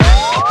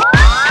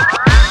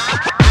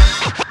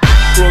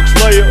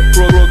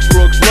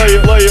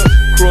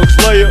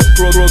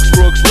Crooks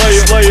Layer, Crooks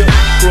Layer,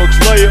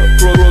 Crooks Layer,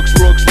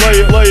 Crooks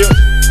Layer,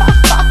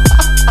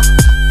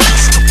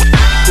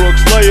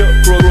 Crooks Layer,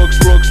 Crooks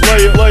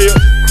Layer,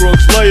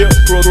 Crooks Layer,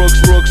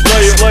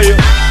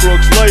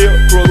 Crooks Layer,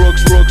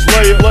 Crooks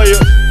Layer.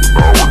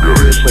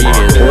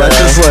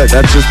 Well,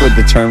 that's just what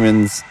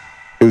determines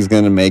who's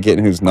gonna make it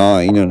and who's not.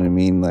 You know what I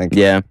mean? Like,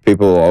 Yeah.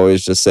 people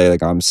always just say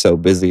like, I'm so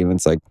busy, and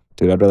it's like,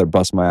 dude, I'd rather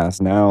bust my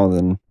ass now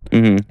than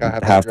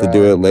have to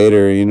do it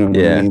later. You know what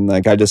I mean?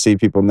 Like, I just see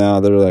people now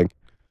that are like,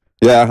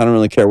 yeah, I don't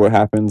really care what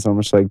happens. I'm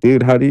just like,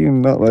 dude, how do you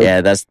not like?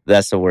 Yeah, that's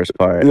the worst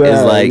part. Yeah,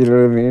 is like, you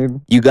know what I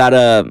mean? you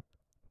gotta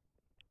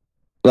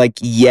like,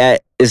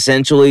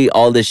 essentially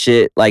all the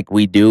shit like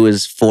we do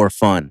is for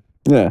fun,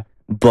 Yeah,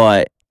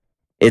 but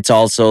it's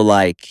also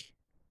like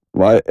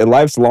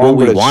life's long, what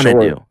we but it's want to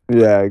short. do.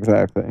 Yeah,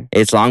 exactly.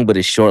 It's long, but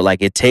it's short.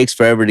 Like, it takes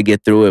forever to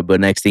get through it, but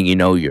next thing you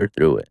know, you're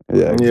through it.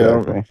 Yeah,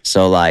 exactly.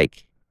 So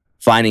like,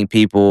 finding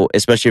people,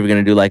 especially if you're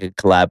gonna do like a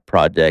collab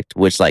project,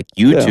 which like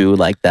you two,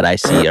 like that I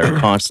see are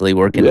constantly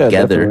working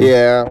together. definitely.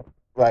 Yeah,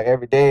 like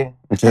every day.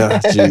 Yeah,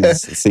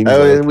 jeez. It seems I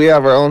mean, like, we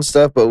have our own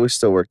stuff, but we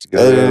still work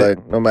together. Yeah.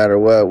 Like, no matter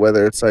what,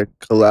 whether it's like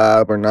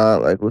collab or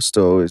not, like we'll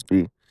still always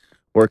be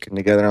working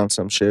together on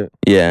some shit.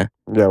 Yeah,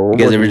 yeah, we're you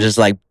guys ever working- just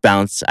like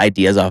bounce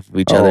ideas off of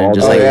each Oh, other and all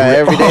just day. like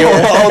every day.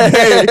 all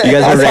day. You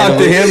guys I were talk to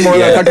randomly- him more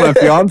than I talk to my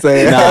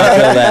fiance. No, I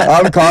feel that.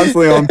 I'm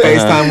constantly on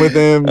FaceTime with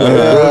him. Like,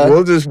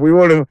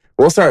 Uh-huh.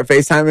 we'll start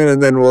FaceTiming,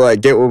 and then we'll like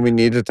get what we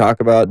need to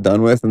talk about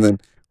done with, and then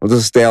we'll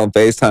just stay on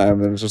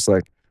FaceTime, and it's just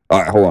like, all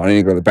right, hold on, I need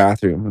to go to the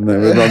bathroom, and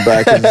then we run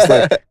back. It's just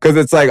like, because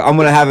it's like I'm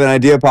gonna have an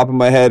idea pop in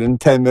my head in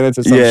 10 minutes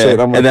or some shit.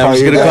 and then I'm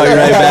just gonna call you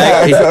right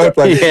back. So it's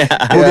like, Yeah.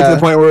 we'll get to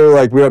the point where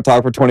like we don't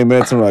talk for 20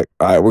 minutes, and we're like,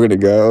 all right, we're gonna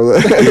go.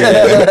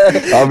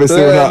 Yeah.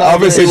 Obviously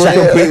we're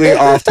completely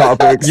off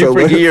topic. You so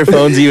forget your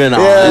phone's even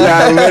on.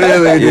 yeah,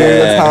 literally, dude. Yeah.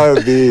 That's how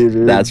it be,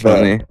 dude. That's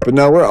funny. But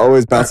no, we're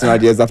always bouncing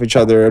ideas off each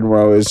other, and we're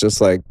always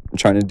just like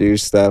trying to do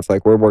stuff.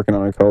 Like, we're working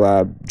on a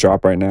collab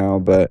drop right now,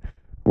 but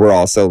we're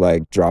also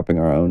like dropping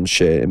our own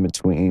shit in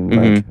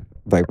between.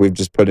 Like we've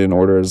just put in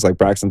orders. Like,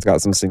 Braxton's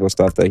got some single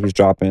stuff that he's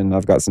dropping.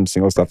 I've got some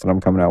single stuff that I'm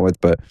coming out with,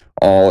 but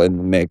all in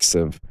the mix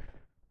of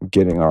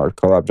getting our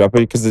collab drop,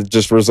 because it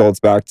just results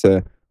back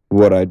to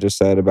what I just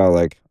said about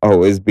like,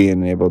 is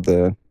being able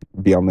to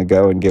be on the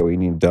go and get what you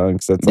need done.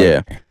 Because it's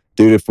like,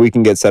 dude, if we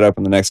can get set up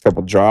in the next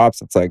couple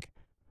drops, it's like,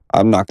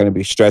 I'm not going to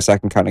be stressed. I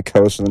can kind of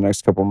coast for the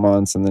next couple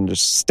months and then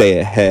just stay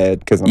ahead,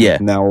 because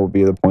now will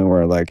be the point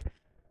where like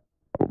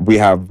we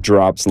have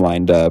drops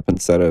lined up,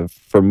 instead of,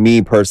 for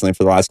me personally,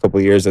 for the last couple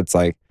of years, it's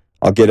like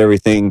I'll get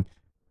everything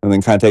and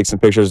then kind of take some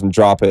pictures and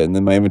drop it, and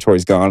then my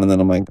inventory's gone, and then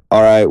I'm like,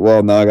 all right,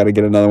 well, now I got to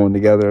get another one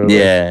together.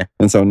 Yeah.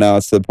 And so now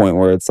it's to the point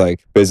where it's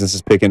like business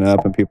is picking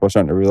up and people are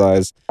starting to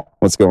realize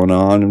what's going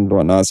on and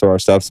whatnot. So our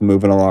stuff's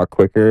moving a lot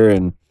quicker,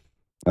 and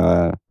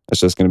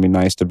it's just going to be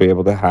nice to be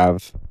able to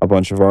have a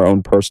bunch of our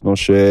own personal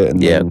shit and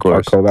then of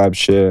course. our collab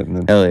shit. And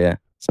then, Hell yeah.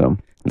 so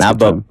Now,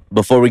 but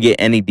before we get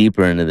any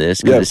deeper into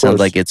this, because Yeah, it sounds of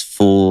like it's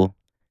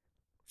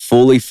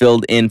fully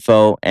filled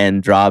info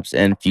and drops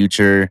and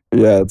future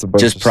it's a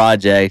bunch just of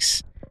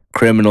projects.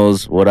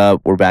 Criminals, what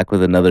up? We're back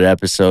with another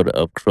episode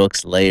of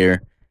Crooks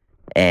Layer.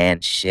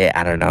 And shit,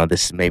 I don't know.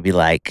 This is maybe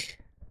like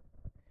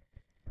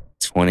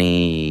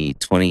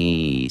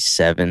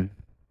 27th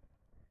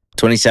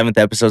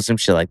episode, some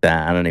shit like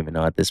that. I don't even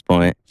know at this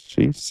point.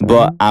 Jeez,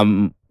 But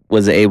I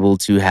was able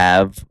to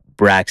have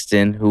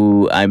Braxton,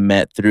 who I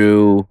met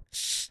through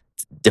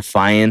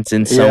Defiance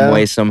in some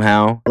way,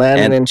 somehow.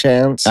 Landon and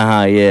Chance.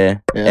 Yeah.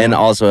 And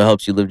also it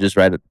helps you live just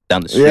right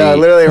down the street. Yeah,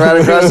 literally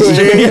right across the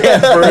street.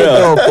 For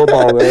real.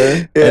 Football there.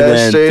 And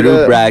then straight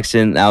through up.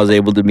 Braxton, I was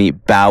able to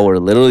meet Bauer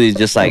literally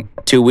just like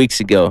 2 weeks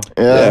ago.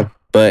 Yeah.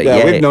 But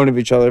Yeah, we've known of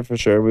each other for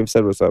sure. We've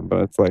said what's up,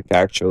 but it's like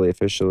actually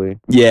officially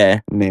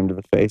named to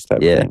the face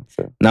type thing.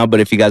 So. No, but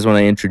if you guys want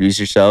to introduce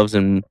yourselves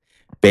and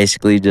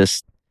basically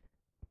just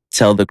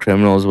tell the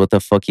criminals what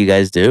the fuck you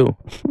guys do.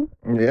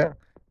 Yeah.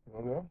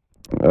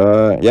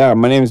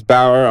 My name's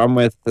Bauer. I'm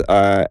with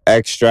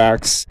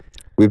Extracts.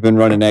 We've been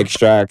running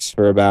Extracts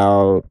for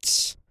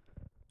about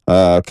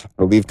I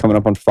believe coming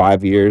up on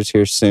 5 years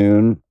here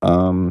soon.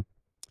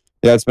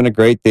 It's been a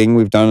great thing.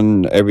 We've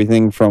done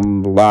everything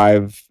from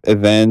live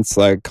events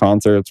like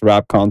concerts,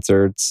 rap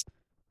concerts,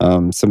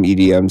 some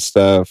EDM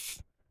stuff.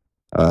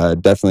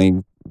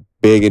 Definitely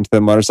big into the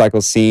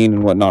motorcycle scene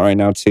and whatnot right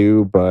now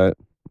too. But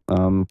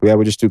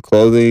we just do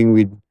clothing.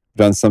 We've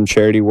done some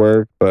charity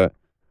work, but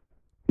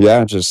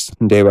just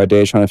day by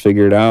day trying to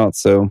figure it out.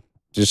 So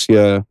just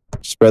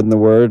spreading the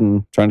word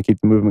and trying to keep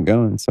the movement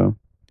going. So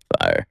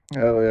fire.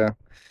 Oh yeah.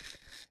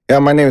 Yeah,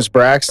 my name is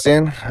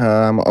Braxton.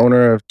 I'm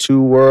owner of Two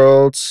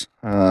Worlds.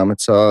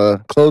 It's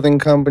a clothing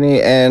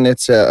company, and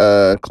it's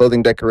a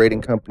clothing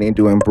decorating company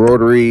doing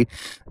embroidery,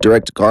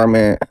 direct to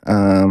garment,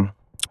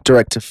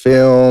 direct to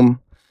film,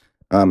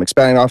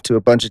 expanding off to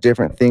a bunch of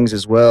different things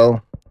as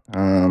well.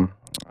 I'm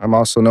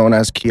also known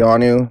as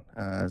Keanu,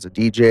 as a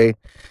DJ,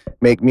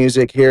 make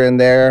music here and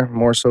there,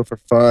 more so for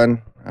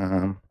fun.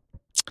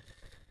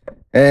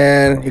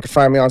 And you can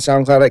find me on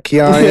SoundCloud at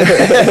Keon. Yeah,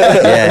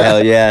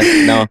 hell yeah.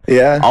 No,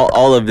 Yeah.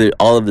 all of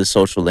the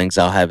social links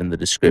I'll have in the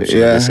description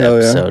Yeah, of this hell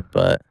yeah. episode.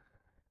 But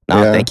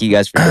no, Yeah. thank you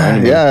guys for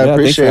joining me. Yeah, I thanks for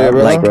appreciate it, having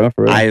bro. us, bro,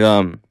 for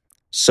real.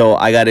 So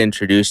I got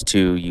introduced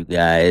to you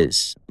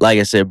guys, like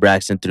I said,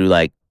 Braxton, through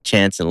like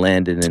Chance and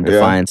Landon and Yeah.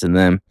 Defiance and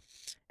them,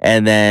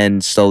 and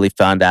then slowly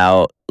found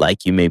out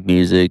like you make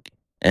music,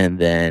 and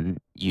then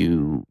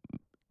you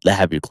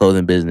have your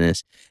clothing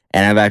business,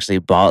 and I've actually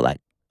bought like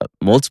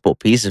multiple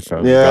pieces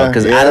from you, bro. Yeah,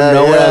 Because out yeah, of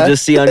nowhere, yeah. I'll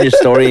just see on your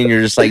story, and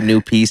you're just like new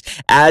piece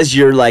as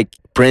you're like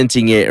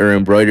printing it or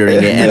embroidering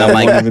it, and Yeah, I'm it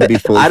like, won't even be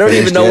fully I don't even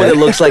finished know what yet. it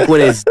looks like when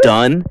it's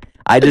done.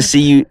 I just see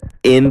you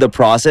in the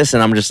process,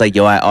 and I'm just like,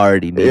 yo, I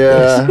already need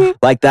this. Yeah.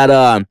 Like that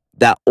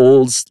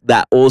old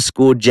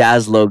school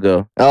jazz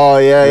logo. Oh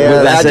yeah, yeah.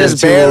 With that I says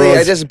just two barely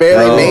worlds.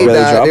 Oh, made really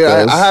that. dropped Dude. I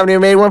those. haven't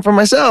even made one for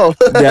myself.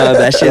 Yeah,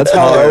 that shit's That's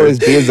how it hard. always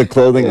be as a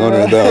clothing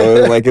owner,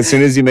 though. Like as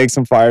soon as you make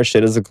some fire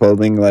shit as a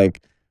clothing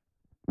like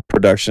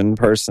production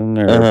person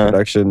or Uh-huh.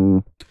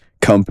 production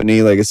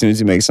company, like as soon as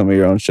you make some of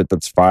your own shit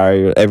that's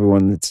fire,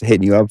 everyone that's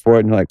hitting you up for it,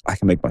 and you're like, I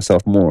can make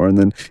myself more, and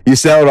then you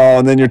sell it all,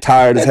 and then you're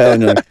tired as hell,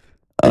 and you're like,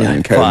 I don't Yeah,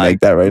 even care to fuck. make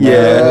that right Yeah,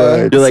 now.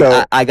 you're like,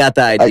 So- I got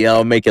the idea.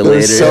 I'll make it later.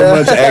 there's so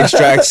much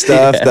extract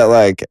stuff Yeah. that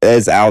like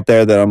is out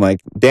there that I'm like,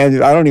 damn,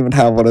 dude, I don't even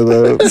have one of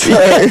those.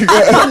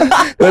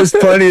 Like, there's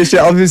plenty of shit.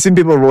 I've seen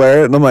people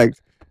wear it, and I'm like,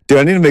 dude,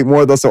 I need to make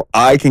more of those so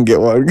I can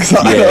get one because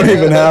I Yeah. don't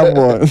even have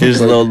one.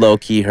 There's a little low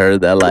key her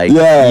that like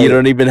Yeah, you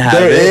don't even have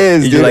there it.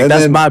 is, You're dude, like, and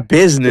that's then- my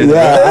business.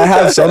 Yeah, bro. I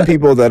have some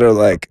people that are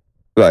like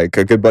a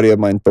good buddy of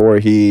mine, Thor.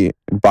 He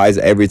buys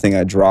everything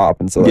I drop,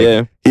 and so like,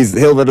 Yeah.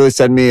 he'll literally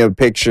send me a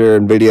picture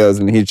and videos,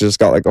 and he's just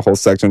got like a whole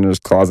section in his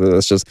closet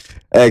that's just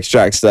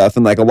extract stuff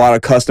and like a lot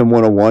of custom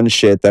 101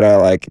 shit that I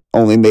like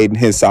only made in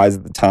his size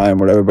at the time,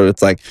 or whatever. But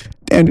it's like,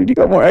 damn, dude, you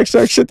got more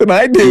extract shit than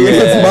I do.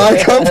 It's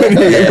my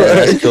company. Yeah, Like,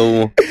 that's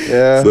cool.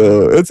 Yeah.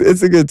 so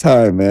it's a good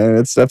time, man.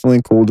 It's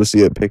definitely cool to see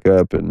it pick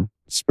up and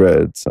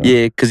spread. So.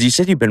 Yeah, because you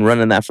said you've been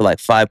running that for like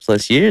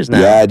 5+ years now.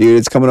 Yeah, dude,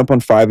 it's coming up on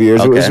 5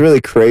 years. It was Okay.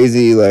 really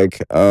crazy. Like,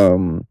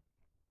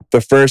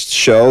 the first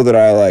show that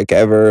I like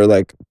ever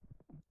like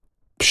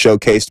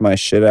showcased my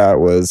shit at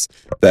was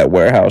that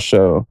warehouse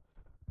show.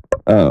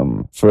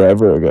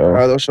 Forever ago.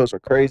 Oh, those shows were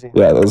crazy.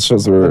 Yeah, those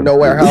shows were The No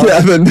Warehouse? Yeah,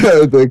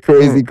 the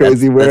crazy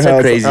That's warehouse.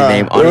 a crazy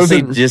name. it was Honestly,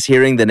 a- just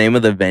hearing the name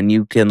of the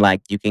venue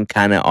you can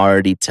kind of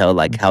already tell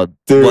like how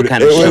Dude, what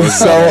kind of it shows was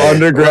so are.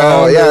 underground.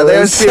 Oh yeah, It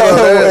there's was people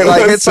that,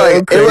 like was it's so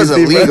like it was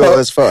crazy, illegal bro.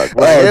 as fuck.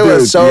 Like, Oh, it dude,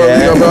 was so yeah.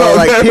 illegal, bro.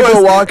 Like There people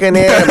was- walking in,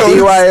 there was-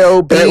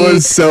 BYOB. It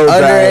was so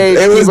bad.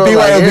 underage It was people,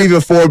 like, BYOB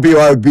before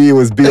BYOB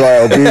was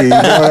BYOB. You know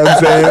what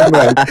I'm saying?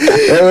 Like,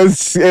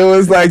 it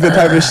was like the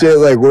type of shit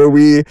like where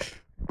we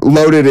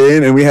loaded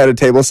in and we had a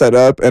table set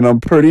up, and I'm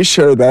pretty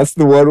sure that's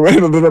the one where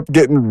it ended up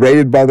getting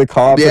raided by the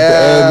cops at the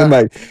Yeah. end, and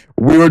like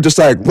we were just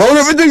like, load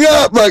everything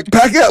up, like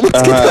pack it up,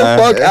 let's get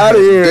the fuck out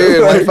of here.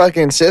 Dude, Like, my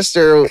fucking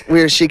sister,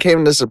 she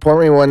came to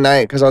support me one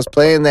night because I was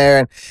playing there,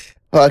 and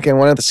fucking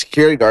one of the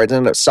security guards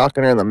ended up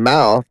socking her in the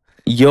mouth.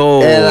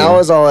 Yo, And I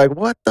was all like,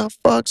 what the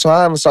fuck? So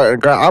I'm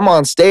starting to I'm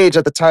on stage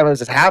at the time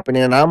this is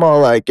happening, and I'm all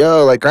like,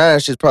 yo, like,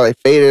 granted, she's probably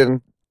faded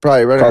and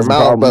probably running her causing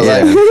mouth, but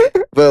problems. like,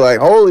 but like,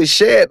 holy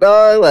shit,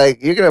 dog!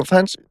 Like, you're gonna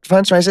punch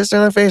my sister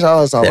in the face? I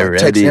was all They're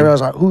like, ready. texting him. I was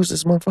like, who's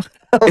this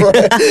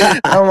motherfucker?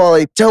 I'm all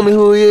like, tell me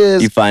who he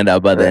is. you find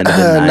out by the end of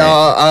the night. No,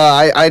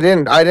 I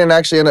didn't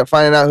actually end up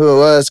finding out who it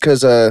was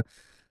because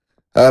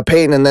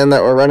Peyton and them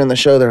that were running the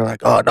show, they're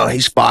like, oh no,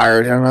 he's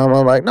fired, and I'm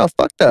like, no,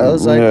 fuck that. I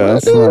was like, Yeah, what,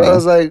 that's dude? not- I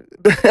was like,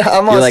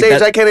 I'm on You're like, stage,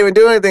 that- I can't even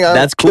do anything. I'm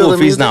That's cool killing if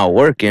he's music. not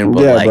working,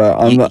 but Yeah, like but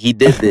I'm not- he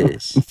did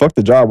this. fuck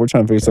the job. We're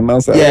trying to figure something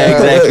else out.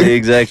 Yeah,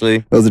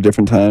 exactly. Those are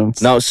different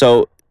times. No,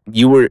 so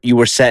you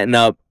were setting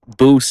up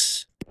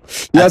booths.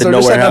 Yeah, at the so we're No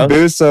just setting Warehouse? up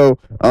booths. So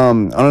I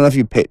don't know if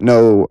you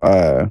know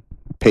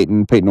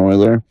Peyton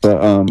Euler,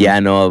 but Yeah, I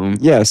know of him.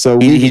 yeah. So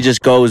He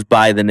just goes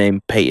by the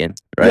name Peyton,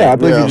 right? yeah, I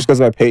believe Yeah. he just goes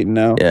by Peyton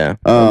now. Yeah.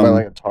 By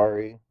like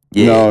Atari.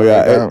 Yeah. No,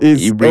 yeah, like,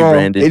 it's, you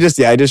rebranded.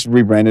 I just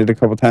rebranded a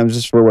couple times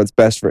just for what's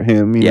best for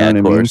him. You Yeah, know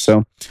of what I mean? course.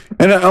 So,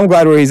 and I'm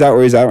glad where he's at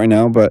right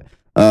now. But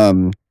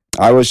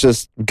I was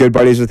just good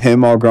buddies with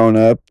him all growing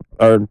up,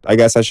 or I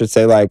guess I should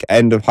say like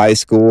end of high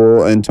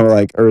school until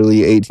like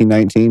early 18,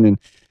 19, and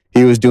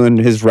he was doing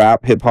his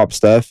rap hip hop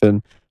stuff,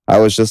 and I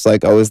was just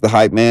like always the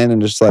hype man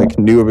and just like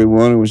knew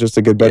everyone. It was just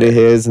a good buddy of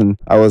his, and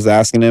I was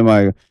asking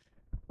him.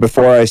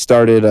 Before I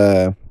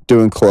started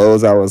doing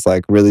clothes, I was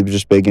like really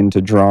just big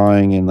into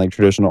drawing and like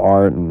traditional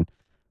art, and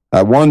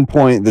at one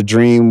point the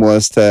dream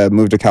was to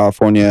move to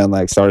California and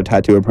like start a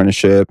tattoo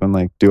apprenticeship and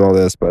like do all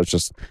this, but it's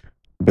just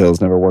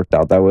bills never worked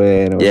out that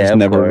way, and it was Yeah, just of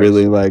never course.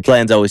 really like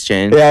Plans always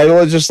change. yeah, it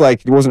was just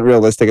like it wasn't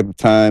realistic at the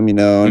time, you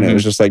know, and it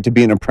was just like to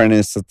be an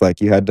apprentice, it's like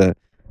you had to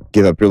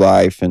give up your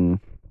life and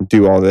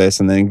do all this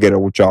and then get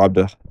a job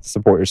to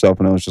support yourself,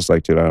 and it was just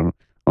like, dude, I don't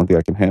think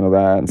I can handle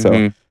that. And so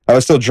Mhm. I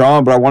was still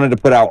drawing, but I wanted to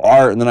put out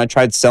art, and then I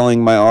tried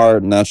selling my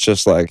art, and that's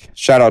just like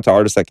shout out to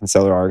artists that can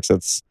sell their art,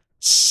 'cause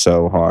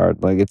so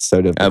hard. Like it's so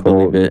I difficult.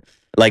 believe it.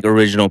 Like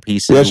original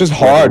pieces. Yeah, it's just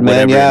whatever- hard, man.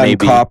 whatever it Yeah, may and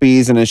be.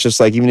 copies, and it's just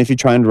like even if you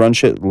try and run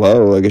shit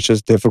low, like it's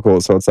just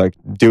difficult. So it's like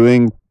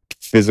doing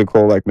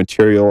physical, like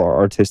material or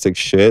artistic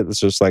shit. It's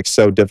just like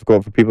so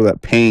difficult for people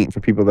that paint, for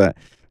people that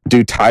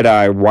do tie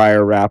dye,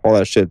 wire wrap, all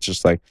that shit. It's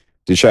just like,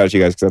 dude, shout out to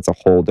you guys because that's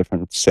a whole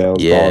different sales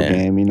ball Yeah,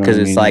 game. You know, Because what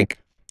I it's mean? like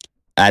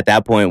at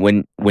that point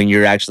when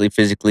you're actually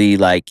physically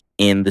like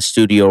in the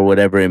studio or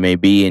whatever it may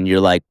be, and you're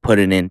like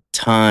putting in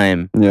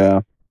time, yeah,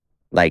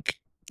 like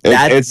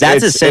It's- that's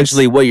it's-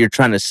 essentially what you're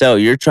trying to sell.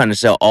 You're trying to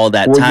sell all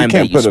that well, time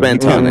that you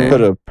spent on can't it.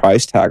 put a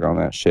price tag on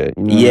that shit.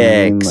 You know what I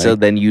Yeah, mean? so Like,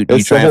 then you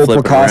it's try the and whole flip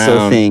it Picasso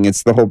around. thing.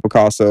 It's the whole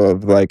Picasso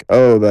of like,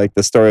 oh, like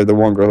the story of the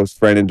one girl who's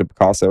ran into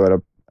Picasso at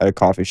a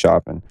coffee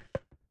shop, and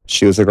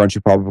she was like, "Aren't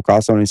you Pablo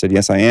Picasso?" And he said,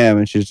 "Yes, I am."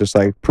 And she's just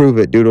like, "Prove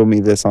it. Doodle me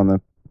this on the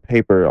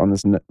paper on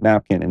this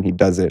napkin." And he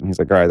does it, and he's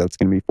like, "All right, that's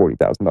gonna be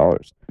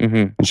 $40,000." Mm-hmm.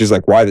 And she's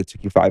like, "Why? That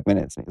took you 5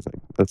 minutes?" And he's like,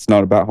 "That's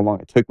not about how long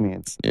it took me.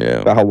 It's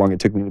Yeah, about how long it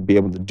took me to be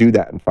able to do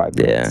that in 5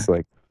 Yeah. minutes."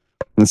 Like,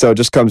 and so it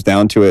just comes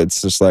down to it.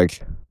 It's just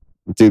like,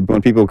 dude,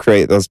 when people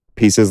create those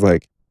pieces,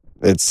 like,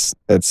 it's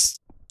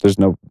there's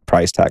no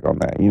price tag on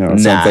that, you know. So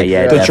it's Nah, like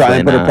yeah, to try and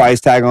definitely put a not.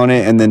 price tag on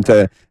it, and then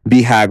to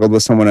be haggled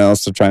with someone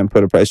else to try and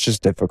put a price. It's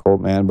just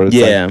difficult, man. But it's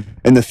like, yeah,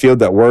 in the field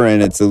that we're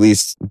in, it's at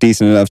least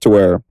decent enough to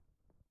where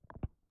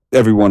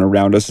everyone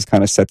around us has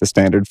kind of set the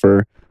standard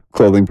for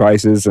clothing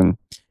prices and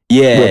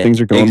yeah. what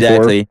things are going for.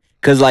 exactly.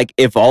 Because like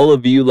if all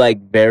of you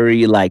like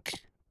very like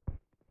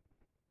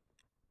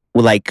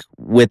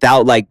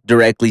without like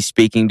directly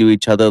speaking to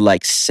each other,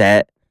 like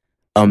set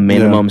a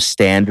minimum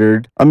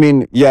standard. I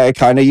mean, yeah, it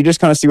kind of, you just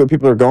kind of see what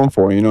people are going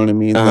for. You know what I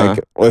mean? Uh-huh.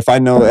 Like, if I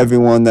know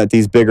everyone that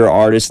these bigger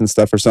artists and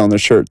stuff are selling their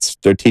shirts,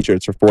 their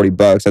t-shirts for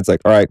 $40, that's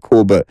like, all right,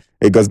 cool. But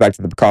it goes back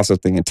to the Picasso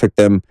thing. It took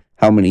them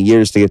how many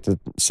years to get to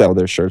sell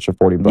their shirts for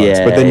 $40?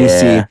 Yeah, But then you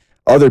yeah. see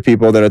other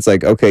people that it's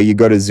like, okay, you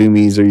go to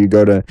Zoomies or you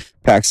go to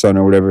PacSun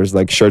or whatever, it's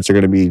like shirts are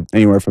going to be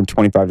anywhere from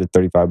 25 to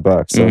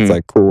 $35. So Mhm. it's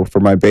like, cool.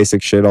 For my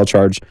basic shit, I'll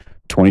charge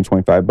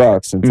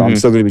 $20-$25. And so I'm Mhm.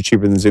 still going to be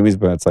cheaper than Zoomies,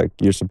 but it's like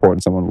you're supporting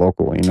someone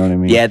local. You know what I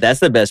mean? Yeah, that's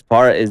the best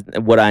part is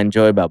what I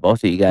enjoy about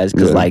both of you guys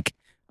because Yeah. like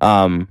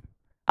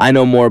I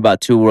know more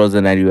about Two Worlds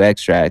than I do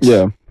Extracts.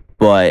 Yeah.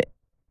 But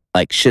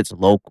like shit's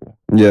local.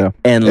 Yeah.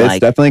 And It's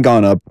like definitely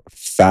gone up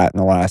fat in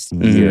the last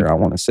Mhm. year, I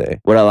want to say.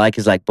 what I like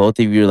is like both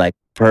of you are like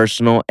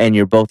personal and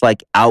you're both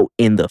like out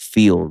in the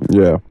field.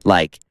 Yeah.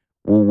 Like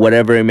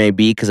whatever it may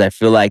be, because I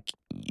feel like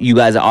you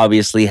guys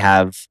obviously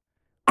have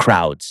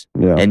crowds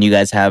Yeah. and you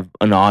guys have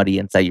an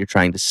audience that you're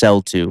trying to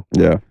sell to.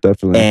 Yeah,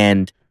 definitely.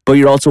 And but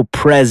you're also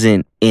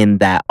present in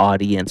that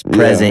audience, Yeah,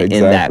 present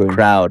in that exactly.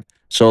 crowd.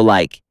 So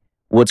like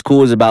what's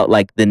cool is about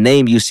like the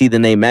name, you see the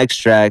name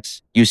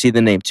Extracts, you see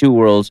the name Two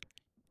Worlds,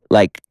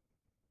 like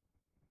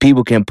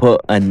people can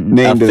put a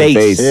Name to the face.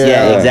 face. Yeah,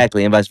 Yeah.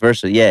 exactly. And vice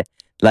versa. Yeah.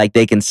 Like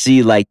they can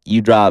see like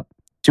you drop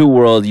Two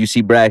Worlds, you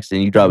see Braxton,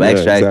 you drop Yeah,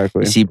 Extract,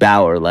 exactly. you see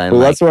Bauer. Like, Well,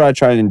 that's what I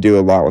try and do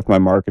a lot with my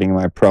marketing and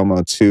my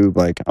promo too.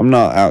 Like, I'm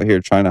not out here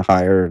trying to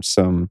hire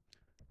some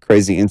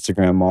crazy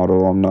Instagram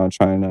model. I'm not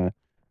trying to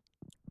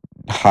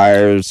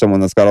hire someone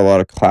that's got a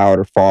lot of clout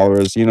or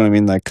followers. You know what I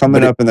mean? Like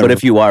coming up in the but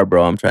if you are,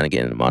 bro, I'm trying to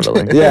get into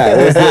modeling. yeah,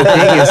 it's the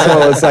thing is,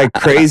 so it's like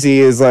crazy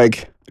is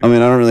like, I mean,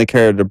 I don't really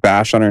care to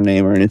bash on her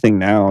name or anything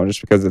now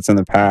just because it's in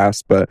the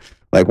past, but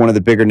like one of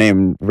the bigger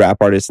name rap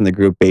artists in the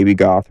group, Baby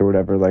Goth or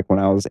whatever, like when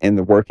I was in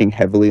the working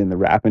heavily in the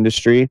rap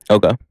industry.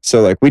 Okay.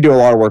 So like we do a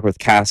lot of work with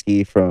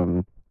Kasky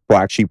from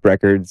Black Sheep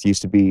Records,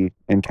 used to be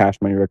in Cash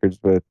Money Records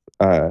with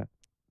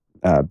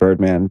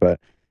Birdman, but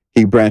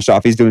he branched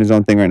off. He's doing his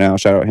own thing right now.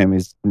 Shout out him.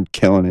 He's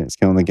killing it. He's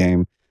killing the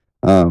game.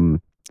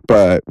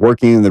 But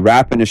working in the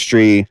rap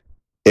industry,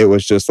 it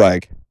was just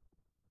like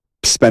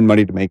spend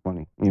money to make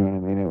money. You know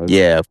what I mean? It was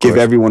Yeah, of give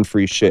course. everyone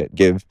free shit.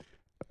 Give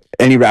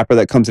any rapper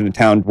that comes into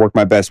town, work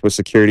my best with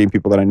security and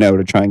people that I know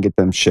to try and get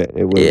them shit.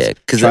 It was Yeah,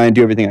 because try and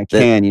do everything I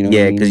can. You know?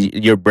 yeah, what I mean?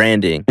 because you're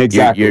branding.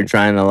 Exactly. You're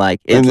trying to like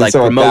And it's then like so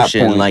at that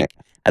promotion. point- Like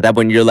at that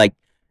point, you're like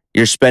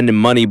you're spending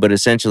money, but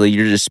essentially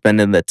you're just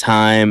spending the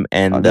time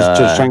and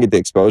just trying to get the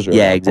exposure. at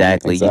yeah, that point.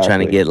 exactly. You're trying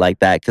to Exactly. get like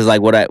that because like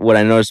what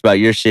I noticed about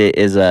your shit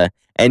is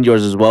and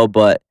yours as well,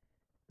 but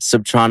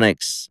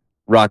Subtronics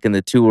rocking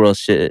the Two World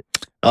shit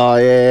Oh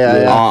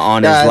yeah.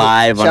 on Yeah, his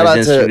live Shout on out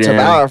his to Instagram.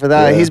 Bauer for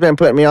that. Yeah. He's been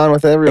putting me on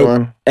with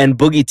everyone. And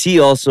Boogie T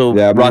also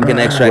Yeah, rocking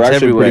we're Extracts actually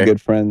everywhere. pretty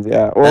good friends.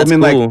 Yeah. Well, That's I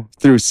mean, cool. like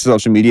through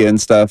social media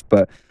and stuff,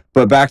 but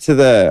back to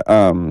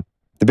the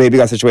Baby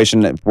God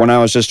situation. When I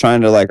was just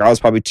trying to like, I was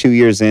probably 2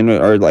 years in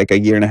or like a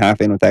year and a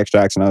half in with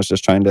Extracts, and I was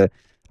just trying to.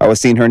 I was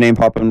seeing her name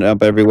popping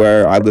up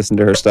everywhere. I listened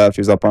to her stuff.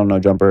 She was up on No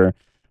Jumper,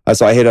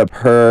 so I hit up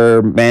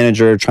her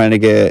manager trying to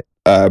get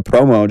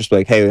promo. Just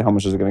like, hey, how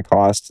much is it going to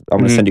cost? I'm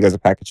going to Mhm. send you guys a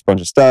package,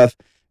 bunch of stuff.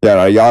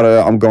 Yada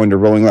yada. I'm going to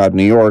Rolling Loud,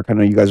 New York. I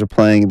know you guys are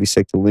playing. It'd be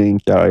sick to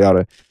link. Yada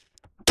yada.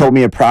 Told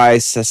me a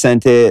price. I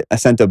sent it. I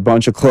sent a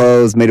bunch of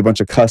clothes, made a bunch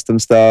of custom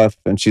stuff.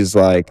 And she's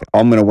like,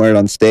 I'm going to wear it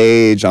on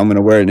stage. I'm going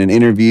to wear it in an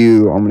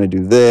interview. I'm going to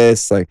do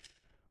this. Like,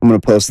 I'm gonna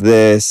post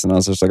this, and I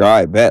was just like, all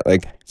right, bet,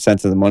 like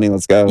sent to the money,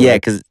 let's go. Yeah,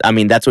 Like, because I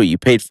mean that's what you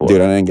paid for.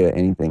 dude, I didn't get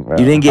anything, bro.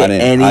 You didn't get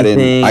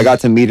anything? I got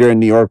to meet her in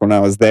New York when I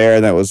was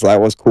there. That was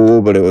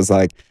cool, but it was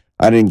like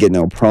I didn't get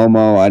no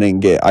promo.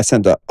 I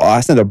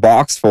sent a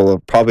box full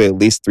of probably at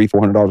least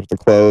 $300-$400 worth of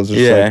clothes. Just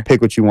Yeah. like,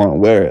 pick what you want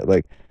and wear it.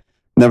 Like,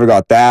 never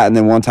got that. And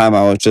then one time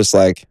I was just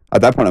like,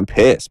 at that point I'm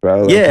pissed,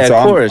 bro. Like, Yeah, so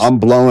of course. I'm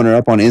blowing her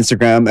up on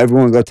Instagram.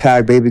 Everyone go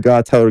tag Baby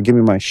God, tell her give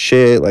me my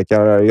shit, like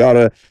yada yada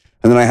yada.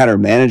 And then I had her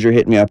manager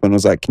hit me up and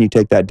was like, can you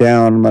take that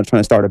down? I'm not trying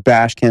to start a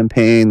bash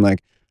campaign.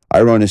 Like,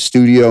 I run a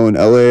studio in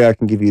LA. I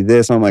can give you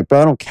this. And I'm like,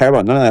 bro, I don't care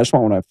about none of that. I just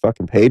want what I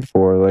fucking paid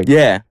for. Like,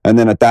 Yeah. and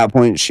then at that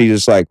point, she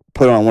just like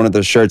put on one of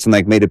the shirts and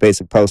like made a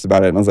basic post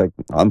about it. And I was like,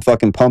 I'm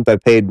fucking pumped. I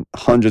paid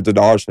hundreds of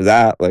dollars for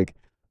that. Like,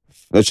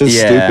 that's just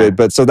Yeah. stupid.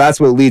 But so that's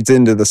what leads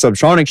into the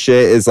Subtronic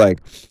shit, is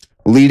like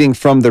leading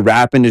from the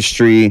rap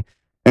industry.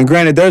 And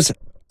granted, there's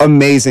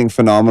amazing,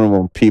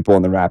 phenomenal people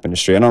in the rap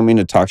industry. I don't mean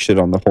to talk shit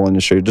on the whole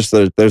industry. Just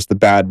there's the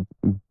bad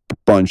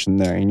bunch in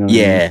there. You know what I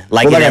mean? Yeah.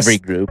 Like Well, in like I every s-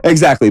 group.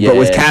 Exactly. But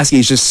with Yeah. Caskey,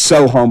 he's just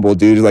so humble,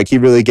 dude. Like, he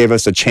really gave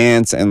us a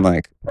chance and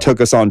like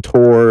took us on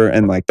tour,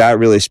 and like that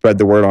really spread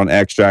the word on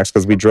Extracts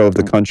because we drove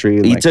the country.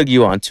 And, He like, took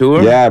you on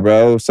tour? yeah,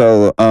 bro.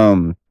 So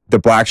the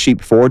Black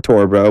Sheep 4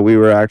 tour, bro, we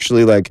were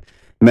actually like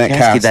met Caskey,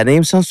 Caskey. that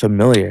name sounds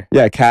familiar.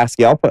 Yeah,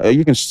 Caskey.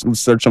 you can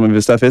search some of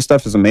his stuff. His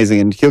stuff is amazing,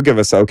 and he'll give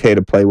us okay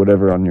to play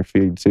whatever on your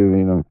feed too.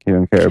 He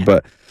don't care.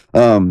 But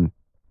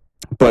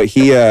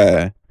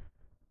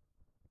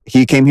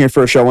he came here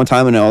for a show one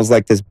time, and I was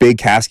like this big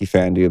Caskey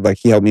fan, dude. Like,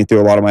 he helped me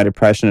through a lot of my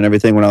depression and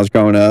everything when I was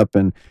growing up,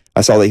 and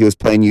I saw that he was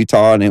playing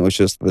Utah, and it was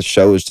just, the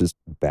show was just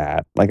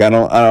bad. Like, I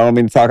don't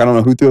mean to talk. I don't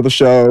know who threw the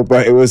show,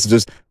 but it was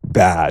just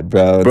bad,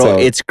 bro. And Bro, so-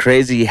 it's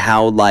crazy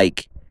how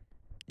like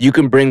you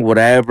can bring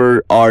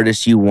whatever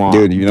artist you want.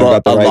 Dude, you know but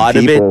about the a right lot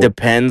of people. it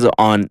depends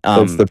on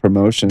that's the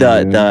promotion.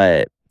 the dude.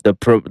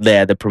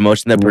 the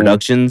promotion, the Yeah.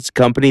 productions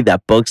company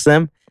that books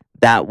them,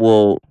 that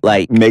will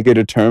like Make it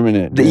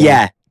determinate. dude.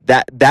 yeah,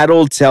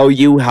 that'll tell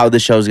you how the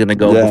show's gonna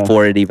go Yeah.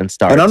 before it even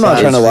starts. And I'm not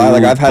Is trying to lie.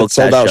 Like, who I've had books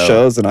that sold out show.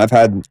 shows,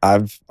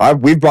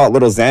 and we've brought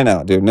Little Xan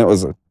out, dude, and it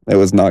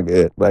was not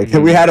good. Like,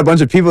 Mhm. we had a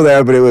bunch of people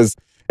there, but it was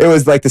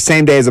like the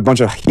same day as a bunch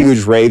of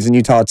huge raves in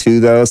Utah too,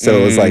 though. So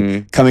it was like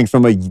Mhm. coming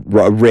from a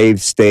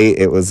rave state.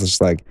 It was just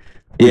like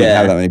we didn't Yeah.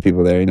 have that many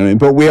people there. You know what I mean?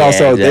 But we Yeah,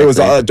 also it was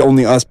exactly.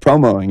 only us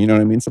promoing. You know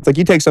what I mean? So it's like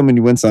you take some and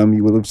you win some,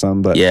 you lose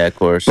some. But Yeah, of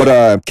course.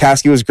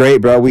 Caskey was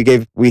great, bro. We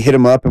hit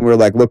him up and we were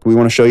like, look, we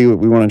want to show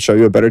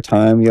you a better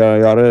time,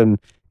 yada yada. And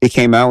he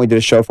came out. We did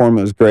a show for him.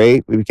 It was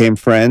great. We became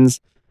friends.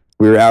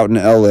 We were out in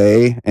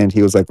LA, and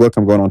he was like, look,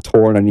 I'm going on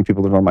tour, and I need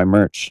people to run my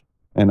merch.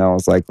 And I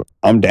was like,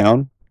 I'm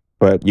down,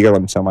 but you gotta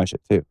let me sell my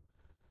shit too.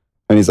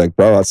 And he's like,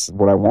 bro, that's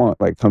what I want.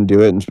 Like, come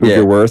do it and prove Yeah.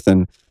 your worth.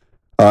 And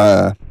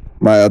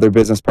my other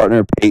business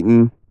partner,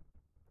 Peyton,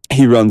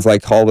 he runs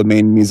like all the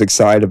main music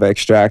side of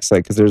Extracts,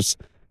 like, because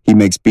he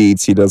makes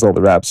beats, he does all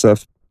the rap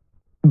stuff.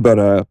 But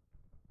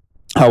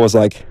I was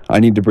like, I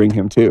need to bring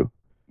him too.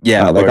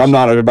 yeah, of Like, course. I'm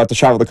not about to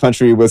travel the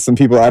country with some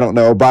people I don't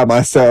know by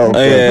myself.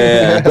 Oh,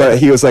 yeah. But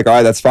he was like, all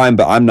right, that's fine,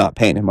 but I'm not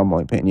paying him. I'm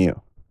only paying you.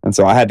 And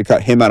so I had to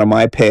cut him out of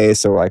my pay.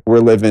 So like we're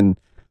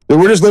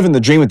just living the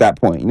dream at that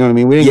point. You know what I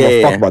mean? We didn't give a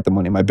Yeah, fuck yeah. about the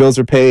money. My bills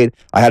are paid.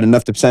 I had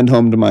enough to send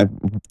home to my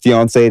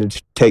fiance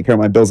to take care of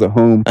my bills at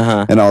home.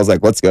 Uh-huh. And I was like,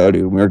 let's go,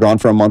 dude. We were gone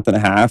for a month and a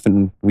half,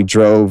 and we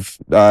drove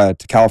to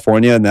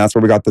California, and that's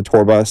where we got the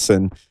tour bus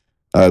and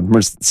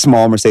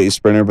small Mercedes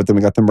Sprinter, but then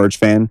we got the merch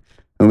van.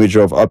 And we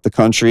drove up the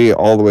country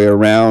all the way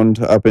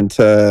around up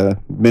into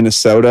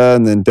Minnesota,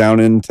 and then down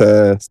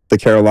into the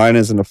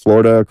Carolinas, into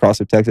Florida, across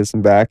to Texas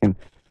and back. And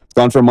it's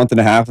gone for a month and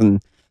a half. And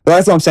but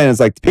that's what I'm saying. Is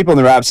like the people in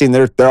the rap scene,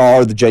 they're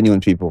all the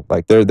genuine people.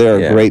 Like there are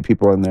Yeah. great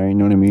people in there. You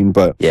know what I mean?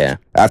 But Yeah.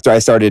 after I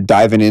started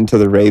diving into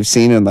the rave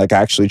scene and like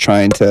actually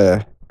trying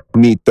to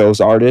meet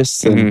those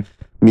artists and Mhm.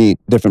 meet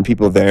different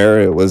people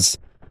there, it was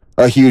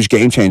a huge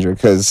game changer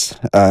because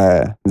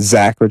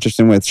Zach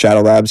Richardson with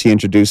Shadow Labs, he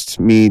introduced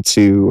me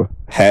to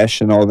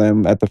Hesh and all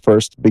them at the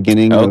first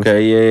beginning. of-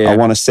 Okay, yeah, I yeah.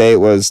 want to say it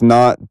was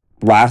not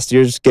last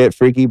year's Get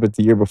Freaky, but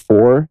the year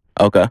before.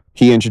 Okay.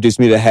 He introduced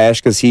me to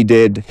Hesh because he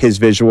did his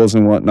visuals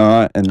and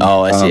whatnot. And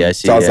Oh, I see, I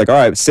see, So I was yeah. like, all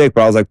right, sick.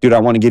 But I was like, dude, I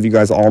want to give you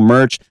guys all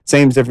merch.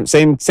 Same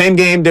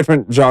game,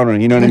 different genre.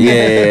 You know what I mean? Yeah,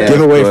 yeah, yeah,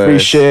 Give of away free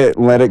course. shit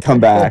and let it come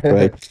back.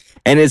 Like,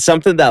 And it's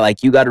something that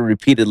like you got to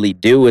repeatedly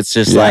do. It's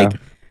just Yeah. like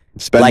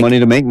spend Like- money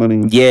to make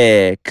money.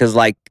 yeah, because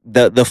like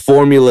the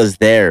formula's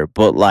there,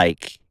 but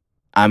like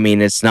I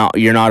mean, it's not.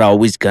 You're not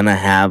always gonna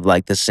have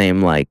like the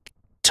same like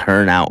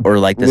turnout or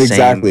like the same.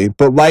 Exactly.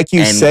 But like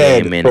you end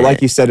said, game in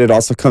it. it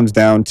also comes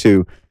down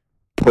to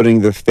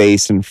putting the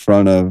face in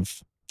front of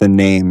the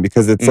name,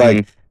 because it's Mhm.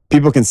 like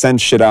people can send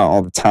shit out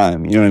all the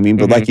time. You know what I mean?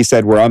 But Mhm. like you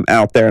said, where I'm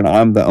out there and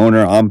I'm the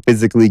owner, I'm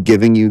physically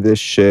giving you this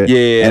shit.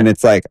 Yeah. And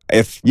it's like,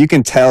 if you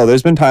can tell,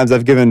 there's been times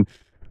I've given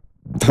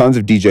tons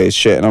of DJs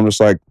shit, and I'm just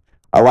like,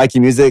 I like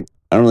your music.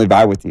 I don't really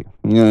vibe with you.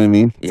 You know what I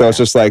mean? So Yeah. it's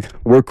just like,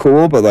 we're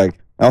cool, but like,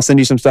 I'll send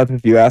you some stuff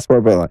if you ask for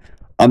it, but like,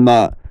 I'm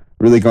not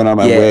really going out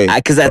my way.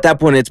 Because at that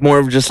point it's more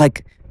of just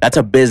like that's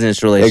a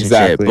business relationship.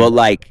 Exactly. But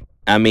like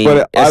I mean,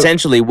 But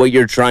essentially, what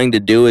you're trying to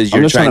do is I'm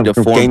you're just trying to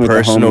gain form with the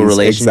personal homies.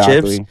 relationships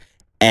Exactly.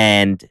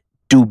 and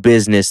do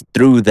business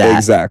through that.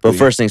 Exactly. But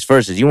first things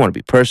first is you want to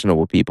be personal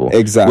with people,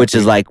 Exactly. which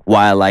is like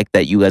why I like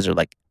that you guys are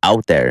like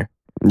out there.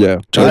 Yeah,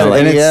 You know, like-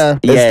 and it's Yeah.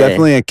 Yeah.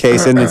 definitely a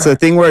case, and it's a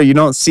thing where you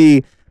don't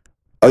see.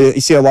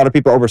 You see a lot of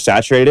people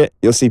oversaturate it.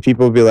 You'll see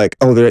people be like,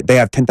 "Oh, they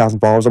have 10,000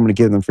 followers. I'm going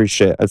to give them free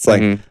shit." It's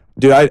like, Mhm.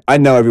 dude, I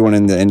know everyone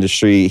in the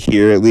industry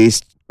here, at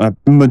least a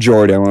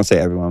majority. I won't say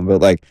everyone,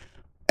 but like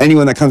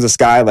anyone that comes to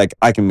Sky, like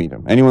I can meet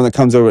him. Anyone that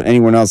comes over,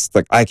 anyone else,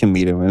 like I can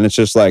meet him. And it's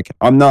just like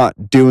I'm not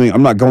going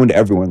to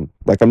everyone.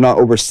 Like I'm not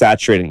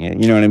oversaturating it.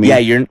 You know what I mean? Yeah,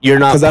 you're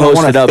not 'Cause I don't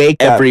wanna posted up fake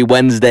that. every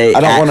Wednesday. I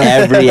don't want to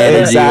every Energy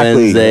exactly.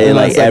 Wednesday, And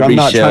like it's every I'm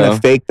not show. trying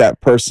to fake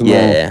that personal.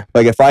 Yeah,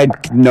 Like if I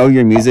know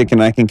your music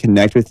and I can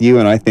connect with you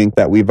and I think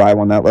that we vibe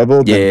on that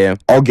level, then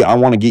yeah, I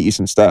want to get you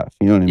some stuff.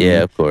 You know what I mean?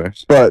 yeah. Of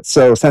course. But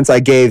so since I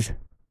gave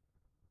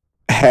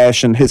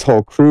Hesh and his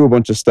whole crew a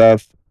bunch of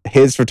stuff,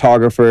 his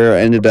photographer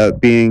ended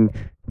up being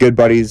good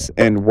buddies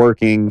and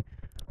working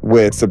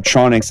with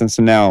Subtronics, and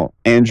so now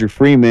Andrew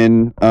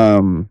Freeman,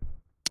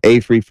 A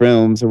Free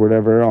Films or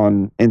whatever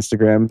on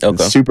Instagram,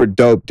 Okay. super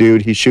dope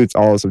dude. He shoots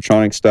all his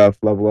Subtronic stuff,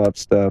 Level Up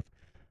stuff.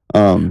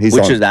 He's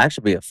Which on, would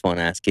actually be a fun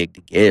ass gig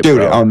to get, dude,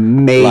 bro.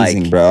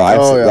 amazing, Like- bro. I've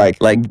Oh, yeah.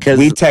 Like, 'cause-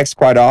 we text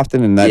quite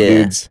often, and that Yeah.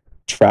 dude's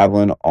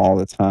traveling all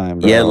the time.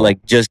 Bro. Yeah,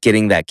 like just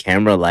getting that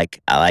camera,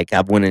 I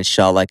went and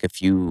shot like a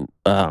few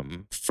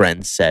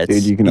friend sets,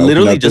 dude, you can open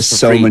literally up just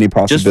just for so free, many just for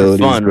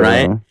possibilities, fun, bro.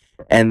 right?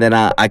 And then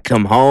I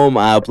come home,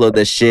 I upload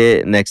the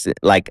shit. Next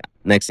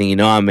thing you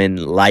know, I'm in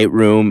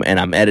Lightroom and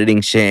I'm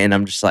editing shit, and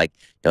I'm just like,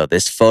 yo,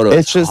 this photo.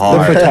 It's is just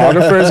hard. the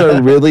photographers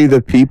are really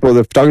the people.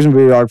 The photographers and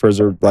videographers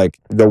are like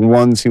the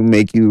ones who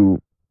make you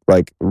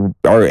like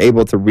are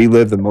able to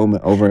relive the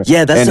moment over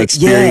Yeah, that's and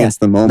experience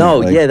the moment. No,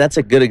 like, yeah, that's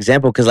a good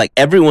example because like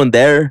everyone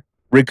there,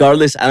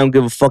 regardless, I don't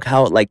give a fuck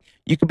how like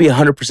you could be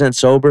 100%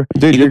 sober,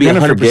 dude, you you're could be gonna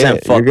 100%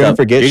 forget. fucked You're gonna up.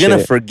 forget. You're gonna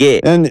shit.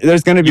 forget. And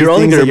there's gonna be You're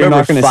only things gonna that you're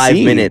not remember gonna 5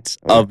 see. minutes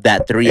of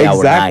that 3-hour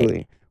Exactly.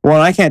 night. Well,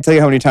 and I can't tell you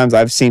how many times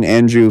I've seen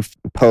Andrew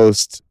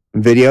post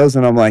videos,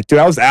 and I'm like, dude,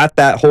 I was at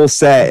that whole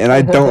set, and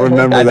I don't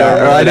remember I don't that,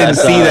 or I remember didn't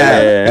that see song,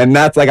 that, yeah. and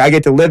that's like I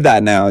get to live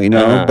that now, you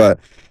know. Uh-huh. But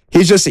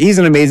he's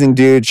an amazing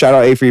dude. Shout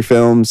out A Free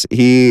Films.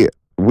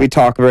 We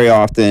talk very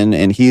often,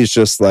 and he's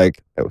just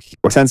like,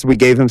 since we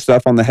gave him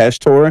stuff on the Hesh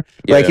tour,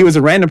 like Yeah. he was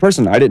a random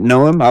person. I didn't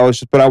know him.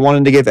 But I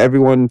wanted to give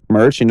everyone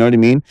merch. You know what I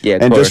mean? Yeah,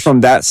 of And course. just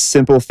from that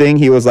simple thing,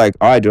 he was like,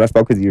 all right, dude, I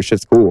fuck with you. Your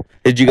shit's cool.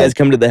 Did you guys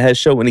come to the Hesh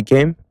show when he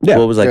came? Yeah.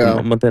 What was like Yeah.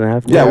 a month and a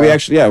half? Yeah, ago? we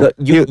actually, yeah. So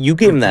you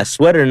gave him that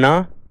sweater,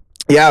 nah?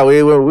 Yeah, we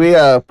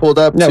pulled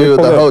up Yeah, we to pulled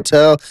the up.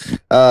 hotel.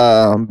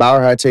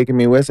 Bauer had taken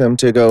me with him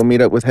to go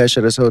meet up with Hesh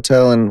at his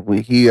hotel, and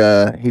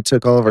he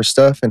took all of our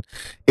stuff, and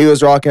he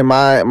was rocking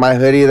my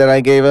hoodie that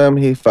I gave him.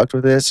 He fucked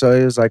with it, so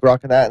he was like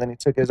rocking that, and then he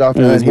took his off,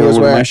 and then he was one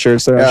of my wearing.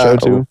 shirts that I Yeah.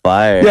 showed too. Oh,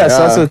 fire. Yeah,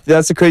 so Yeah.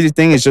 that's the crazy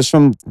thing is just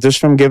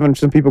from giving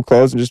some people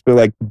clothes and just be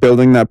like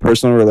building that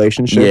personal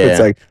relationship. Yeah. It's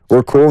like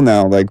we're cool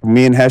now. Like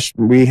me and Hesh,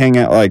 we hang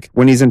out. Like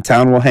when he's in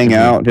town, we'll hang Mhm.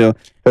 out. He'll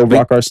Like-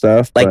 rock our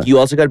stuff. Like but- you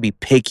also got to be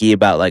picky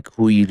about like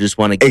who you just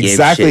want to give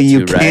exactly, shit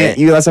you to, can't.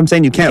 right? That's what I'm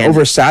saying. You can't can't-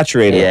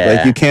 oversaturate it. Like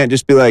Yeah. you can't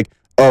just be like,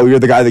 oh, you're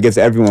the guy that gives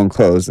everyone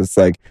clothes. It's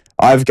like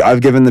I've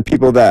given the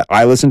people that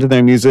I listen to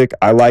their music.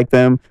 I like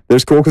them.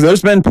 There's cool because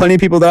there's been plenty of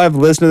people that I've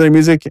listened to their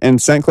music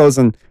and sent clothes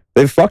and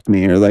they've fucked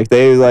me or like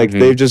Mhm.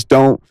 they just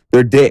don't.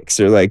 They're dicks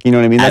or like you know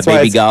what I mean. At That's why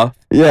baby it's, golf.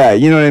 yeah,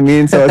 you know what I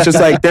mean? So it's just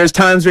like there's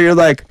times where you're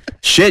like,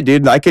 shit,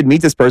 dude, I could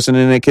meet this person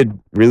and it could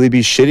really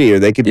be shitty or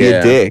they could be Yeah.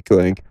 a dick.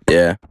 Like,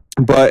 Yeah.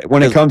 but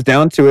when it 'Cause- comes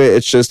down to it,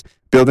 it's just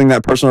building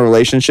that personal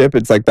relationship.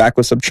 It's like back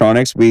with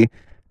Subtronics,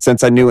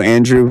 since I knew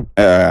Andrew,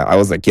 I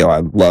was like, yo,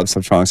 I love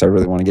Subtronics. I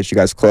really want to get you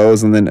guys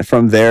clothes. And then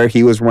from there,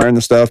 he was wearing the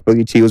stuff.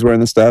 Boogie T was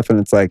wearing the stuff. And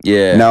it's like,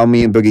 Yeah. now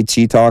me and Boogie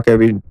T talk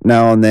every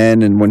now and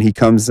then. And when he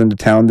comes into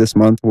town this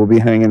month, we'll be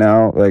hanging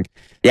out. Like,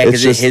 Yeah, it's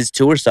because just- his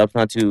tour stuff's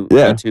not too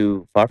Yeah. not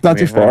too far from not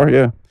too here, far, huh?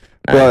 yeah.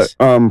 Nice.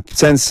 But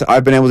since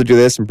I've been able to do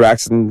this, and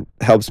Braxton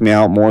helps me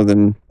out more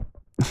than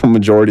a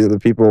majority of the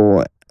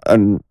people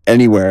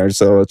anywhere,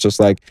 so it's just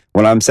like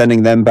when I'm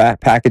sending them back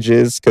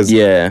packages because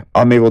yeah.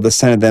 I'm able to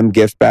send them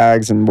gift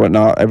bags and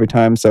whatnot every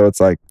time. So it's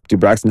like, dude,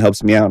 Braxton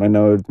helps me out. I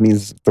know it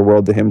means the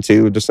world to him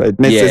too. Just it's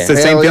the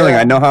same Hell feeling.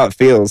 yeah. I know how it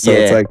feels. So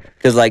it's Yeah. like,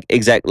 Because like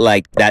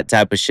like that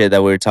type of shit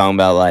that we were talking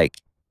about, like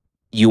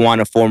you want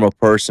to form a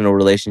personal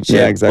relationship,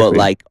 Yeah, exactly. but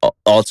like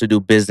also do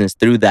business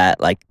through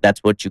that. Like that's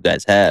what you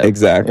guys have.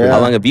 exactly. Yeah. How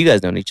long have you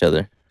guys known each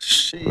other?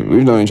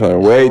 We've known each other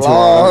way too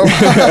long.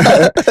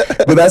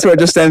 But that's where it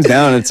just stems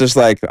down. It's just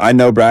like I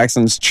know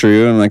Braxton's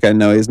true, and like I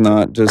know he's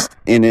not just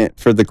in it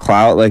for the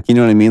clout. Like you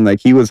know what I mean? Like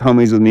he was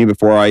homies with me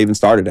before I even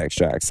started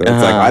Extract. So it's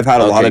like Uh-huh. I've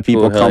had a lot Okay, of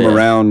people cool. Hell come yeah.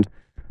 around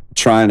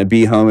trying to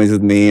be homies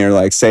with me or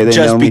like say they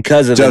Just know me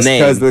because of the just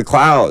name. because of the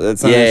clout.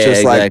 It's Yeah,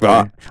 just like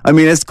exactly. I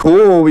mean it's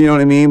cool, you know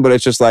what I mean? But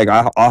it's just like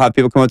I'll have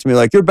people come up to me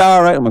like you're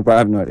Bow, right? I'm like, bro, I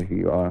have no idea who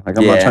you are. Like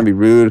I'm not Yeah. trying to be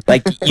rude.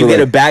 Like you get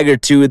a bag or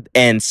two,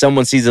 and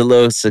someone sees a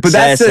little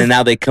success, the- and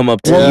now they come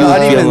up to Well, you not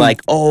feeling even-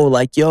 like, oh,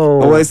 like yo.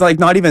 Well, it's like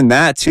not even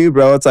that too,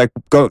 bro. It's like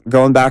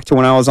going back to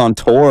when I was on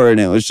tour and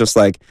it was just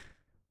like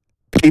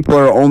people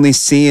are only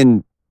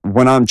seeing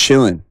when I'm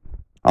chilling.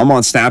 I'm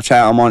on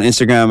Snapchat, I'm on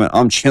Instagram, and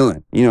I'm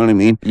chilling. You know what I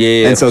mean?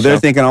 Yeah. And so they're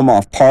thinking I'm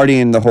off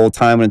partying the whole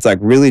time. And it's like,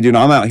 really, dude,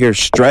 I'm out here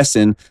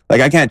stressing.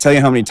 Like, I can't tell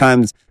you how many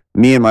times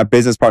me and my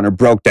business partner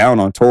broke down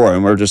on tour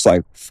and we're just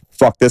like,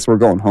 fuck this, we're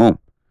going home.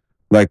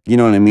 Like, you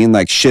know what I mean?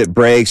 Like, shit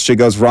breaks, shit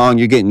goes wrong,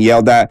 you're getting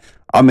yelled at.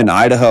 I'm in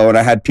Idaho and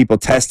I had people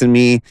testing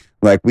me.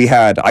 Like,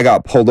 I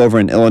got pulled over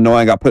in Illinois.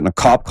 I got put in a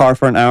cop car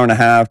for an hour and a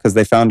half because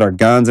they found our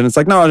guns. And it's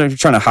like, no, they're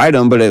trying to hide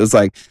them. But it was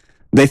like,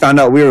 they found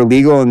out we were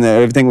legal and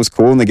everything was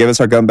cool and they gave us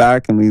our gun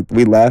back and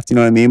we left, you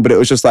know what I mean? But it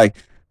was just like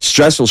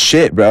stressful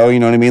shit, bro. You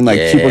know what I mean? Like,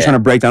 people trying to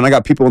break down. I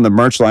got people in the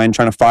merch line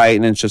trying to fight,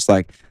 and it's just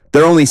like,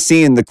 they're only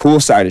seeing the cool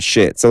side of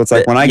shit. So it's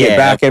like, when I get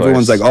back,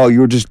 everyone's like, oh,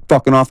 you were just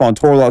fucking off on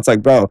tour. It's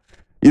like, bro,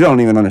 you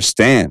don't even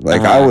understand.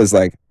 Like, I was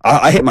like,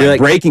 I hit my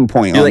breaking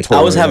point on tour.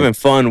 I was having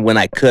fun when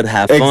I could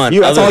have fun.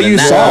 That's all you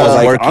saw.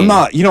 Like, I'm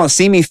not, you don't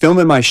see me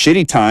filming my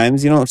shitty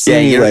times. You don't see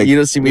me like, you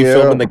don't see me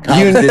filming the cops.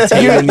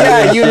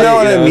 you know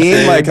what I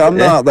mean? Like, I'm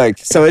not like,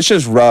 so it's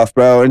just rough,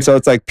 bro. And so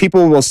it's like,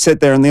 people will sit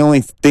there and they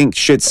only think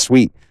shit's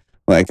sweet.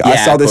 Like, I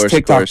saw this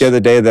TikTok the other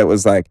day that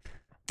was like,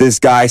 this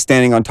guy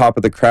standing on top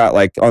of the crowd,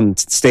 like on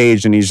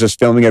stage, and he's just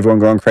filming everyone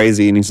going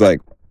crazy. And he's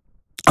like,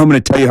 I'm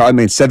going to tell you how I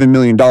made $7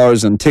 million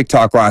on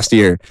TikTok last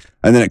year.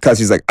 And then it cuts.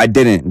 He's like, I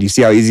didn't. Do you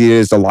see how easy it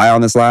is to lie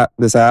on this app?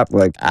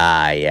 Like,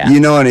 yeah. You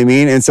know what I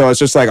mean? And so it's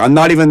just like, I'm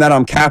not even that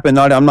I'm capping.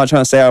 I'm not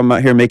trying to say I'm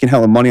out here making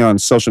hella money on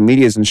social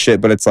medias and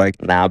shit, but it's like,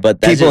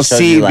 but people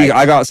see,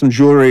 I got some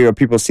jewelry, or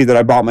people see that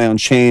I bought my own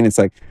chain. It's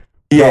like,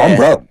 I'm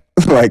broke.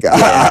 Like,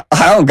 I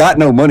don't got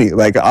no money.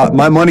 Like,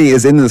 my money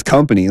is in this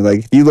company. Like,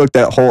 if you looked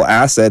at whole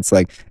assets,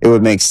 like, it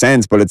would make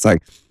sense. But it's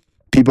like,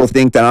 people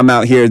think that I'm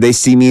out here, they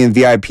see me in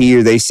VIP,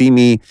 or they see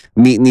me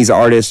meeting these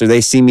artists, or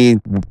they see me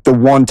the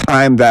one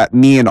time that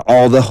me and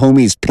all the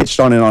homies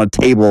pitched on it on a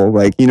table.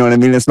 Like, you know what I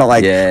mean? It's not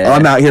like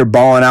I'm out here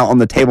balling out on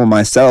the table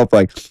myself.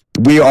 Like,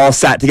 we all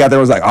sat together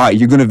and was like, all right,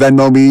 you're going to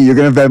Venmo me. You're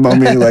going to Venmo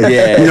me. Like,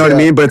 you know what I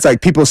mean? But it's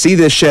like, people see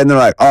this shit and they're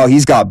like, oh,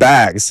 he's got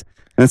bags.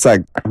 And it's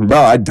like, bro,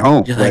 I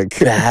don't. You're like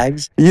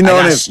bags? You know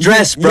I got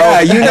stress, bro.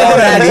 Yeah, you know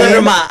what I mean?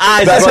 Under my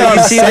eyes. That's bro. what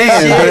I'm See saying.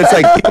 that But shit? it's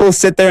like, people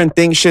sit there and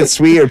think shit's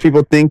sweet, or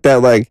people think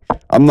that, like,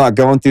 I'm not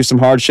going through some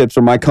hardships,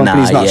 or my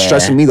company's not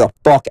stressing me the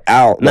fuck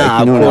out. Nah, like,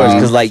 you know of course, what I mean?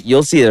 because like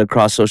you'll see it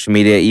across social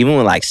media, even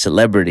with like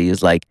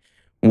celebrities, like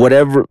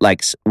whatever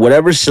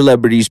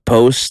celebrities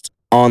post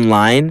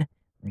online,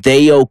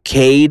 they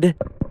okayed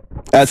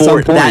At for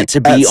some point, that to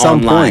be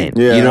online.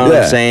 Yeah. You know what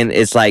I'm saying?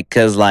 It's like,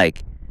 because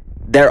like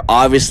they're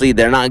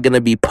not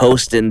gonna be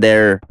posting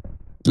their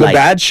The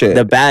bad shit.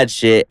 the bad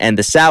shit and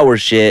the sour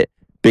shit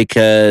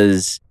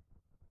because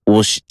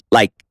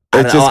like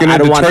It's just going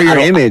to deter your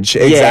image.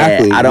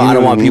 Exactly. Yeah, I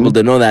don't want people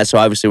to know that, so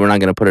obviously we're not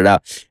going to put it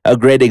out. A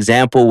great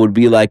example would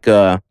be like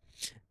any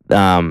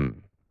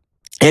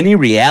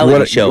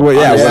reality show. What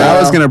I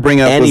was going to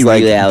bring up was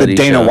like the reality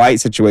Dana show. White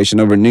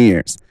situation over New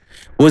Year's.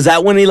 Was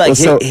that when he like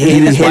hit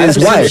his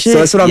wife? So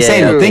that's what I'm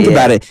saying. Think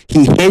about it.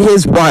 He hit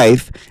his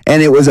wife,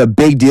 and it was a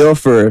big deal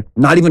for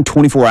not even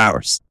 24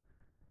 hours.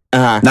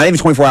 Not even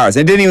 24 hours.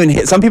 It didn't even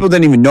hit. Some people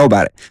didn't even know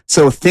about it.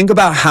 So think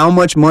about how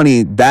much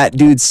money that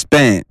dude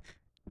spent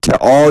to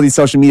all these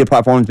social media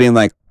platforms being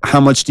like, how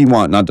much do you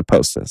want not to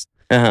post this?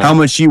 How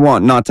much do you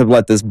want not to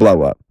let this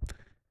blow up?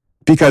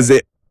 Because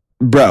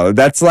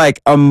that's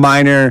like a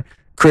minor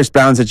Chris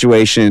Brown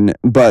situation,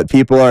 but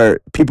people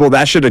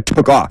that should have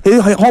took off.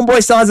 His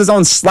homeboy still has his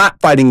own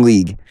slap fighting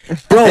league.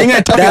 Bro, you're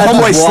gonna tell me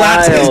homeboy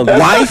slapped his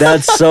wife?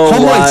 That's so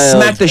homeboy wild.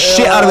 smacked the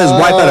shit out of his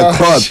wife at a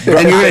club,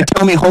 and you're gonna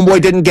tell me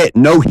homeboy didn't get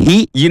no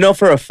heat? You know,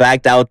 for a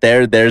fact out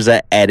there's an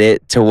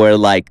edit to where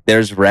like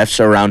there's refs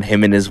around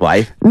him and his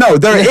wife. No,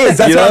 there is.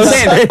 That's You what know I'm what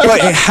I'm saying.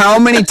 But how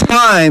many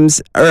times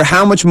or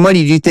how much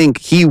money do you think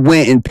he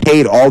went and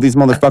paid all these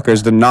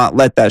motherfuckers to not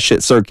let that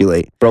shit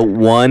circulate? Bro,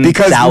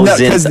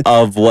 1,000th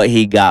of what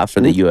he got for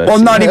the UFC. Well,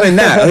 not even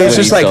that. It's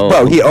just like, So-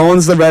 bro, he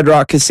owns the Red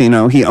Rock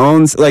Casino. He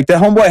owns, like, the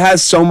homeboy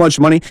has so much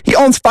money. He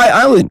owns Fight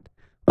Island.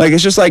 Like,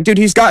 it's just like, dude,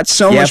 he's got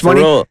so much for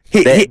money. real.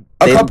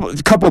 A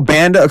couple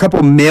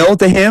mil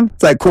to him.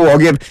 It's like, cool, I'll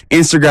give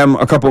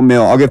Instagram a couple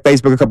mil. I'll give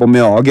Facebook a couple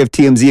mil. I'll give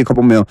TMZ a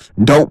couple mil.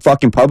 Don't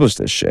fucking publish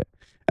this shit.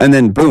 And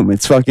then boom,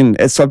 it's swept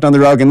on the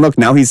rug. And look,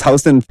 now he's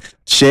hosting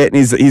shit and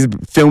he's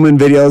filming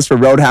videos for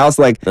Roadhouse.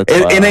 Like,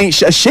 it ain't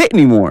shit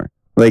anymore.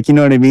 Like, you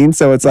know what I mean?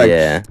 So it's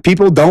like,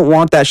 people don't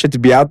want that shit to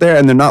be out there,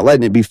 and they're not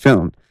letting it be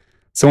filmed.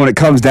 So when it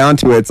comes down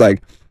to it, it's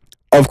like,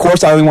 of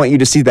course I only want you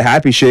to see the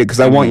happy shit, because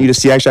I want you to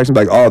see actually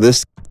like, oh,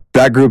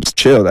 that group's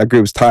chill, that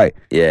group's tight.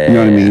 Yeah. You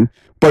know what I mean?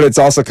 But it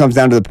also comes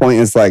down to the point,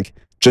 it's like,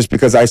 just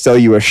because I sell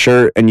you a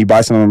shirt and you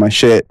buy some of my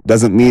shit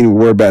doesn't mean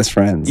we're best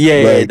friends. Yeah,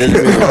 like, it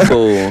doesn't mean we're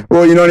cool.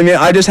 Well, you know what I mean?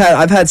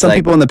 I've had some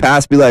people in the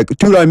past be like,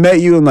 dude, I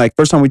met you, and like,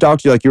 first time we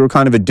talked to you, like, you were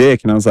kind of a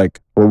dick. And I was like,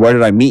 well, where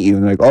did I meet you?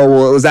 And they're like, oh,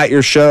 well, it was at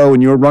your show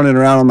and you were running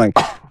around. I'm like,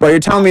 bro, you're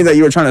telling me that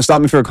you were trying to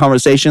stop me for a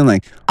conversation,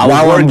 like,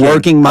 while I'm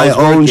working my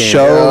own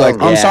show? Like,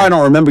 I'm sorry I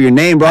don't remember your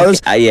name, bro. There's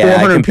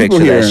 400 people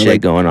here. That shit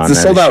like, going on. It's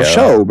a sold out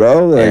show,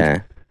 bro.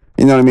 Like,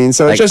 You know what I mean?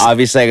 So Like it's just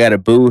obviously I got a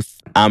booth.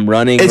 I'm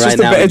running it's right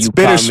just now. it's You caught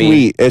me.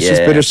 bittersweet. It's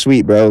just Yeah.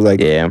 bittersweet, bro. Like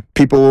Yeah.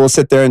 people will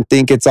sit there and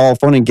think it's all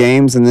fun and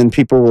games, and then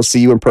people will see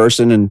you in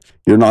person, and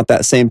you're not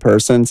that same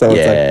person. So it's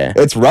Yeah.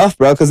 like it's rough,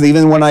 bro. Because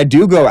even when I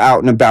do go out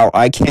and about,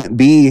 I can't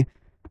be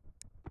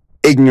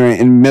ignorant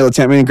and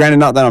militant. I mean, granted,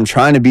 not that I'm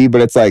trying to be, but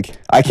it's like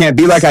I can't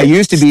be like I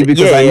used to be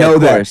because Yeah, I yeah, know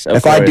of that course, of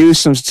if I course. do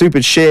some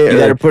stupid shit, You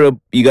or-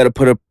 gotta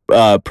put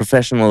a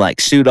professional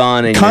like suit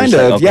on and you're kind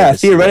just of, like, okay, yeah,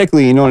 this is it.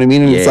 theoretically, you know what I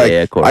mean? And it's Yeah, like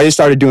yeah, of course. I just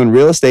started doing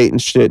real estate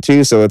and shit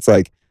too, so it's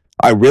like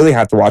I really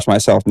have to watch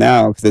myself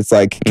now because it's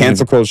like Mm-hmm.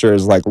 cancel culture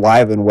is like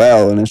live and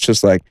well, and it's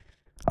just like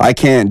I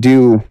can't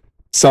do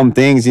some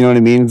things, you know what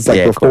I mean? It's like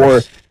Yeah, of before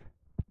course.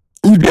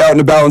 you'd be out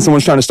and about and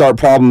someone's trying to start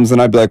problems, and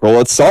I'd be like, well,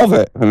 let's solve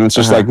it, and it's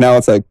just Uh-huh. like now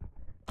it's like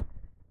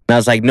And I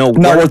was like, no,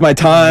 not worth my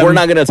time. we're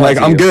not gonna talk like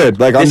to I'm you. good.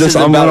 Like This is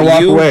I'm gonna about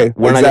walk you. away.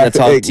 We're not gonna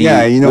talk to you.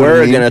 Yeah, you know what I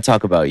we're mean? gonna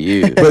talk about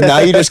you. But now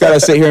you just gotta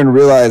sit here and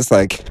realize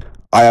like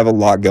I have a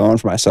lot going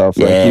for myself.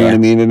 Like, you know what I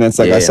mean? And it's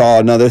like I Yeah. saw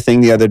another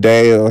thing the other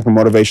day, like a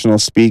motivational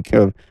speak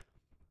of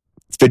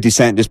 50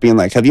 Cent just being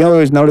like, have you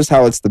always noticed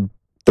how it's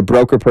the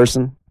broker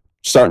person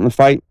starting the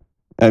fight?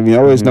 Have you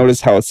always Mhm.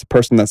 noticed how it's the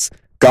person that's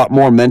got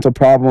more mental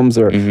problems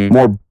or Mhm.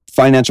 more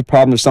financial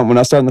problems or something when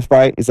I starting the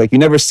fight? It's like you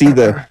never see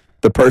the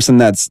person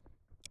that's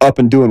up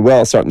and doing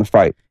well starting the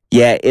fight.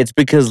 Yeah, it's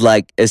because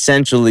like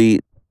essentially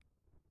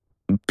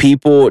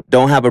people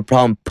don't have a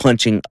problem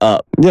punching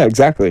up, Yeah,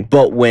 exactly.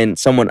 but when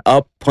someone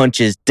up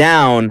punches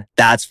down,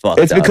 that's fucked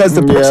It's up. because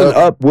the person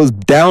up was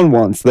down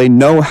once. They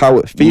know how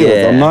it feels.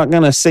 Yeah. I'm not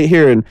gonna sit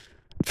here and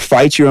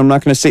fight you. I'm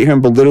not gonna sit here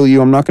and belittle you.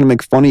 I'm not gonna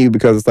make fun of you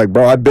because it's like,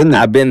 bro, I've been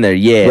there. I've been there,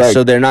 yeah. Right.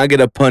 So they're not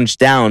gonna punch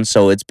down.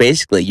 So it's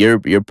basically you're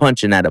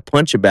punching at a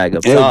punch bag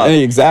up top,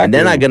 Exactly. and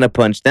they're not gonna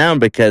punch down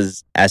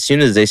because as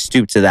soon as they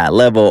stoop to that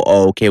level,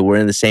 oh, okay, we're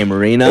in the same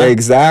arena.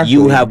 Exactly.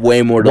 You have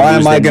way more to Why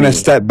lose am I than gonna me.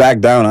 step back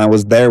down? I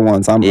was there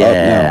once. I'm Yeah.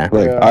 up now.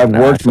 Like Yeah. I've No,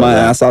 I worked feel my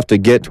that. ass off to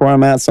get to where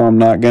I'm at, so I'm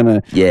not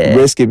gonna Yeah,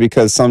 risk it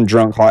because some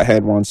drunk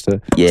hothead wants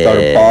to start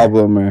a Yeah.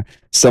 problem or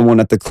someone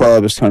at the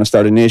club is trying to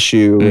start an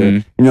issue. Or,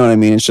 Mhm. you know what I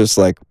mean? It's just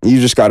like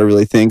you just got to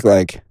really think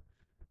like,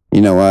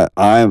 you know what?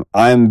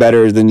 I'm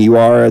better than you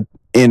are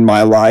in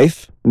my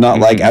life. Not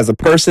like Mhm. as a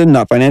person,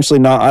 not financially.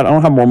 Not I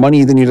don't have more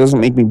money than you. Doesn't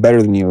make me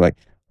better than you. Like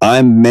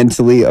I'm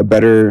mentally a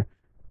better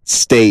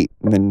state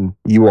than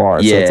you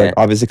are. So it's Yeah. like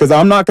obviously because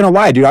I'm not gonna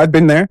lie, dude. I've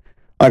been there.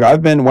 Like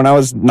I've been when I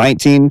was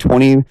 19,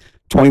 20,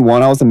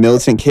 21. I was a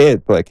militant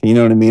kid. Like you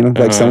know what I mean? Like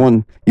Uh-huh.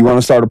 someone you want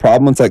to start a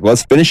problem. It's like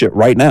let's finish it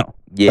right now.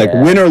 yeah. Like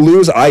win or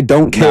lose, I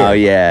don't care. No,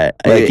 yeah.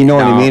 Like you know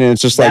what I No. mean? And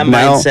it's just That like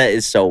now mindset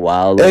is so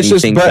wild. When it's you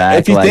just think but back,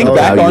 if you like, think how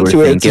back you were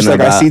onto it, it's just thinking like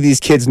I about- see these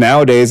kids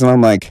nowadays and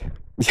I'm like,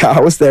 yeah,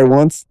 I was there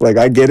once. Like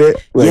I get it.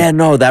 Like, yeah,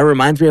 no, that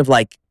reminds me of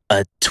like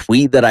a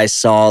tweet that I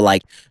saw.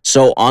 Like,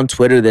 so on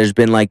Twitter, there's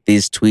been like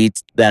these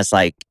tweets that's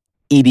like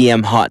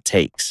EDM hot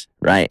takes,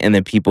 right? And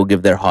then people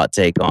give their hot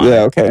take on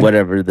Yeah, okay.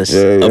 whatever this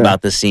Yeah, yeah.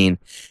 about the scene.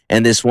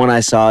 And this one I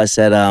saw, it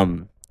said,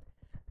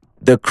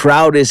 the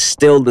crowd is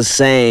still the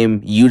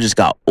same. You just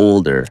got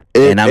older.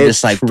 And I'm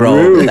it's just like, bro,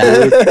 true,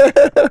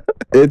 that,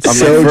 dude. It's I'm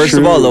so like, first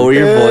of all, true. lower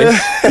your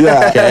voice.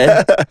 Yeah.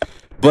 Okay.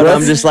 But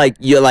That's- I'm just like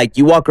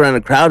you walk around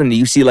a crowd and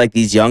you see like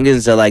these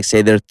youngins that like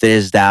say they're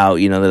thizzed out,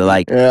 you know, they're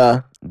like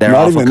Yeah. they're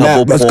Not off a even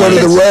couple that. Let's points.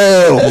 go to the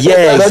rail.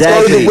 Yeah, Let's go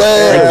to exactly. the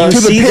rail. Like you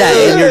to the see that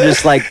pit. and you're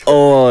just like,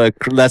 oh,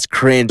 that's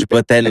cringe.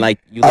 But then like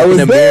you I look in was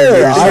the mirror, and there.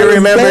 you're just I I like,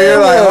 remember there.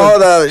 you're like,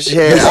 hold up,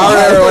 shit.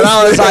 I remember when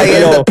I was like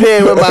in the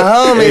pit with my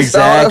homies.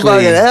 Exactly. So I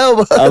fucking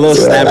elbow. a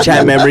little Yeah.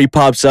 Snapchat memory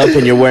pops up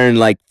and you're wearing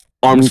like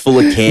arms full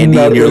of candy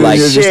and you're Nothing, like,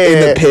 you're just in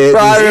the pit. Bro,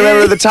 I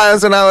remember the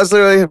times when I was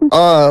literally,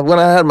 when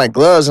I had my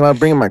gloves and I was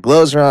bringing my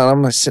gloves around.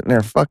 I'm like sitting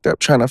there fucked up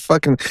trying to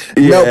fucking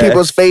melt Yeah.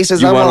 people's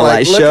faces. You I'm want all a like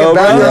light looking show,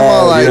 back. bro? I'm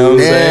all Yeah, like, you know what I'm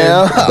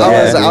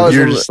saying? damn. I was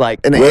you're in, just like,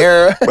 in the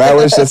era. I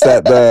was just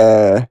at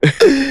the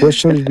what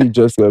show did we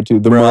just go to?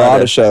 The Murata.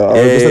 Murata show. I was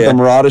Yeah, just yeah. at the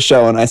Murata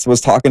show, and I was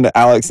talking to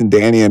Alex and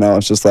Danny, and I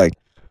was just like,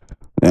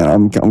 "Man,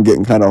 I'm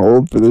getting kind of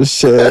old for this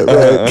shit.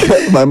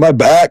 Like, my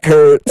back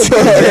hurts."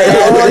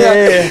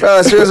 Yeah. Bro,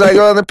 as soon as I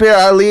go in the pit,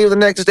 I leave. The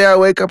next day I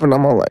wake up and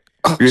I'm all like,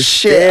 oh You're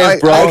shit,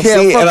 stiff, bro. I can't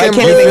See, and I fucking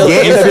can't even move.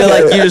 get you in the feel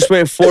pit. like you just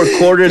went 4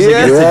 quarters Yeah.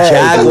 against the Yeah,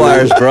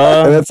 Jaguars, and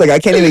bro. it's like I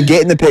can't even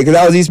get in the pit because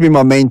that was used to be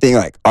my main thing.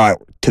 Like, all right,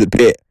 to the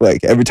pit,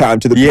 like every time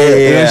to the Yeah, pit.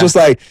 And yeah. it's just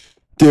like,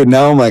 dude,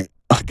 now I'm like,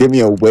 get me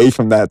away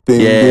from that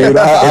thing, Yeah. dude.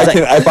 I It's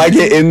can if I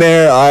get in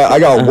there, I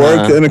got work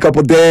Uh-huh. in a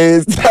couple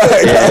days.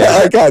 Yeah.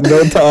 I got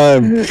no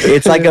time.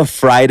 It's like a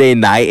Friday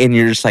night, and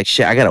you're just like,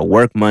 shit, I gotta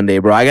work Monday,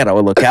 bro. I gotta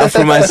look out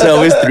for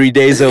myself. It's 3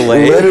 days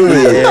away.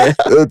 Literally, Yeah,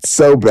 it's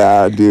so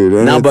bad, dude.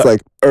 And No, it's but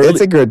like early- it's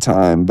a good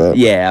time, but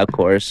yeah, of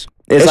course.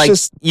 It's, It's like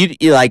just-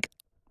 you like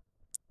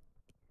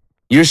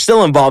you're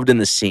still involved in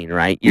the scene,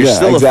 right? You're Yeah,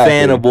 still exactly. a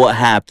fan of what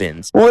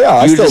happens. well, yeah, I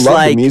You're still just love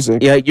like, the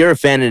music. yeah, you're a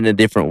fan in a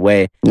different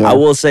way. Yeah. I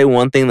will say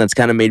one thing that's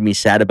kind of made me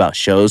sad about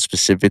shows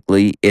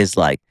specifically is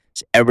like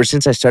ever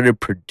since I started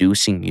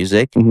producing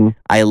music, Mhm.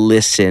 I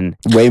listen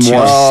Way to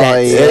more.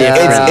 sets yeah.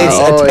 differently. It's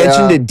Oh,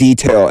 attention yeah. to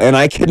detail, and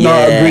I could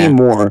not Yeah. agree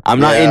more. I'm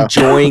not Yeah.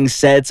 enjoying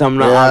sets. I'm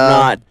Yeah.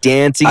 not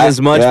dancing I-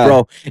 as much, yeah.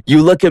 bro.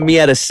 You look at me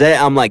at a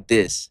set, I'm like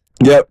this.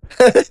 Yep,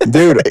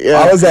 dude. Yeah.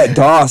 I was at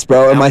DOS,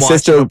 bro, and I'm my watching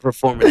sister, him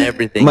performing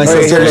everything. my bro.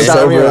 sister You're looks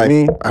shouting over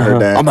me at me, I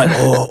heard that. I'm like,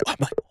 oh, I'm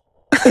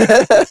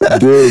like,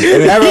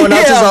 dude. And Everyone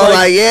else Yeah, is all like,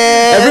 like,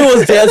 yeah.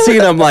 everyone's dancing,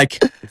 and I'm like,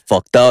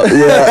 fucked up.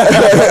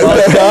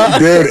 yeah,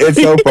 dude,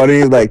 it's so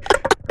funny. Like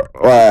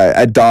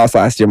at DOS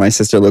last year, my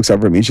sister looks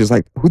over at me and she's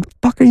like, "Who the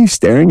fuck are you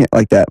staring at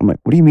like that?" I'm like,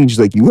 "What do you mean?" She's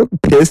like, "You look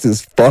pissed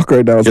as fuck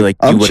right now." I was You're like,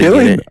 like, you "I'm wouldn't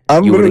chilling. get it.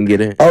 I'm You gonna- wouldn't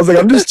get it. I was like,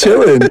 I'm just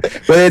chilling.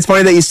 But it's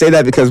funny that you say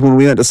that because when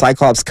we went to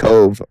Cyclops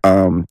Cove,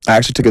 I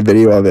actually took a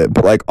video of it,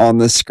 but like on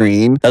the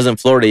screen. That was in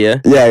Florida, yeah?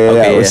 Yeah,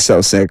 Okay, it was yeah.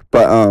 so sick.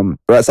 But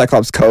we're at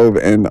Cyclops Cove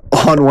and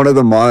on one of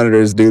the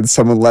monitors, dude,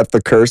 someone left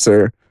the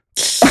cursor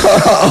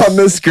on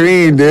the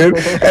screen, dude.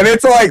 And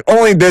it's like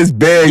only this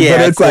big, Yeah,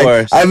 but of it's like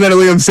course. I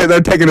literally am sitting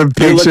there taking a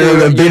picture of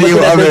the You're video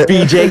looking at of the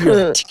it.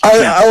 BJ.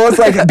 I was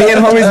like being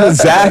homies with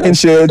Zach and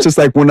shit. It's just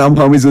like when I'm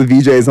homies with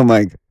VJs, I'm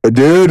like,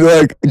 dude,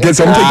 like get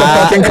someone take the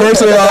fucking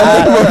cursor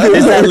off.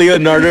 Is that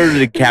Leonardo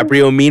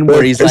DiCaprio meme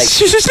where he's like,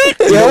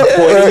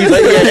 Yeah, he's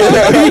like,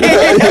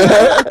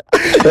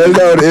 that's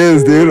how it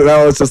is, dude. And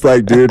I was just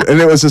like, dude, and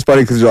it was just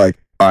funny because you're like,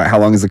 all right, how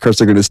long is the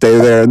cursor going to stay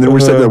there? And then we're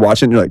sitting there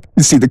watching, and you're like,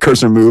 you see the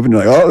cursor move, and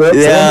you're like, oh, that's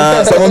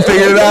Yeah. someone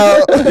figured it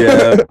out.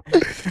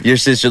 yeah. Your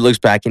sister looks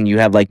back and you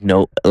have like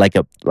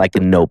a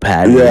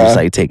notepad. Where you're Yeah. just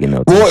like taking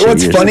notes. and Well, shit.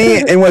 what's You're funny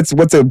and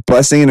what's a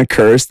blessing and a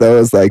curse though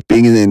is like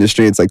being in the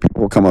industry. It's like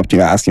people will come up to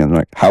you asking, I'm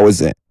like, how is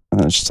it?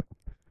 And it's just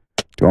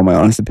like, do you want my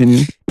honest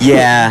opinion?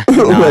 Yeah.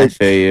 No, I Like-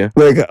 feel you.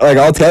 Like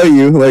I'll tell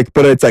you, like,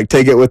 but it's like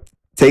take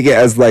it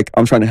as like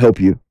I'm trying to help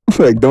you.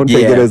 Like don't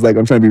take it Yeah. as like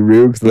I'm trying to be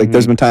rude. 'Cause, like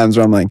there's been times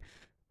where I'm like,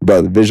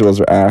 bro, the visuals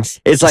are ass.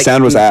 It's The like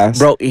sound was ass.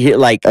 bro. Here,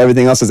 like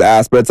Everything else is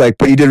ass, but it's like,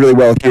 but you did really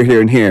well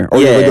here, and here. Or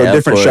you Yeah, go to a of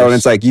different show, and course.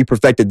 it's like you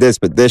perfected this,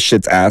 but this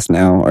shit's ass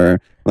now. Or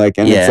like,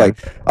 and it's Yeah. like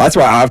that's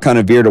why I've kind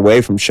of veered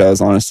away from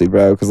shows, honestly,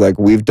 bro. Because like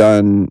we've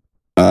done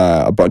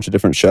a bunch of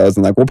different shows,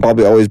 and like we'll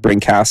probably always bring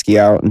Kasky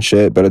out and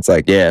shit. But it's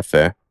like, yeah,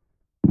 fair.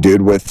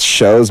 dude, with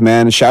shows,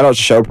 man. Shout out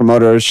to show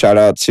promoters. Shout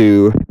out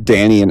to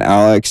Danny and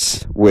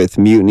Alex with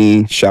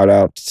Mutiny. Shout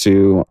out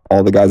to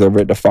all the guys over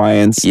at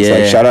Defiance. It's Yeah.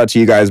 like, shout out to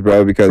you guys,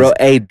 bro. Because Bro,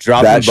 hey,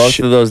 dropping that both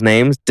shit- of those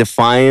names,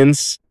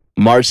 Defiance,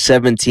 March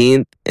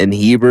 17th in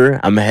Heber.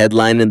 I'm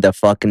headlining the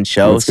fucking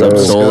show. Let's go. Some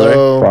Let's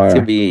solar. fire. It's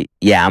gonna be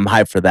I'm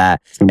hyped for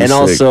that. It's gonna be And sick.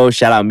 also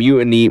shout out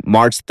Mutiny,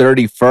 March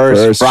 31st,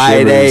 First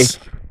Friday. Shivers.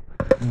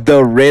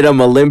 The Rhythm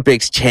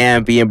Olympics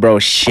champion, bro.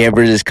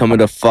 Shivers is coming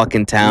to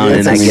fucking town, Yes,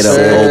 and I get to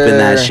sir. open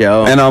that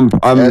show. And I'm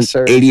Yes,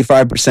 sir.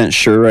 85%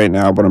 sure right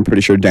now, but I'm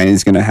pretty sure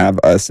Danny's gonna have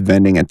us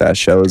vending at that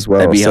show as well.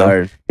 That'd be so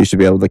hard. you should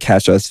be able to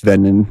catch us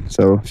vending.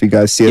 So if you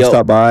guys see us, Yo,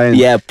 stop by. And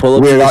Yeah, pull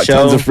up we've to the got show.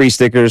 tons of free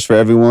stickers for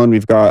everyone.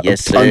 We've got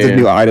Yes, tons sir. of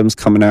new items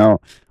coming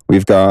out.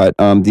 We've got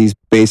these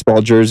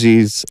baseball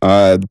jerseys.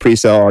 The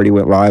pre-sale already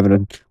went live,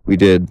 and we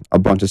did a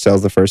bunch of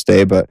sales the first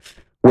day. But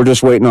we're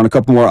just waiting on a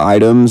couple more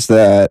items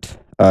that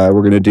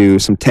we're gonna do.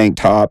 Some tank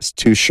tops,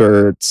 2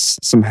 shirts,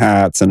 some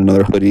hats, and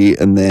another hoodie.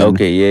 And then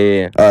Okay,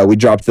 yeah. we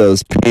dropped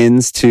those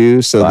pins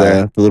too. So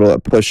Fire. the little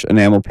push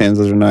enamel pins,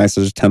 those are nice.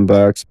 Those are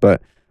 $10.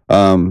 But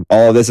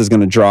all of this is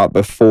gonna drop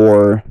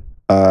before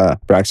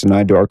Braxton and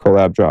I do our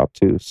collab drop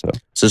too.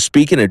 So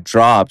speaking of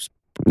drops,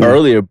 Yeah.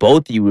 earlier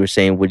both of you were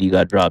saying what do you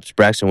got drops.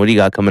 Braxton, what do you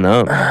got coming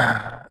up?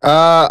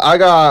 I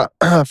got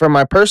for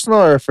my personal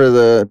or for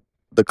the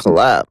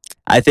collab.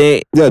 I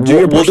think Yeah, do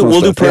your we'll do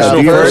personal stuff. personal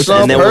Yeah, do your first,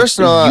 personal. and then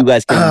Personal, you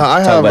guys can I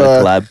talk have about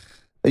the collab.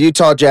 The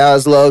Utah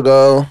Jazz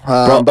logo,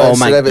 Bro, but oh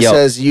instead my- of it yo.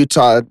 says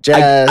Utah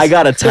Jazz. I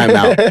got a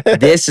timeout.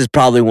 This is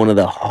probably one of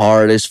the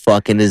hardest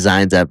fucking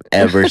designs I've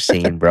ever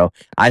seen, bro.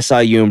 I saw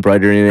you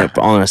embroidering it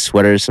on a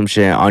sweater or some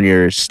shit on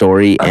your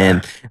story,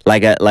 and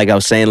like I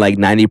was saying, like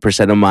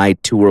 90% of my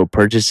 2 World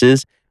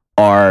purchases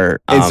are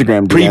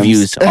Instagram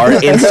DMs. previews, are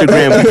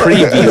Instagram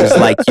previews.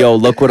 Like, yo,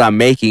 look what I'm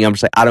making. I'm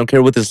just like, I don't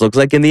care what this looks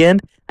like in the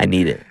end. I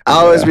need it. I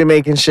always be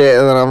making shit,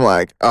 and then I'm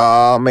like,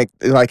 oh,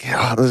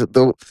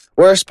 the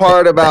worst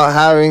part about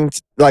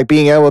like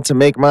being able to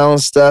make my own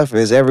stuff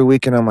is every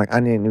weekend I'm like, I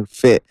need a new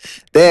fit.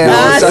 Then all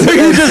of a so sudden-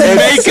 you just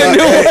make a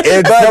new-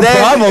 It's But the then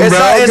problem, it's bro.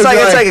 like, 'cause it's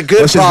you're like a good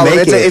let's just problem.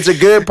 make it. It's a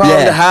good problem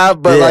Yeah. to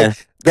have, but Yeah.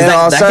 like then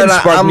all of a that sudden can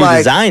spark I'm new like,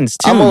 designs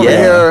too. I'm over yeah.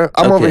 here.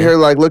 I'm over Okay. here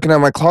like looking at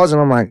my closet.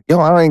 And I'm like, yo,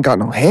 I ain't got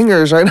no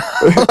hangers right now.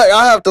 Like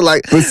I have to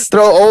like But-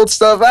 throw old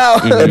stuff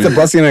out. Mhm. It's a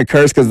blessing and a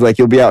curse because like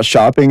you'll be out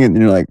shopping and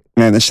you're like,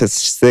 man, this shit's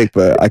sick,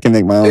 but I can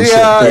make my own shit.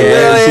 Yeah,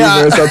 way yeah.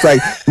 cheaper. So it's like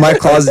my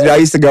closet. I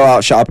used to go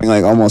out shopping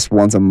like almost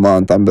once a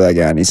month. I'm like,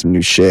 yeah, I need some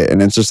new shit,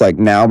 and it's just like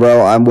now,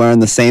 bro, I'm wearing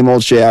the same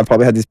old shit. I've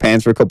probably had these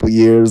pants for a couple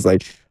years.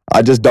 Like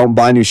I just don't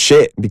buy new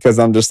shit because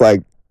I'm just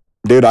like,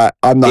 dude,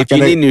 I'm not If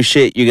gonna. you need new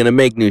shit, you're gonna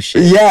make new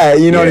shit. Yeah,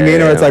 you know what I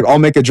mean? Or it's Yeah. like I'll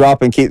make a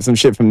drop and keep some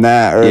shit from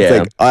that. Or it's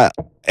Yeah. like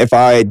if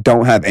I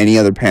don't have any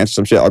other pants or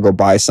some shit, I'll go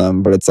buy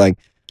some. But it's like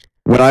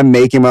when I'm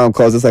making my own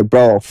clothes, it's like,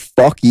 bro,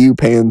 fuck you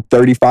paying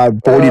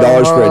 $35,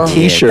 $40 for a Yeah,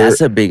 t-shirt that's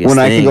the biggest when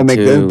I thing can go make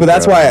too, this. But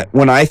that's bro. why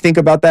when I think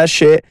about that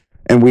shit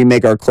and we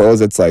make our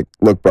clothes, it's like,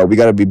 look, bro, we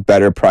got to be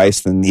better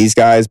priced than these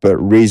guys, but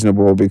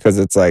reasonable because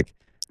it's like,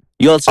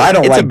 You also, I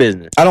don't it's a like-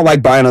 business. I don't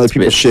like buying other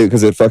people's business. shit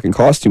because it fucking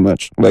costs too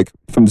much. Like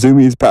from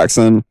Zoomies,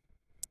 PacSun,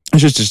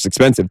 It's just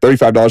expensive.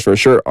 $35 for a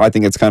shirt. I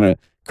think it's kind of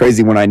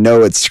crazy when I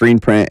know it's screen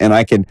print and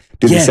I can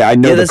do the same. I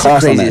know the that's the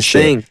cost on that craziest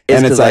shit. thing.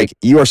 And 'cause, it's like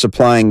you are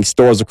supplying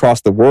stores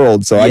across the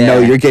world, so I know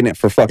Yeah. you're getting it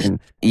for fucking.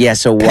 yeah.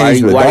 So why are pennies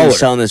you, to the why are you dollar.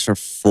 selling this for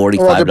 $45?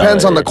 Well, it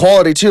depends on the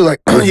quality too.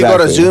 Like you go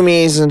to Exactly.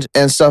 Zoomies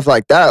and stuff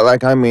like that.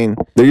 Like I mean,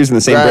 They're using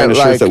the same brand of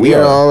shirts like, that we you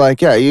are. know,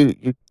 like yeah, you.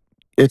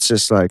 It's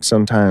just like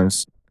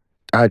sometimes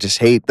I just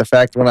hate the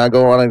fact when I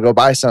want to go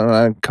buy something,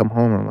 I come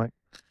home and I'm like,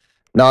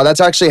 no,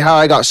 that's actually how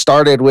I got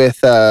started with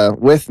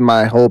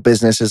my whole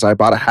business. Is I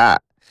bought a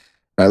hat.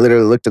 I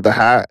literally looked at the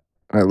hat.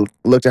 I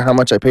looked at how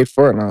much I paid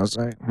for it, and I was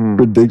like,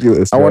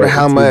 Ridiculous. I wonder bro.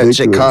 how It's much it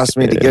ridiculous. cost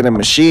me to get a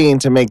machine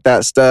to make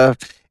that stuff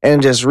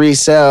and just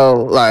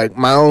resell like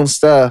my own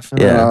stuff.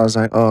 And then Yeah. I was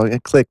like, oh,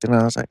 it clicked, and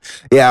I was like,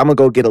 yeah, I'm gonna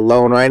go get a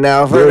loan right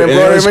now for Dude, an and it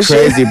embroidery was machine.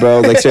 crazy,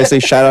 bro. Like seriously,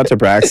 shout out to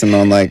Braxton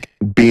on like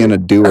being a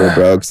doer,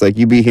 bro. Cause like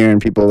you be hearing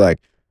people like,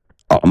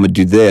 oh, I'm gonna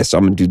do this,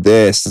 I'm gonna do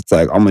this. It's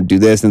like I'm gonna do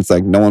this, and it's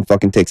like no one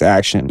fucking takes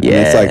action. Yeah.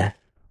 And it's like,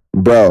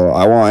 bro,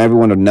 I want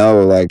everyone to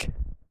know like,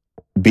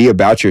 be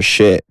about your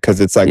shit, because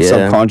it's like Yeah.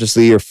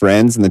 subconsciously your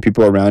friends and the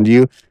people around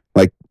you,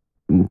 like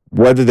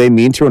whether they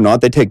mean to or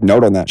not, they take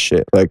note on that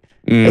shit. Like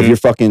if you're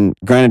fucking,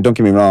 granted, don't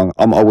get me wrong,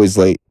 I'm always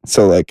late,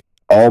 so like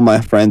all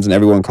my friends and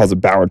everyone calls it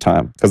Bauer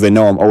time because they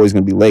know I'm always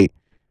gonna be late.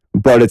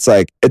 But it's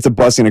like, it's a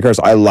blessing and a curse.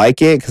 I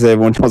like it because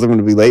everyone knows I'm going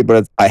to be late,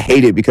 but I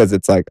hate it because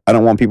it's like, I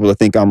don't want people to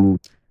think I'm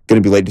going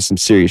to be late to some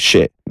serious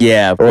shit.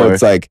 Yeah, of Or course.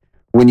 it's like,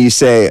 when you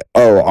say,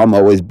 oh, I'm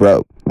always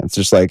broke, it's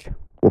just like,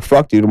 well,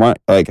 fuck, dude. Why,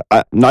 like,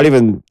 I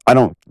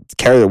don't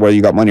care whether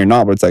you got money or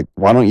not, but it's like,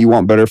 why don't you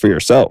want better for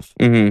yourself?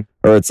 Mhm.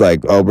 Or it's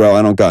like, oh, bro,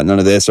 I don't got none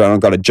of this, or I don't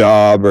got a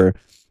job, or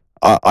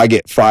I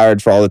get fired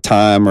for all the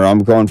time, or I'm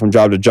going from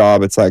job to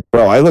job. It's like,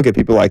 bro, I look at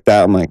people like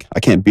that. I'm like, I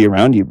can't be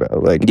around you, bro.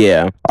 Like,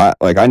 Yeah.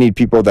 I need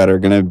people that are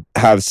gonna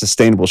have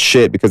sustainable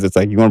shit, because it's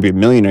like, you want to be a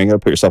millionaire, you got to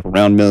put yourself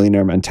around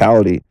millionaire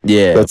mentality.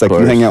 Yeah. So it's of like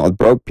you course. hang out with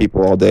broke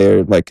people all day,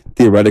 or like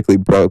theoretically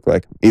broke,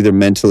 like either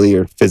mentally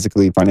or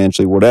physically,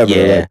 financially, whatever.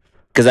 Yeah. Like,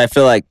 Because I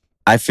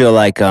feel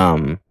like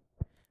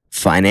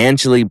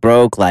financially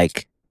broke,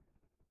 like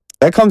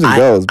that comes and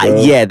goes,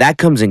 bro. yeah, that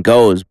comes and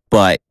goes.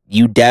 But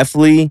you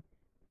definitely,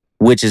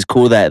 which is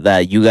cool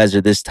that you guys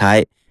are this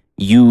tight.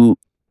 You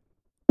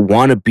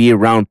want to be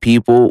around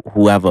people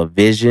who have a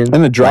vision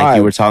And a drive. like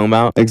you were talking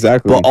about,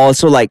 Exactly. but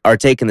also like are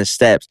taking the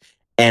steps.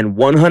 And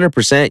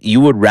 100%, you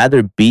would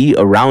rather be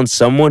around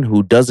someone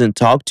who doesn't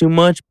talk too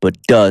much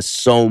but does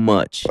so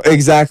much.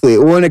 Exactly.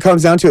 When it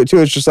comes down to it, too,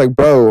 it's just like,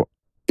 bro,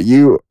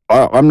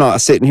 I'm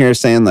not sitting here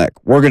saying like,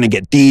 we're gonna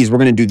get these, we're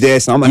gonna do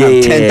this, and I'm gonna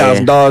have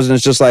 $10,000, and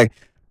it's just like,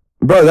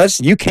 bro,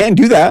 you can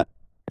do that,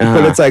 but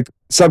Uh-huh. it's like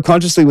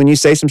subconsciously when you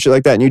say some shit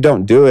like that and you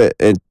don't do it,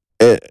 it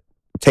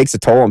takes a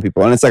toll on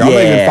people, and it's like I'm not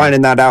even Yeah.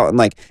 finding that out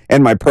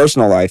in my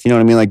personal life. You know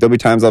what I mean? Like there'll be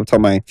times I'll tell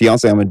my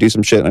fiance I'm gonna do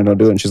some shit and I don't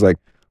do it, and she's like,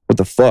 what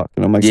the fuck?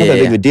 And I'm like, it's not that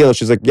big of a deal.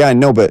 She's like, yeah, I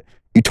know, but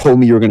you told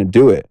me you were gonna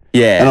do it,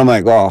 Yeah. and I'm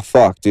like, oh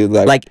fuck, dude,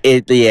 like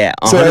it, yeah,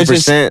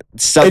 100%.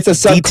 So it's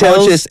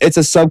just- it's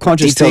a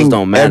subconscious details thing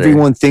don't matter.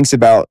 everyone thinks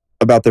about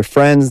their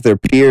friends, their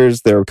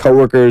peers, their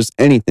coworkers,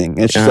 anything.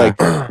 It's just Uh-huh.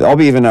 like, I'll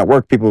be even at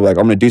work, people are like,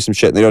 I'm gonna do some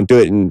shit, and they don't do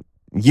it, and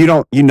you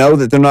know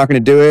that they're not gonna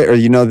do it, or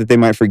you know that they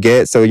might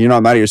forget, so you're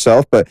not mad at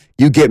yourself, but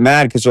you get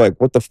mad because you're like,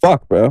 what the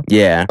fuck, bro?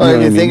 Yeah. You know Like,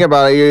 what you I think mean?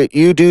 about it,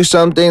 you do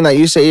something that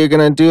you say you're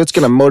gonna do, it's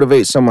gonna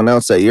motivate someone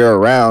else that you're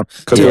around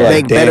to they're like,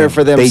 make better "Damn,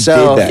 for they did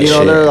themselves. that You know,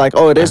 shit." they're like,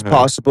 oh, it is Uh-huh.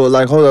 possible.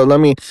 Like, hold on,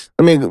 let me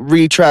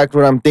retract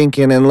what I'm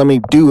thinking and let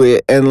me do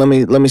it and let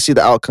me see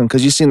the outcome,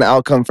 because you've seen the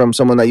outcome from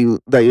someone that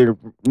you're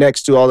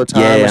next to all the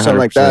time Yeah, or something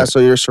like that. 100%. So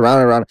you're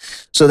surrounded around it.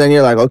 So then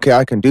you're like, okay,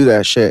 I can do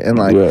that shit, and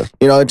like, Yeah.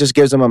 you know, it just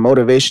gives them a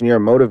motivation. You're a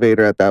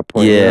motivator at that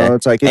point. Yeah. You know,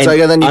 it's like And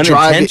and then you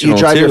drive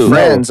unintentional, your too.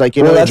 friends, like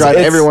you Well, know, you that's- drive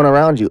it's- everyone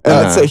around you. And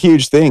that's Uh-huh. a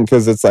huge thing,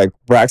 because it's like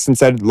Braxton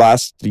said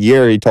last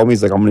year, he told me,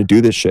 he's like, I'm gonna do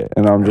this shit,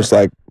 and I'm just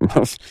like,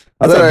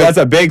 that's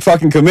a big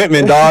fucking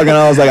commitment, dog. And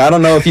I was like, I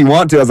don't know if you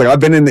want to. I was like, I've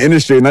been in the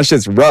industry and that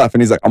shit's rough,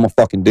 and he's like, I'm gonna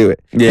fucking do it.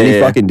 Yeah, And he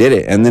yeah. fucking did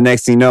it. And the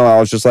next thing you know, I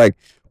was just like,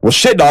 well,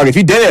 shit, dog, if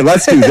you did it,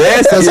 let's do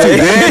this, let's do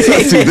this,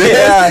 let's do this,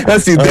 Yeah.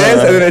 let's do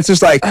this. And then it's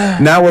just like,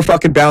 now we're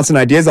fucking bouncing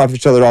ideas off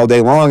each other all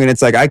day long. And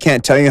it's like, I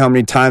can't tell you how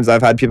many times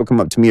I've had people come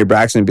up to me or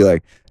Braxton and be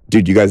like,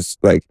 dude, you guys,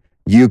 like,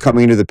 you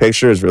coming into the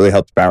picture has really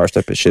helped Bauer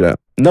step his shit up.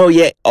 No,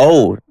 yeah.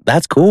 Oh,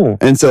 that's cool.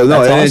 And so,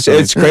 no, That's and awesome.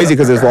 it's crazy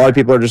because there's a lot of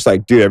people are just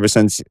like, dude, ever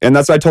since, and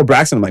that's what I told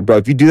Braxton, I'm like, bro,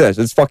 if you do that,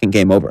 it's fucking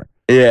game over.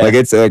 Yeah. Like,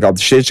 it's like,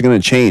 shit's gonna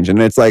change.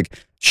 And it's like,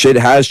 shit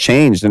has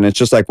changed. And it's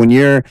just like, when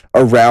you're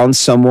around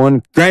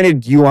someone,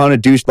 granted, you want to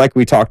do, like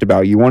we talked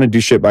about, you want to do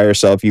shit by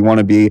yourself, you want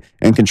to be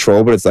in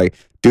control, but it's like,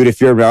 dude,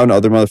 if you're around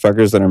other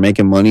motherfuckers that are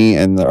making money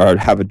and are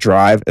have a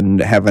drive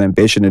and have an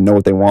ambition and know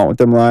what they want with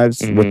them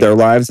lives, with Mhm. their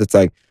lives, it's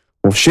like,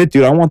 well, shit,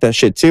 dude, I want that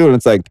shit too. And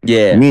it's like,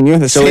 yeah. me and you're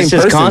the So same it's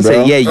just person, constant.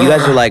 bro. Yeah, you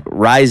guys are like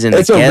rising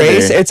It's together. a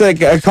race. It's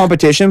like a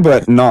competition,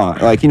 but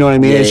not like, you know what I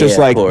mean. Yeah, it's just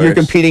yeah, like of you're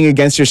course. competing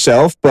against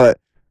yourself, but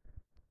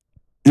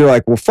you're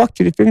like, well, fuck,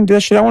 dude. If you're gonna do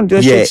that shit, I want to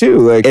do that Yeah. shit too.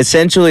 Like,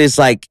 Essentially, it's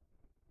like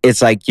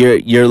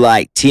you're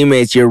like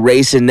teammates. You're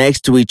racing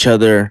next to each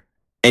other,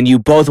 and you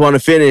both want to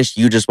finish,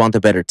 you just want the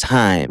better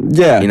time.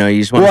 Yeah. You know,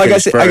 you just want Well, to I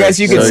finish guess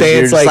you could first. say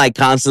you're it's just like-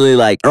 constantly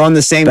like, Are on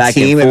the same back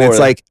and team, and it's forth.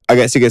 like, I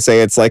guess you could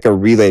say it's like a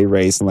relay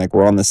race, and like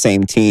we're on the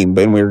same team,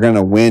 but we're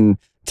gonna win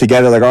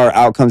together. Like our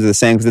outcomes are the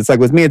same. Because it's like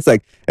with me, it's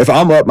like if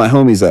I'm up, my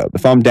homie's up.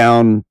 If I'm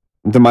down,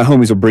 then my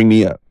homies will bring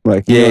me up.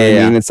 Like, you know what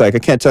I mean? It's like I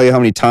can't tell you how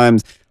many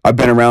times I've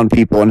been around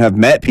people and have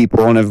met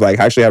people and have like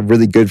actually have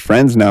really good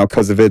friends now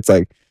because of it. It's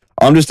like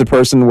I'm just a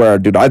person where,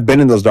 dude, I've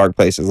been in those dark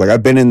places. Like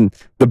I've been in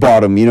the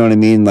bottom, you know what I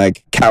mean?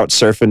 Like couch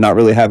surfing, not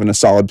really having a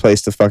solid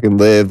place to fucking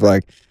live,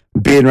 like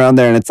being around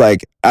there. And it's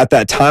like at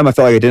that time, I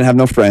felt like I didn't have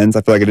no friends.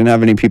 I feel like I didn't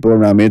have any people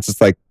around me. It's just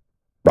like,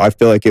 I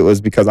feel like it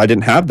was because I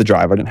didn't have the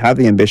drive. I didn't have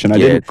the ambition. I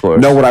Yeah, of didn't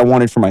course. know what I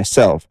wanted for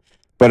myself.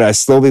 But I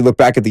slowly look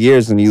back at the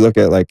years and you look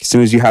at like, as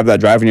soon as you have that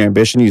drive and your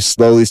ambition, you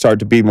slowly start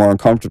to be more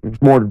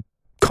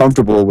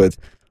comfortable with,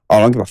 oh, I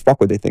don't give a fuck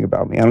what they think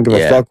about me. I don't give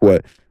a fuck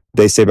what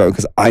they say about me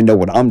because I know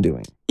what I'm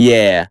doing.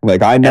 yeah.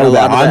 Like I And know a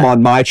that lot of I'm that-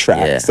 on my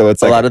track. Yeah. So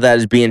it's a like, lot of that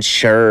is being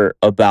sure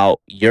about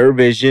your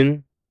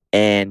vision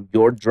and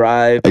your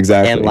drive.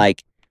 exactly. And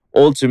like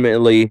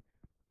ultimately,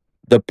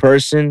 the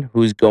person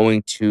who's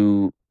going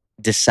to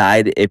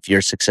decide if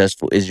you're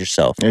successful is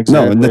yourself.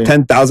 no, and the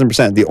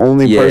 10,000%, the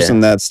only Yeah. person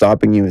that's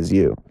stopping you is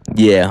you.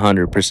 Yeah,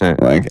 100%.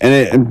 Like,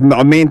 and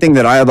a main thing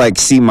that I like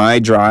see my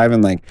drive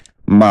and like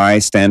my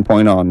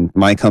standpoint on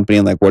my company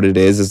and like what it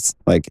is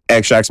like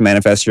Extracts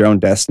Manifest Your Own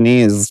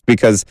Destiny is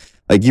because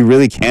like you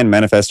really can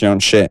manifest your own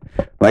shit.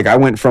 Like I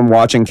went from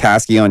watching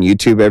Kasky on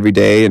YouTube every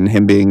day and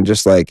him being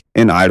just like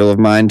an idol of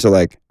mine to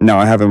like now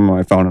I have him on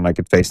my phone and I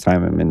could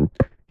FaceTime him and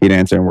he'd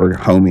answer and we're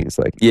homies.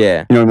 Like,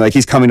 Yeah. you know, like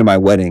he's coming to my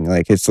wedding.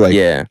 Like it's like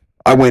Yeah.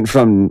 I went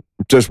from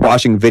just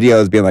watching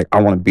videos being like,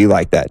 I want to be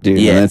like that dude.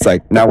 Yeah. And it's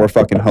like, now we're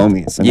fucking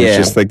homies. And Yeah. it's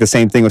just like the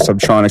same thing with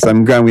Subtronics.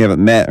 I'm glad we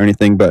haven't met or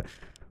anything, but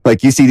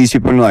like you see these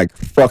people and you're like,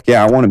 fuck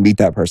yeah, I want to meet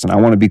that person. I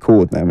want to be cool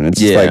with them. And it's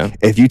just Yeah. like,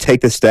 if you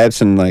take the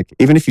steps and like,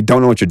 even if you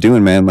don't know what you're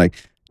doing, man, like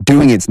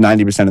doing it's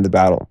 90% of the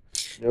battle.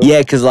 Yeah,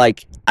 because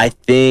like I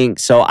think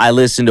so. I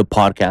listen to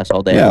podcasts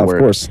all day Yeah, at of work,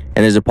 course.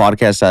 and there's a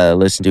podcast I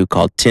listen to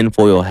called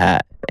Tinfoil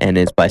Hat, and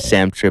it's by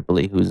Sam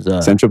Tripoli, who's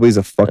Sam Tripoli's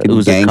a fucking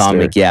who's gangster. a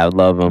comic. Yeah, I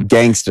love him.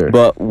 Gangster.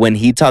 But when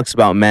he talks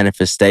about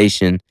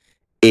manifestation,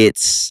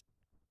 it's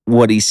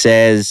what he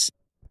says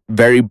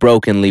very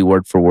brokenly,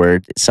 word for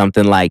word.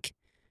 Something like,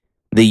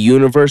 the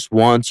universe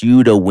wants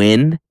you to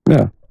win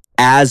Yeah.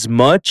 as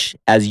much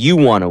as you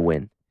want to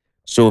win.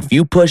 So if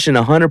you push in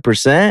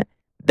 100%,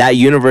 that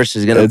universe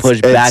is going to It's- push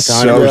it's back so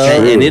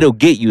 100%, and true. it'll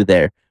get you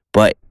there.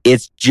 But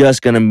it's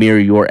just going to mirror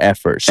your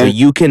effort. So And-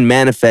 you can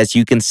manifest.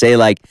 You can say,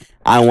 like,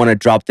 I want to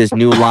drop this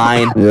new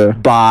line Yeah.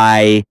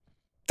 by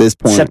This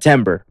point.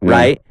 September, Yeah.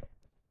 right?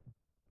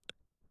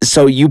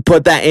 So you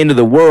put that into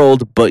the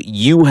world, but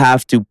you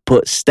have to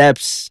put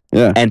steps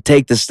Yeah. and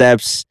take the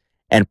steps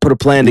and put a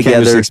plan You can't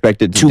just together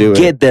expect it to to do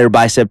get there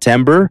by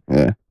September,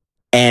 Yeah.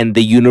 and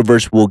the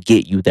universe will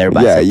get you there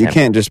by Yeah, September. you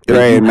can't just But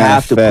pray you and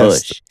have to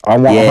manifest. push. I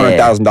want Yeah.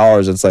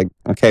 $100,000. It's like,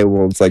 okay,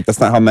 well, it's like that's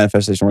not how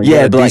manifestation works. You Yeah,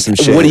 gotta but do like, some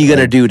shit. what are you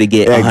gonna Like, do to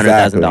get Yeah,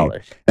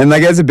 $100,000? And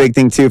like that's a big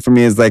thing too for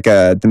me is like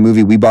the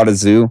movie We Bought a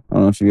Zoo. I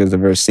don't know if you guys have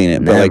ever seen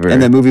it, but like Never. in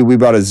the movie We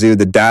Bought a Zoo,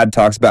 the dad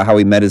talks about how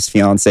he met his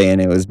fiance,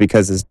 and it was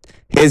because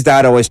his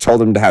dad always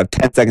told him to have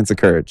 10 seconds of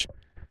courage.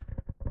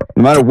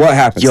 No matter what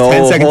happens, Yo,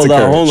 10 seconds hold of on,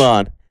 courage. hold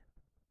on.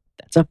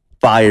 That's a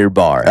fire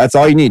bar. That's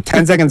all you need.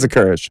 10 seconds of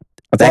courage.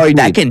 That's all you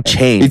that need. can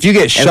change. If you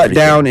get shut everything.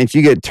 down, if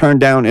you get turned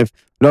down, if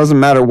it doesn't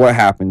matter what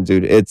happens,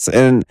 dude. It's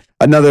and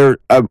another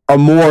a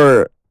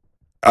more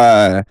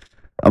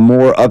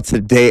up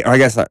to date. I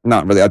guess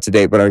not really up to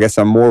date, but I guess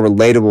a more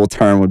relatable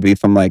term would be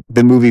from like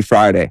the movie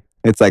Friday.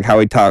 It's like how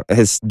he talked.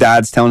 His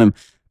dad's telling him,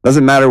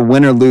 doesn't matter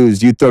win or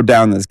lose, you throw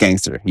down this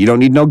gangster. You don't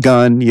need no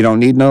gun. You don't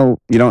need no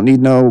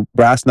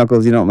brass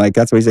knuckles. You don't like.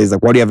 That's what he says. He's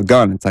like, why do you have a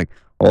gun? It's like,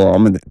 oh,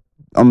 I'm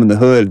in the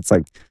hood. It's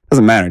like,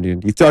 doesn't matter,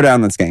 dude. You throw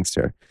down this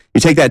gangster. You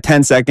take that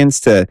 10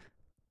 seconds to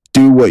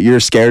do what you're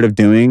scared of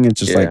doing. It's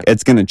just Yeah. like,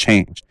 it's going to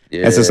change.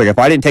 Yeah. It's just like, if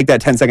I didn't take that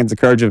 10 seconds of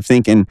courage of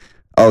thinking,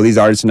 oh, these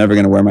artists are never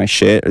going to wear my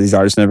shit, or these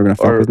artists are never going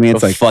to fuck with me.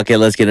 It's or like, fuck it,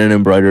 let's get an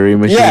embroidery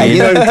machine. yeah, you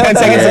know, 10 seconds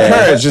Yeah. of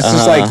courage. It's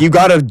just like, you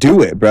got to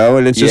do it, bro.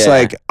 And it's just Yeah.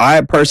 like,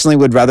 I personally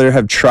would rather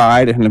have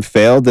tried and have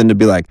failed than to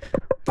be like,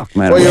 fuck,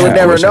 man. Well, you I would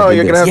never wish I know. did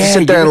You're gonna this. have to Yeah,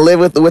 sit there you- and live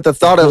with the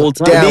thought The of, whole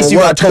time. At damn, least you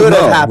what got told could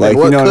have no. happened? Like, you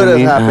What know what could I have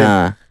mean? happened?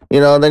 Uh-huh. You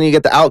know, then you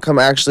get the outcome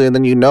actually, and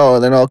then you know,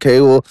 and then okay,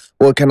 well,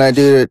 what can I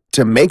do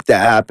to make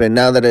that happen?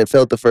 Now that it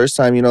failed the first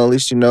time, you know, at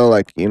least you know,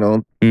 like, you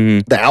know,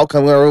 Mhm. the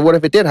outcome, or what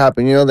if it did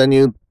happen? You know, then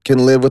you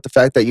can live with the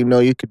fact that you know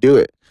you could do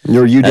it.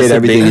 You That's did the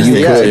everything biggest you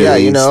thing. could. Yeah, Yeah, at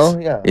you least. know,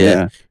 yeah.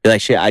 Yeah. You're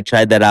like, shit, I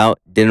tried that out,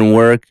 didn't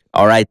work.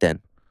 All right then.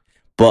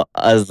 But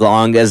as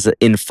long as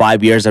in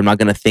 5 years I'm not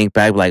gonna think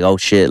back like, oh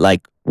shit,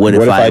 like what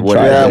if I would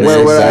tried Yeah, this?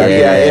 where would I? Exactly.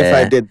 Yeah, if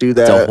I did do It's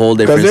a that. whole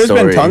Because different there's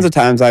story. been tons of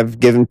times I've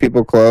given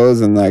people clothes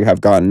and like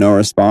have gotten no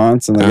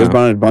response, and like there's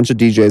Uh-huh. been a bunch of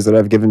DJs that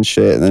I've given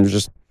shit and then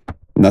just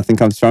nothing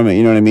comes from it.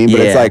 You know what I mean?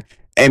 But it's Yeah. like,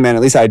 hey man,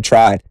 at least I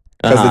tried.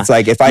 Because Uh-huh. it's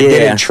like if I Yeah.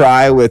 didn't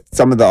try with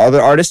some of the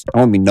other artists, I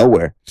won't be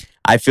nowhere.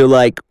 I feel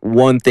like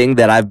one thing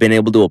that I've been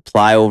able to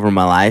apply over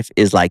my life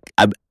is like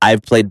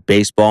I've played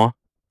baseball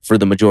for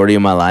the majority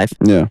of my life.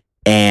 Yeah.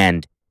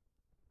 And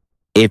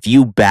if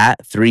you bat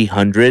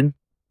 300,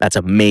 that's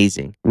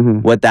amazing.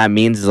 Mhm. What that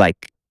means is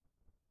like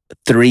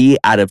 3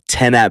 out of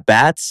 10 at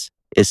bats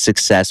is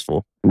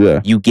successful. Yeah.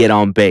 You get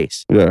on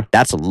base. Yeah.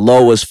 That's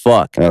low as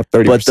fuck. Yeah.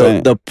 But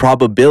 30%. the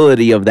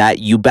probability of that,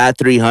 you bat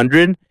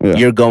 300, Yeah.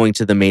 you're going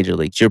to the major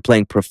leagues. You're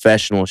playing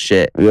professional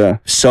shit. Yeah.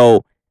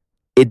 So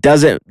it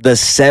doesn't, the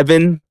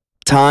 7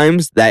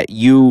 times that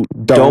you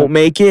don't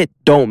make it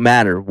don't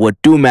matter. What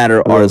do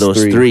matter are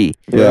those three.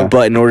 Yeah.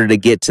 But in order to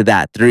get to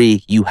that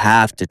 3, you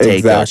have to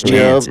take those Exactly.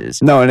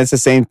 chances. No, and it's the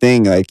same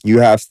thing. Like you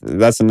have.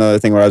 That's another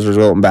thing where I was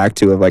resulting back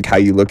to of like how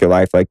you look at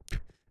life. Like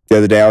the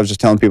other day, I was just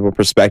telling people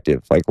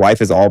perspective. Like life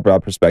is all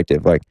about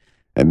perspective. Like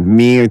and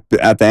me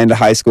at the end of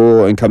high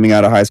school and coming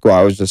out of high school,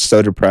 I was just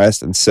so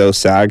depressed and so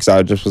sad because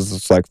I just was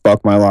just like,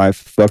 fuck my life,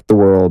 fuck the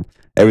world,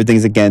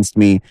 everything's against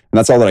me, and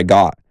that's all that I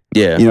got.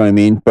 Yeah. You know what I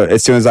mean? But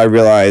as soon as I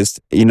realized,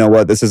 you know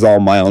what, this is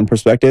all my own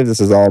perspective, this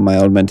is all my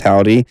own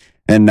mentality,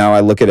 and now I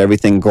look at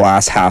everything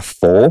glass half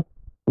full.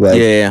 Like,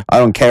 Yeah. I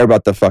don't care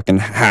about the fucking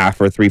half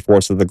or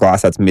 3/4 of the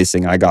glass that's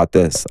missing. I got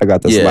this.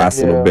 Yeah. last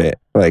little Yeah. bit.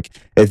 Like,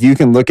 if you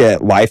can look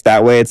at life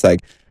that way, it's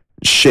like,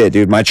 shit,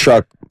 dude, my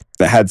truck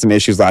that had some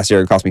issues last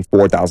year, it cost me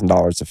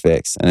 $4,000 to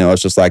fix. And it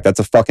was just like, that's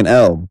a fucking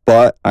L.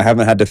 But I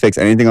haven't had to fix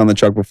anything on the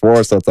truck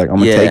before, so it's like, I'm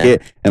going to take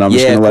it, and I'm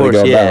just going to let it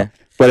go about.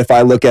 But if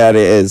I look at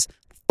it as,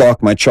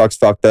 fuck, my truck's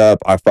fucked up,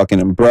 I fucking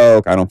am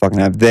broke, I don't fucking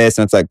have this,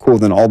 and it's like, cool,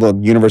 then all the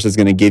universe is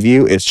going to give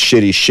you is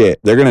shitty shit.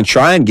 They're going to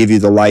try and give you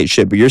the light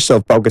shit, but you're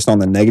so focused on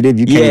the negative,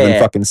 you can't even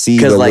fucking see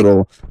the like,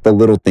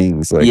 little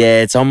things. Like,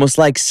 yeah, it's almost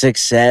like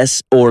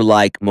success or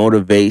like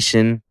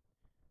motivation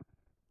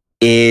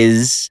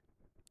is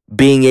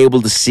being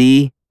able to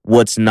see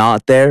what's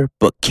not there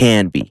but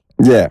can be.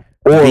 yeah.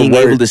 Or Being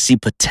able to see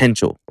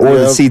potential. or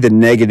to see the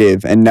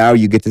negative, and now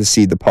you get to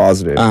see the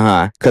positive.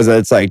 Uh-huh. Because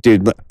it's like,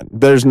 dude,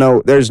 there's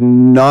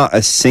not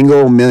a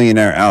single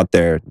millionaire out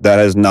there that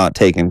has not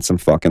taken some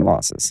fucking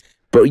losses.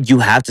 But you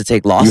have to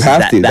take losses. You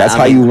have to. That's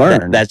how you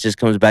learn. That just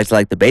comes back to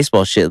like the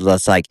baseball shit.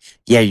 That's like,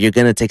 yeah, you're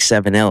going to take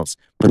 7 Ls,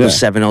 but Yeah. those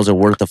 7 Ls are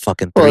worth the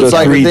fucking 3. Well, it's Those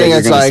like three the that thing. you're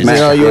It's gonna like,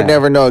 smash. you would Yeah.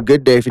 never know a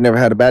good day if you never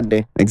had a bad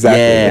day. Exactly.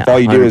 Yeah, If all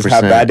you do is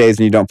have 100%. bad days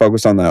and you don't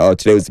focus on that, oh,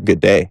 today was a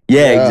good day. Yeah,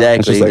 Yeah.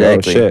 It's exactly. just like,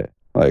 exactly. oh shit.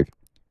 Like,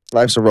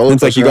 Life's a roller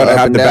it's like coaster. you got to up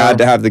have and the bad down.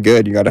 to have the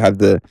good. You got to have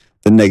the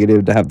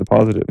negative to have the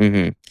positive.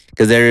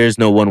 Because there is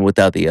no one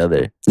without the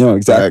other. No,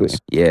 exactly.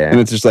 Facts. Yeah. And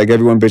it's just like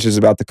everyone bitches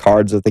about the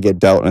cards that they get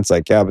dealt, and it's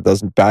like, yeah, but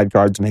those bad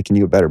cards making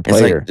you a better It's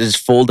player. like, just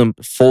fold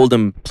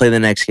them, play the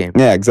next game.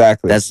 Yeah,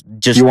 exactly. That's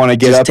just, you want to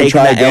get just up and taking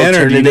try that L,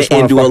 again, or do you turning just it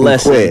want to into a fucking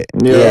lesson. quit?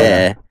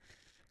 Yeah.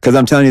 Because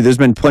I'm telling you, there's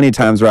been plenty of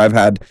times where I've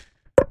had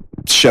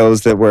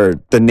shows that where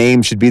the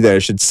name should be there,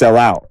 it should sell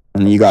out,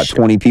 and you got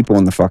 20 people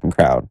in the fucking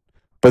crowd.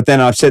 But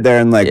then I'll sit there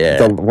and like Yeah.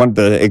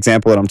 the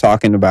example that I'm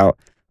talking about,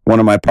 one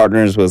of my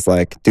partners was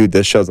like, dude,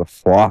 this show's a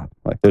flop.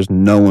 Like, there's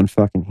no one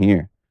fucking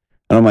here.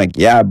 And I'm like,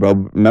 yeah, bro,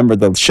 remember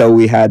the show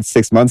we had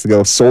 6 months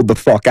ago sold the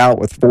fuck out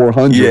with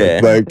 400. Yeah.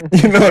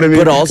 Like, you know what I mean?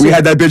 But also- we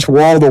had that bitch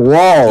wall to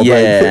wall.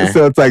 Yeah. Like,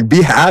 so it's like,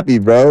 be happy,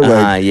 bro.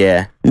 Like,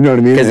 Yeah. you know what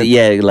I mean? Because,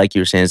 yeah, like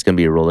you were saying, it's going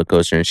to be a roller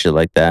coaster and shit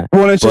like that.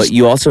 Well, it's But just,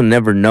 you also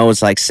never know.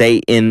 It's like,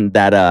 say in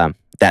that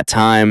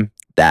time,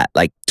 that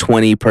like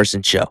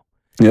 20-person show,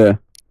 yeah.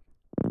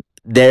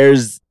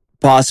 there's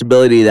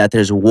possibility that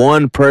there's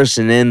one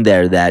person in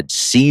there that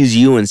sees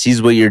you and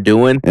sees what you're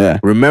doing, Yeah.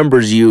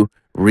 remembers you,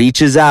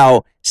 reaches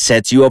out,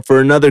 sets you up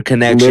for another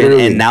connection,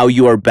 Literally. and now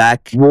you are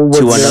back Well,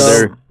 to what's-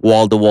 another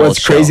wall-to-wall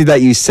What's show. crazy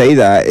that you say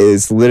that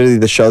is literally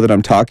the show that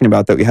I'm talking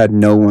about that we had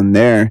no one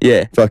there.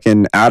 Yeah.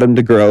 Fucking Adam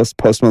DeGrosse,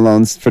 Post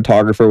Malone's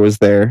photographer, was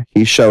there.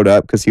 He showed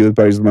up because he was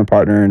buddies with my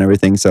partner and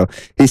everything. So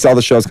he saw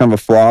the show as kind of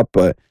a flop,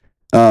 but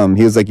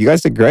he was like, "You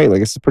guys did great.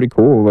 Like, this is pretty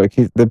cool. Like,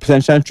 the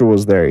potential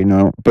was there, you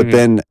know." But Mhm.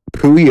 then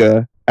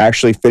Puya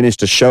actually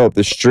finished a show up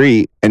the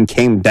street and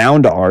came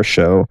down to our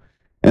show,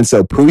 and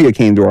so Puya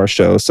came to our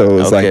show. So it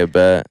was Okay, like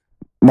but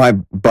my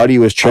buddy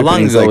was how tripping.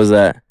 long He's ago like, was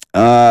that?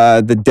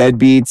 the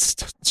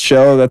Deadbeats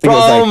show. I think it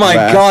was Oh like my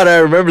last- god, I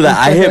remember that.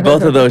 I hit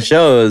both of those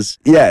shows.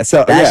 Yeah,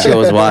 so That yeah. show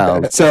was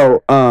wild.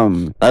 So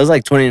That was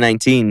like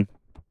 2019.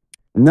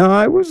 no,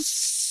 I was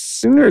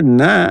sooner than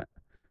that.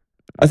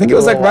 I think it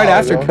was like right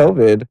after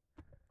COVID.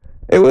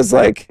 It was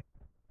like,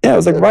 yeah, it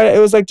was like right. It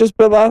was like just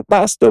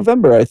last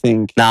November, I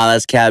think. Nah,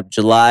 that's cap.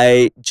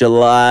 July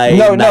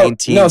No,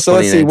 19. no. So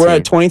let's see. We're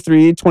at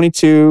 23,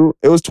 22.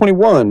 It was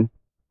 21.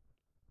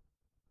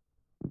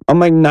 I'm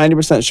like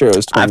 90% sure it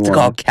was I have 21.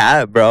 to call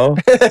Cap, bro.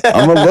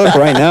 I'm gonna look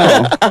right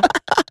now.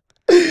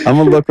 I'm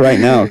gonna look right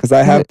now because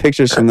I have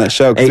pictures from that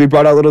show because Hey. we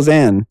brought out little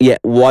Zan. Yeah,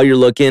 while you're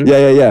looking,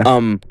 Yeah.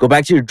 go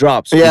back to your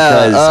drops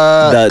Yeah,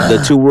 because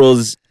the Two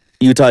Worlds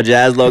Utah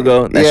Jazz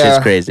logo, that Yeah.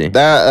 shit's crazy.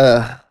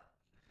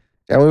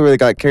 Yeah, we really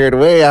got carried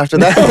away after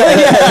that.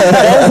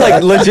 That was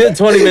like legit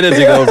 20 minutes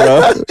ago,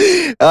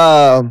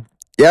 bro.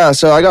 Yeah,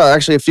 so I got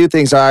actually a few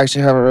things I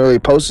actually haven't really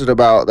posted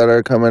about that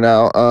are coming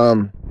out.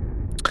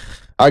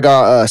 I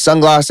got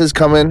sunglasses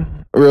coming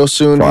real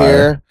soon Fire.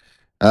 here.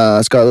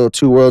 It's got a little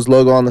Two Worlds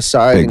logo on the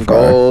side Big in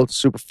fire. gold.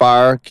 Super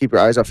fire. Keep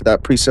your eyes out for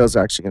that. Pre-sale's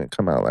actually going to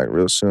come out like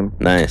real soon.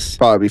 Nice.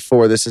 Probably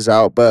before this is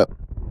out. But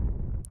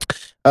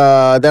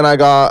then I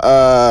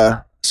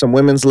got some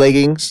women's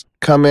leggings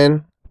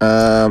coming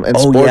and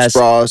Oh, sports yes.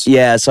 bras.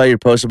 Yeah, I saw your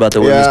post about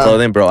the women's Yeah.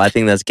 clothing, bro. I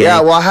think that's gay.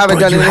 Yeah, well, I haven't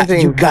Bro, done you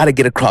anything. you gotta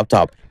get a crop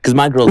top because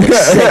my girl looks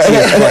sexy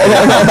as fuck in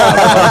a crop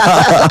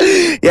top, bro.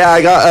 Yeah,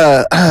 I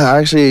got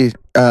actually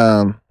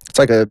it's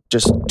like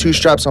just 2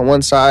 straps on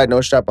one side, no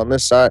strap on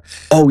this side.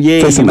 Oh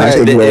yeah, Take some you-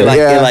 active it, wear. like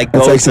Yeah. it like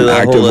That's goes like to some the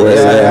active whole of wear,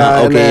 the yeah.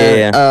 and Okay,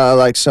 then, yeah.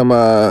 like some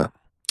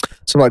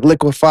like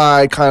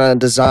liquefied kind of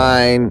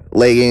design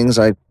leggings,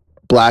 like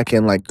black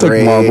and like It's like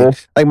gray, marble.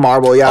 like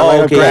marble, yeah, Oh, like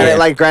okay, a granite, yeah.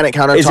 like granite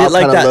countertop. Is it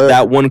like kinda that look.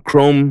 that one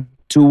chrome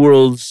Two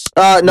Worlds?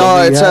 No,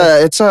 logo you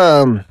have? it's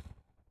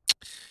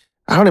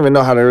I don't even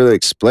know how to really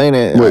explain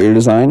it. What your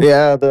design?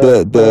 Yeah,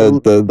 The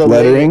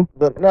lettering?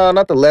 No,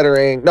 not the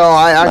lettering. No,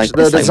 I actually Like-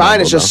 the it's like design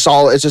marble, is just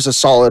solid. It's just a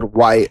solid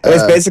white.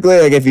 It's basically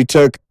like if you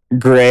took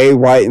gray,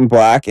 white, and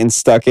black and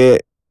stuck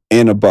it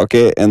in a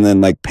bucket and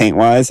then like paint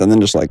wise and then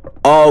just like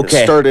Oh,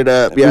 okay. stirred it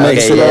up. Yeah, Okay,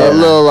 it's a yeah.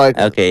 little like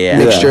Okay, yeah.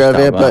 mixture of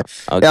Talking it, but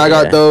about- okay, yeah, I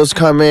got those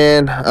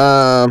coming.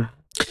 I'll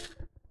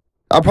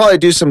probably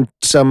do some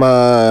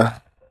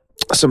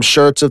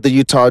shirts of the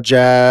Utah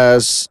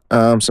Jazz,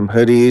 some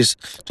hoodies.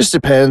 Just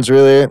depends,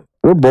 really.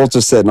 we're both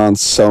just sitting on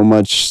so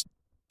much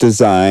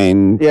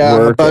design Yeah,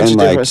 work a bunch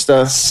and of like different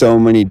stuff. so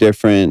many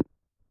different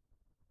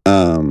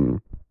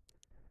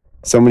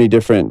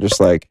just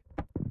like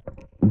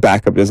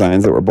backup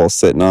designs that we're both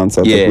sitting on.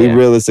 So it's like we Yeah.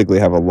 realistically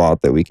have a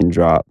lot that we can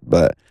drop,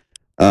 but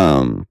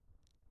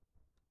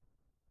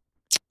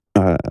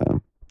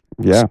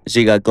yeah. So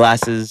you got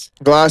glasses.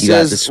 Glasses, You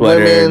got the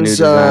sweater, new women's,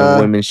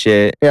 design, women's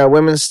shit. yeah,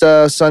 women's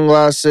stuff,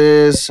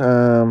 sunglasses.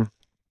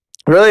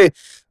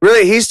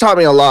 Really, he's taught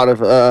me a lot of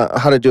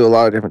how to do a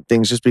lot of different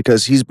things. Just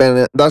because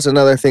that's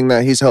another thing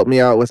that he's helped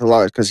me out with a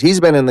lot. Because he's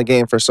been in the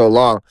game for so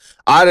long.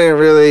 I didn't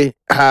really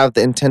have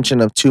the intention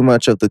of too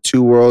much of the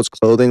Two Worlds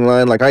clothing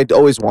line. Like I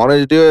always wanted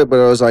to do it, but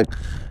I was like,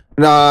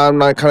 nah, I'm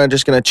not kind of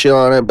just gonna chill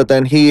on it. But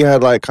then he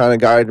had like kind of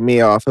guided me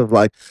off of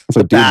like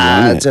So dude, run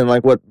bads it. and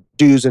like what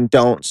do's and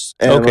don'ts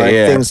and Okay, like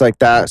yeah. things like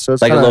that. So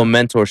it's Like a kinda, little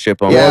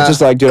mentorship on Yeah. Well, it's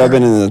just like, dude, I've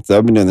been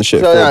doing this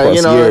shit So, for yeah, 4+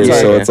 you know, years. it's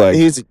So like- it's like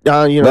he's you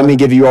know. let me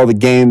give you all the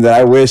game that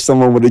I wish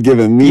someone would have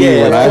given me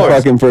Yeah, when of I course.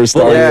 fucking first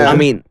Well, started. Yeah. I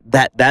mean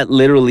that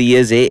literally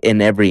is it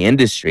in every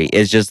industry.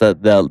 It's just the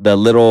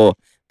little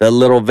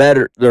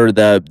veteran or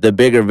the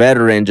bigger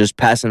veteran just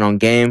passing on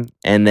game,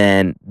 and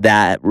then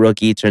that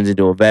rookie turns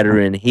into a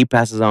veteran. He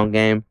passes on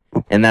game,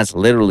 and that's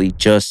literally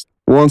just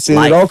Well, and see,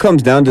 life. it all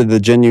comes down to the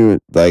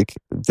genuinity,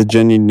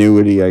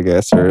 I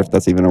guess, or if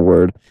that's even a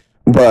word.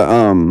 But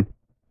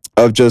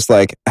of just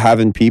like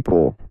having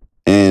people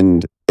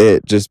and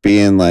it just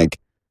being like,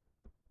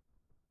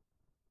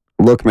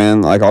 look,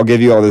 man, like I'll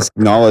give you all this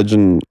knowledge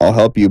and I'll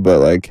help you, but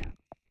like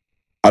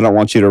I don't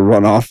want you to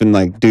run off and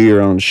like do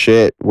your own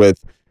shit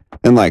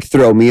and like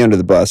throw me under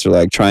the bus or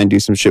like try and do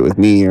some shit with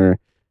me, or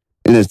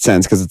in a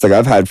sense, because it's like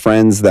I've had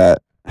friends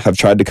that have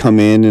tried to come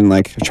in and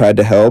like tried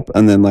to help,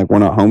 and then like we're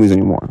not homies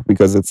anymore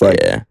because it's like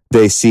yeah.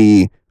 they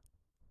see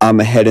I'm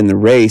ahead in the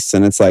race,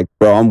 and it's like,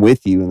 bro, I'm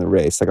with you in the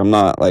race. Like I'm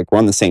not like we're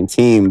on the same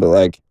team, but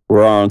like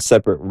we're on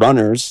separate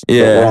runners. But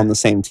Yeah. we're on the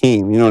same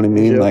team. You know what I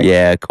mean? Yeah. Like,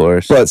 Yeah, of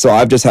course. But so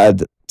I've just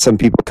had some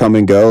people come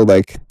and go,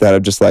 like that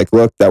have just like,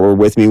 look, that were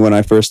with me when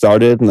I first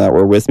started, and that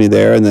were with me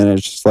there, and then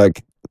it's just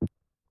like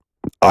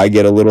I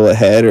get a little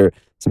ahead, or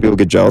some people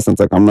get jealous, and it's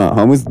like I'm not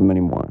homies with them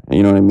anymore.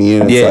 You know what I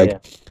mean? And it's Yeah,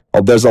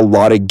 like there's a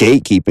lot of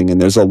gatekeeping, and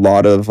there's a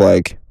lot of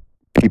like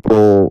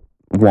people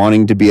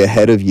wanting to be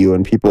ahead of you,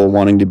 and people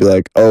wanting to be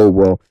like, oh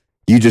well,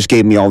 you just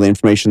gave me all the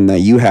information that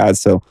you had,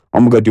 so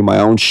I'm gonna go do my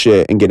own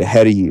shit and get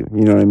ahead of you.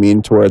 You know what I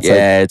mean? To where it's like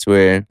yeah, it's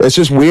weird. it's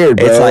just weird,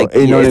 bro. It's like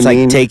you know it's what I like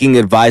mean? taking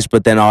advice,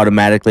 but then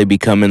automatically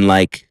becoming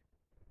like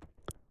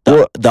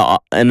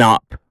an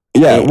op.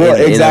 Yeah, in- well,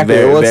 in a exactly.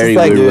 very, Well, it's very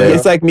just like weird way.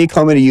 it's like me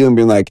coming to you and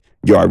being like,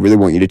 "Yo, I really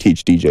want you to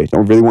teach DJ. I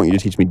really want you to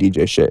teach me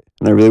DJ shit,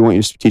 and I really want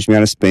you to teach me how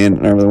to spin,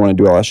 and I really want to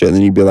do all that shit." And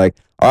then you'd be like,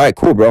 "All right,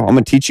 cool, bro. I'm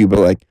gonna teach you, but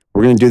like,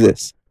 we're gonna do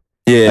this."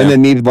 Yeah. And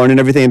then me learning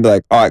everything and be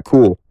like, "All right,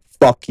 cool.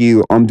 Fuck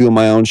you. I'm doing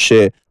my own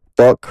shit.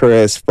 Fuck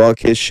Chris. Fuck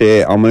his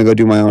shit. I'm gonna go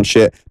do my own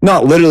shit.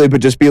 Not literally,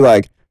 but just be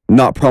like,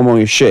 not promoting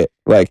your shit.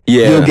 Like,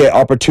 Yeah. you'll get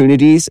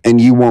opportunities, and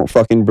you won't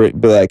fucking be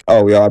like,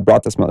 oh yeah, I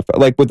brought this motherfucker.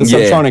 Like with the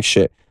Yeah. Subtronic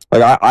shit.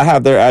 Like I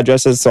have their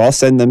addresses, so I'll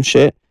send them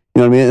shit.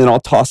 You know what I mean? And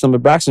I'll toss some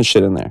of Braxton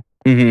shit in there.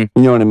 hmm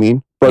You know what I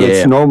mean? But Yeah.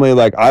 it's normally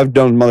like I've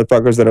done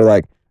motherfuckers that are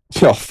like,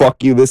 yo,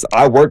 fuck you.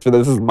 I worked for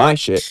this. This is my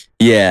shit.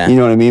 Yeah. You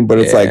know what I mean? But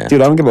it's Yeah. like,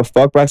 dude, I don't give a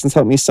fuck. Braxton's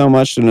helped me so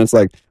much. And it's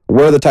like,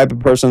 we're the type of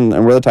person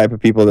and we're the type of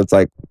people that's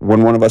like,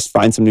 when one of us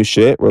finds some new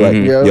shit, we're like,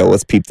 Mhm. Yeah. yo,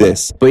 let's peep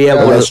this. But yeah,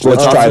 Yeah, what's let's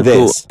also try cool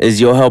this. is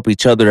you'll help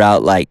each other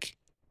out, like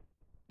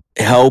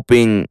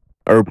helping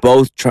or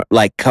both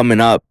like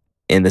coming up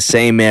in the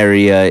same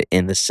area,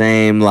 in the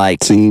same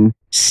like Scene.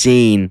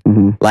 scene,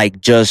 hmm like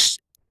just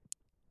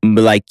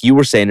like you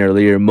were saying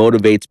earlier,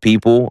 motivates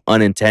people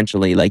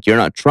unintentionally. Like you're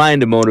not trying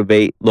to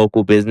motivate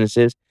local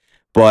businesses,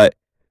 but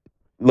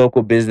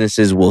local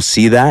businesses will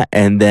see that,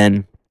 and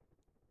then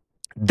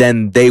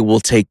they will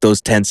take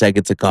those 10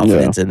 seconds of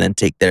confidence and then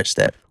take their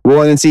step.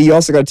 Well, and then see, you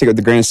also got to take it with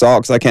a grain of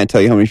salt, because I can't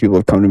tell you how many people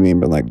have come to me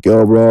and been like,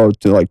 yo, bro,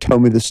 tell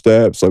me the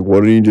steps. Like,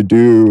 what do I need to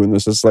do? And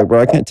it's just like, bro,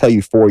 I can't tell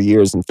you 4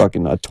 years in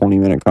fucking a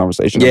 20-minute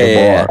conversation at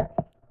the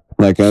bar.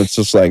 Like, it's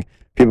just like,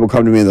 people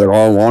come to me and they're like,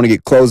 oh, I want to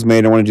get clothes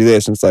made. I want to do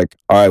this. And it's like,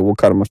 all right, we'll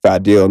cut them a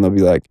fat deal. And they'll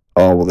be like,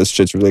 oh, well, this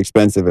shit's really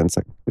expensive. And it's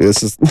like,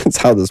 that's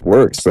how this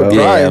works, bro.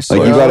 Yeah,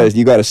 like,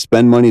 you gotta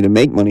spend money to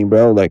make money,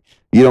 bro. Like,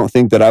 you don't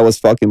think that I was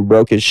fucking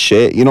broke as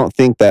shit. You don't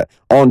think that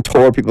on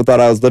tour people thought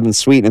I was living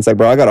sweet. And it's like,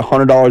 bro, I got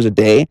 $100 a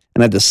day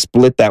and I had to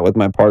split that with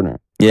my partner.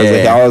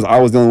 Yeah. I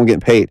was the only one getting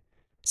paid.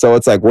 So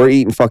it's like, we're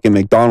eating fucking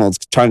McDonald's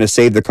trying to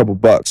save the couple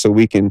bucks so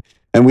we can,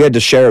 and we had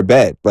to share a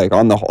bed, like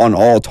on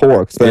all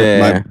tour.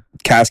 My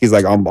Caskey's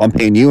like, I'm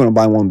paying you and I'm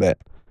buying one bed.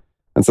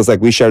 And so it's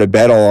like, we shared a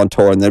bed all on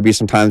tour, and there'd be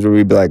some times where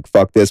we'd be like,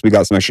 fuck this, we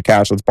got some extra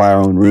cash, let's buy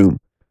our own room.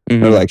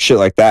 Mm-hmm. Or like shit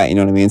like that, you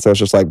know what I mean? So it's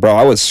just like, bro,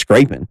 I was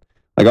scraping.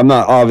 Like, I'm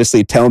not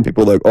obviously telling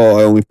people like, oh,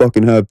 I only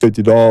fucking have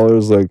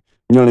 $50. Like,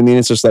 you know what I mean?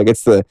 It's just like,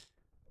 it's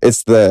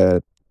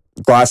the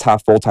glass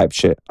half full type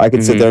shit. I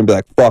could sit there and be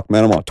like, fuck,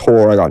 man, I'm on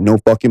tour, I got no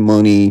fucking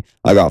money,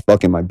 I got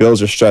fucking, my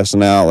bills are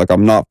stressing out, like,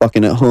 I'm not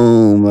fucking at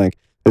home, like,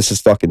 this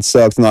just fucking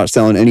sucks. I'm not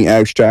selling any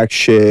extract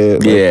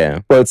shit.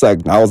 Like, but it's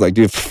like, I was like,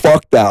 dude,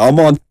 fuck that. I'm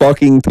on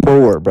fucking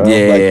tour, bro.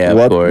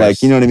 Of course.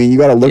 Like, you know what I mean? You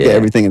got to look at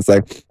everything. It's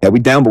like, yeah, we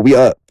down, but we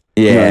up.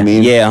 Yeah. You know what I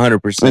mean? Yeah,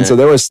 100%. And so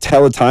there was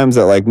times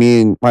that like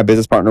me and my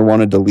business partner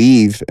wanted to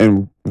leave,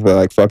 and we're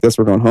like, fuck this,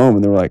 we're going home.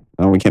 And they were like,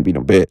 no, we can't be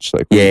no bitch.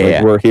 Like,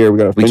 we're here. We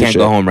got to finish it. We can't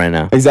go home right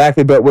now.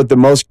 Exactly. But what the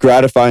most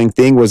gratifying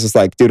thing was, is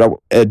like, dude,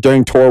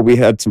 during tour, we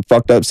had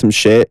some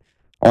shit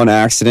on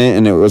accident,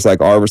 and it was like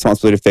our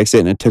responsibility to fix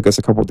it, and it took us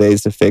a couple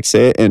days to fix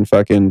it, and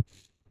fucking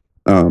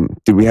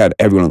dude, we had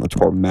everyone on the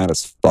tour mad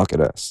as fuck at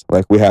us.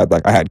 Like, I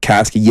had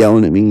Caskey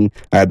yelling at me,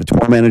 I had the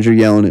tour manager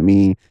yelling at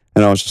me,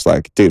 and I was just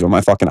like, dude, my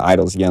fucking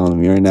idol's yelling at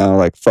me right now,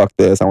 like, fuck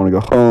this, I want to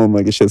go home,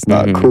 like, it's just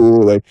not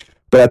cool. Like,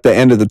 but at the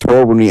end of the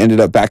tour, when we ended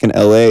up back in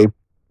LA,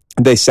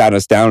 they sat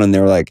us down and they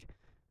were like,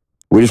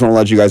 we just want to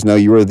let you guys know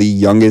you are the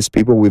youngest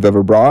people we've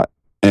ever brought,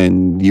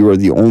 and you are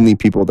the only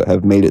people that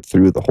have made it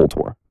through the whole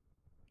tour.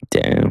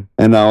 Damn.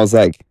 And I was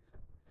like,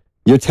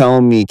 you're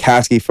telling me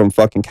Caskey from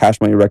fucking Cash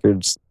Money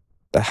Records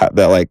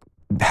that like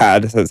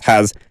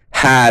has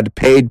had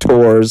paid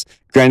tours.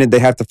 Granted, they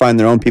have to find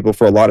their own people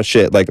for a lot of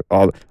shit. Like,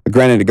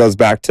 granted, it goes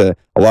back to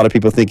a lot of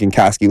people thinking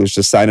Caskey was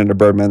just signed under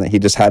Birdman, that he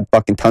just had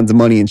fucking tons of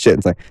money and shit.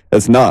 It's like,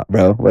 it's not,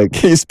 bro.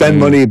 Like, you spend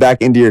money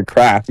back into your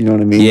craft. You know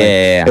what I mean?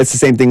 Yeah. It's the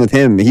same thing with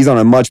him. He's on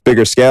a much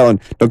bigger scale,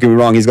 and don't get me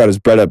wrong, he's got his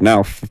bread up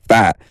now,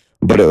 fat.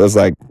 But it was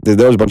like,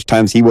 there was a bunch of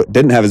times he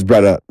didn't have his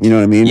bread up. You know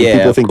what I mean? Yeah,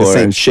 people think the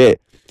same shit.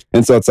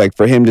 And so it's like,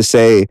 for him to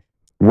say,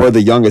 we're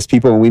the youngest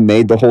people and we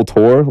made the whole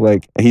tour,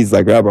 like, he's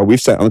like, yeah, bro,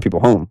 we've sent other people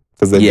home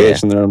because they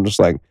bitch. And then I'm just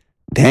like,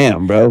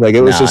 damn, bro. Like,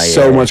 it was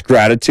so much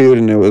gratitude,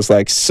 and it was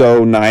like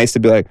so nice to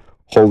be like,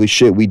 holy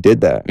shit, we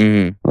did that.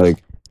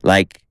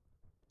 Like,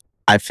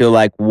 I feel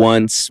like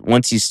once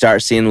you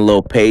start seeing a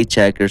little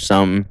paycheck or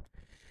something,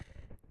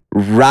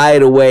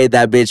 right away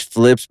that bitch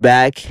flips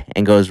back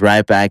and goes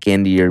right back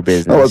into your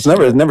business.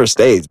 Oh, it never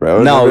stays,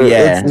 bro. It's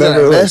It's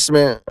an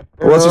investment.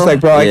 Well, it's just like,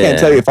 bro, I can't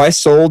tell you, if I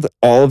sold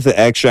all of the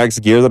Extracts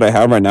gear that I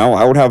have right now,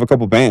 I would have a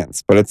couple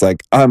bands. But it's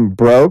like, I'm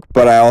broke,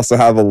 but I also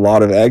have a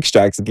lot of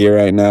Extracts gear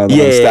right now that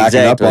I'm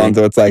stacking up on.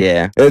 So it's like,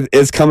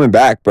 it's coming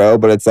back, bro.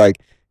 But it's like,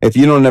 if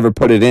you don't ever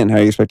put it in, how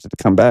do you expect it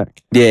to come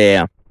back?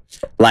 Yeah.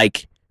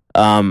 Like,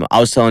 I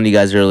was telling you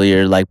guys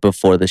earlier, like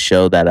before the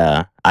show, that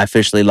I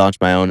officially launched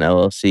my own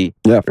LLC.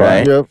 Yeah,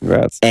 right. Yep.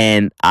 Congrats.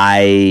 And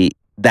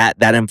that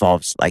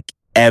involves like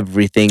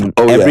everything,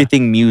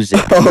 music.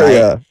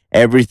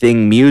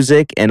 Everything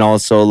music, and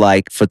also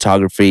like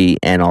photography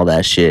and all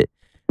that shit.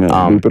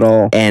 Loop it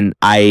all. And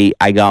I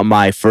got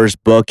my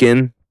first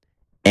booking,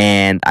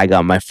 and I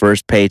got my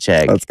first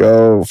paycheck. Let's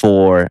go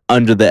for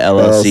under the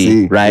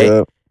LLC. Right.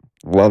 Yep.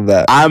 Love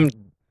that. I'm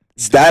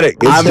static.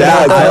 I'm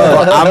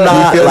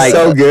not you feel like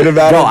so good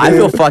about bro, it. I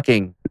feel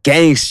fucking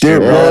gangster,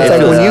 dude, bro. It's It like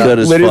feels when you good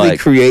as literally fuck.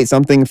 create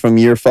something from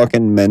your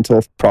fucking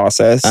mental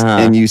process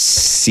and you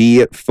see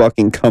it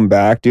fucking come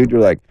back, dude.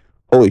 You're like,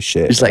 holy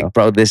shit. It's like,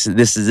 bro, this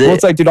is it. Well,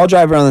 it's like, dude, I'll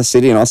drive around the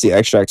city and I'll see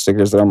Extract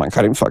stickers that I'm like,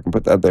 I didn't fucking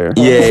put that there.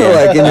 Yeah.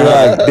 Like, and you're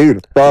like,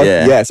 dude, fuck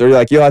yes. Or you're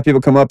like, you'll have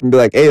people come up and be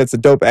like, hey, that's a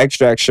dope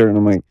Extract shirt. And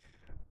I'm like,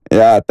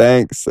 yeah,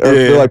 thanks. Or I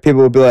feel like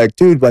people will be like,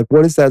 dude, like,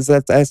 what is that?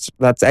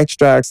 That's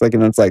Extracts. Like,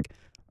 and it's like,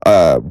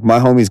 my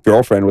homie's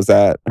girlfriend was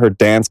at her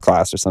dance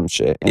class or some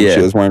shit, and she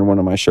was wearing one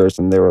of my shirts,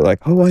 and they were like,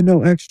 oh, I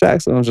know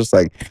Extracts. And I was just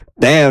like,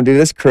 damn, dude,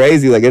 that's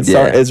crazy. Like,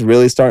 it's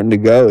really starting to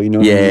go, you know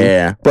what I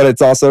mean? But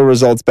it's also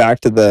results back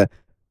to the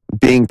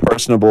being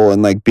personable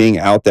and like being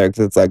out there,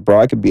 because it's like, bro,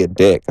 I could be a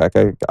dick. Like,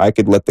 I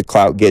could let the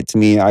clout get to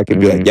me. I could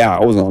be like, yeah,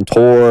 I was on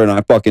tour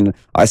and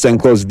I send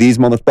clothes to these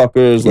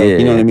motherfuckers. Like,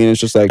 you know what I mean? It's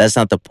just like, that's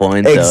not the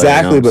point.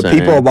 Exactly. Though, you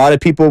know but a lot of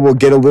people will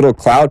get a little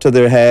clout to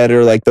their head,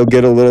 or like they'll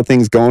get a little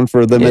things going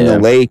for them in the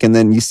lake, and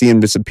then you see them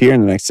disappear in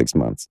the next 6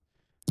 months.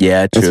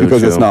 Yeah, true. It's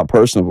because it's true. not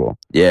personable.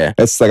 Yeah.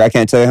 It's like I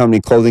can't tell you how many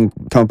clothing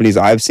companies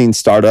I've seen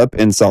start up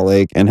in Salt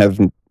Lake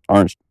and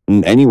aren't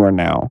anywhere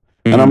now.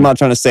 And I'm Mhm. not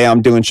trying to say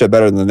I'm doing shit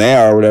better than they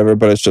are or whatever,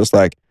 but it's just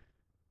like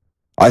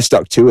I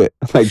stuck to it.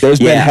 Like there's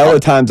been Yeah. hella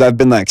times I've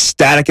been like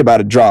static about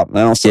a drop and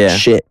I don't sell Yeah.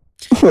 shit.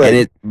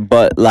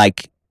 But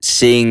like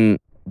seeing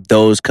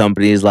those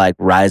companies like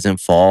rise and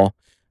fall,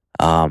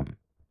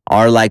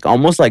 are like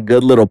almost like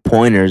good little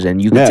pointers,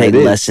 and you can Yeah, take it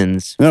is.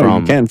 lessons No,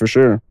 from you can for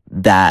sure.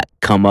 that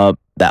come up,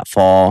 that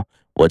fall,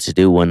 what to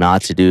do, what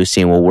not to do,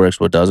 seeing what works,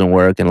 what doesn't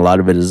work, and a lot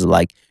of it is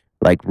like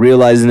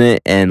realizing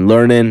it and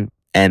learning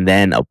and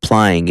then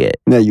applying it.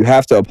 Yeah, you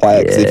have to apply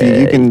it because if Yeah,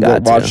 you can you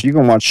got watch, to. you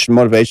can watch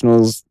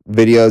motivational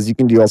videos. You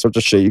can do all sorts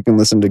of shit. You can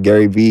listen to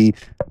Gary Vee,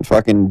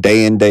 fucking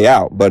day in day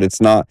out. But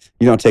it's not.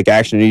 You don't take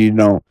action. And you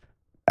don't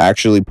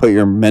actually put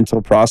your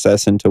mental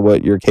process into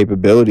what your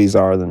capabilities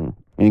are. Then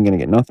you ain't gonna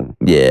get nothing.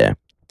 Yeah.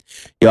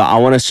 Yo, I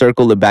want to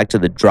circle it back to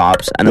the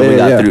drops. I know we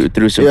Yeah, got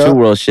through some Yeah. Two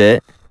World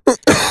shit.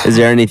 Is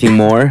there anything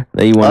more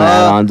that you want to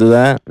add on to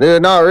that?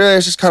 Dude, not really.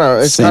 It's just kind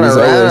of Same as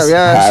random. always.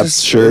 Yeah, Hats, it's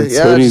just, shirts,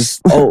 yeah, hoodies.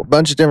 just a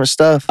bunch of different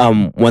stuff.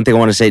 One thing I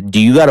want to say, do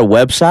you got a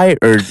website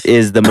or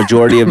is the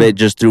majority of it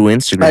just through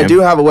Instagram? I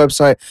do have a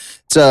website.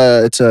 It's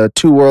a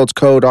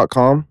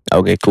twoworldsco.com.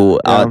 Okay,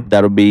 cool. Yeah.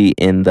 That'll be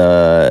in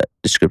the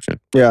description.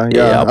 Yeah,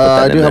 Yeah, yeah. I'll put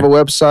that I in do have a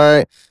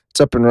website. It's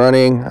up and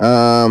running.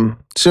 As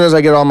soon as I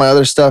get all my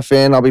other stuff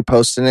in, I'll be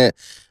posting it.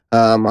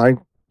 I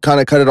kind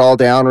of cut it all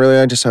down. Really,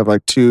 I just have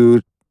like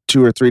two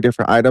or three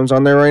different items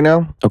on there right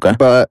now. Okay.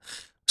 But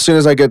as soon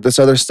as I get this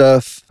other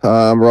stuff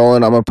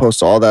rolling, I'm gonna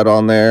post all that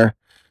on there.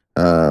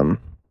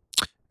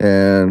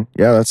 And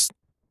yeah,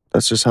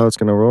 that's just how it's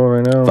gonna roll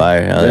right now.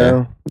 Fire. Hell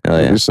yeah.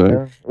 Hell yeah. So,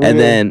 Yeah. And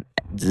then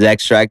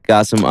Zextract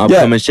got some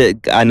upcoming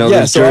shit. I know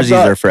Yeah, those so I've jerseys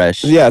got- are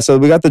fresh. yeah, so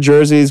we got the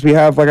jerseys. We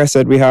have, like I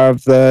said, we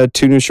have the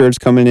 2 new shirts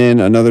coming in.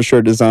 Another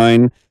shirt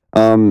design.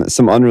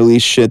 Some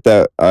unreleased shit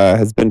that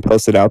has been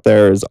posted out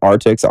there is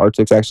Artix.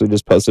 Artix actually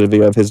just posted a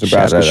video of his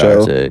Shout Nebraska out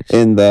show Artix.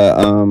 in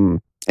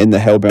the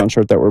Hellbound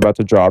shirt that we're about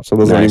to drop. So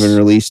those aren't Nice. even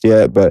released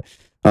yet, but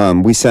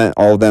we sent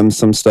all of them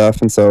some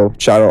stuff, and so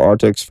shout out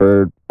Artix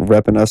for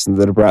repping us in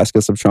the Nebraska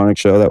Subtronic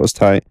show. That was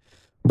tight.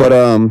 But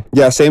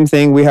yeah, same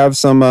thing. We have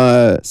some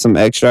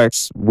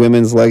Extracts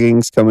women's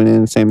leggings coming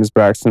in, same as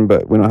Braxton,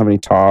 but we don't have any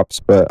tops.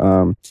 But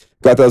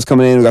got those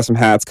coming in. We got some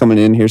hats coming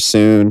in here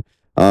soon.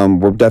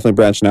 We're definitely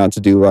branching out to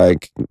do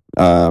like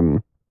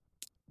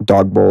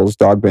dog bowls,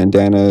 dog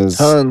bandanas,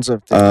 Tons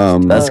of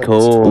things. That's Tons.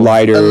 cool.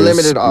 lighters,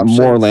 Unlimited options.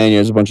 more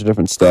lanyards, a bunch of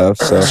different stuff.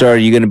 So So are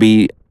you going to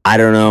be, I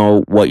don't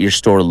know what your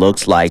store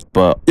looks like,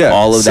 but Yeah,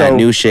 all of that so-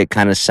 new shit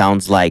kind of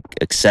sounds like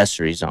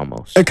accessories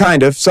almost.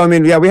 Kind of. So I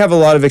mean, yeah, we have a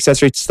lot of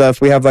accessory stuff.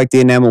 We have like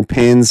the enamel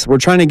pins. We're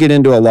trying to get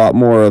into a lot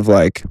more of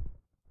like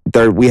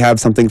we have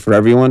something for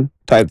everyone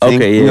type thing.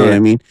 Okay, you know yeah, what I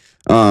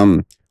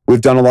mean? We've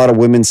done a lot of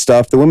women's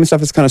stuff. The women's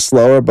stuff is kind of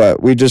slower,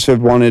 but we just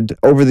have wanted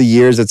over the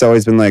years. It's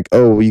always been like,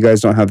 oh, you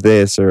guys don't have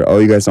this, or oh,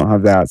 you guys don't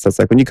have that. So it's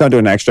like when you come to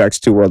an Extracts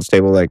 2 Worlds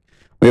table, like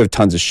we have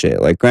tons of shit.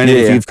 Like granted, Yeah,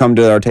 if yeah. you've come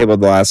to our table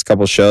the last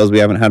couple shows, we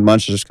haven't had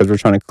much just because we're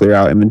trying to clear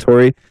out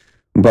inventory.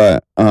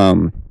 But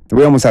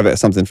we almost have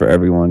something for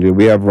everyone, dude.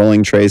 We have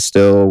rolling trays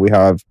still.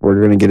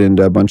 We're gonna get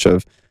into a bunch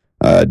of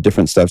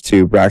different stuff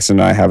too. Braxton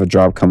and I have a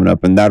drop coming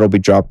up, and that'll be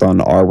dropped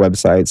on our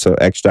website, so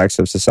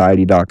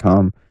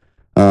extractsofsociety.com.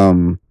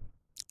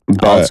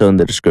 But, Also in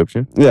the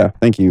description. yeah,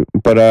 thank you.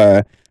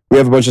 But we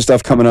have a bunch of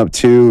stuff coming up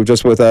too,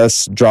 just with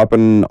us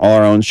dropping all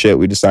our own shit.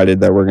 We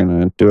decided that we're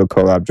gonna do a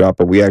collab drop,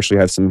 but we actually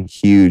have some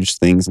huge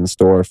things in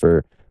store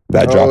for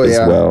that drop as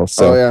yeah. well.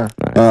 So Oh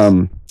yeah.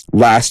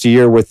 last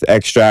year with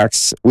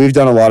Extracts, we've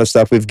done a lot of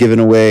stuff. We've given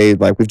away,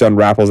 like we've done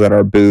raffles at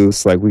our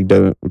booths, like we've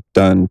done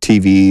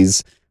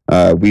TVs.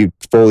 We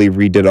fully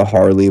redid a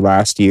Harley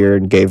last year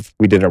and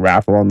we did a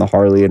raffle on the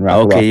Harley and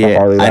raffled off Okay, the yeah.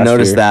 Harley last I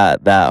noticed year.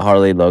 that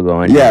Harley logo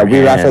on Yeah, your we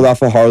hand. raffled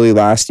off a Harley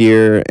last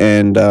year,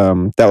 and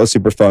that was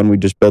super fun. We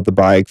just built the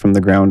bike from the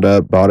ground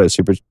up, bought it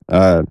super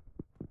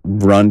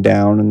run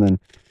down, and then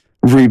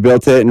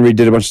rebuilt it and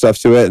redid a bunch of stuff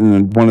to it. And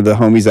then one of the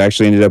homies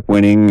actually ended up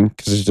winning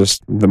because it's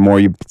just the more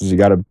you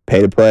got to pay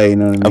to play. You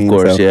know what I Of mean?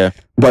 course, So- yeah.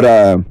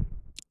 But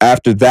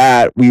after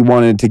that, we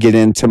wanted to get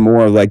into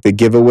more of like the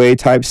giveaway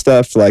type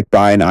stuff, like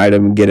buy an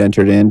item and get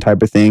entered in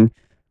type of thing.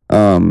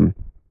 And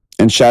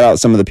shout out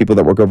some of the people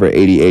that work over at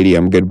 8080.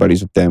 I'm good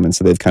buddies with them, and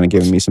so they've kind of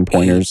given me some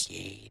pointers.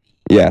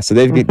 Yeah, so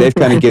they've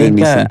kind of given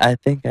me some. I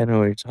think I know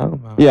what you're talking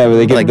about. Yeah, where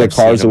they give Like the I've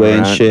seen cars them away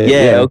and around. shit.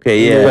 Yeah,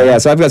 okay, yeah. But yeah,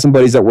 so I've got some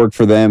buddies that work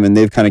for them, and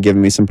they've kind of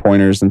given me some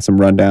pointers and some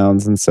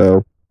rundowns, and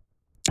so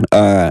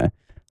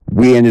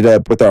we ended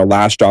up with our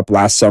last drop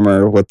last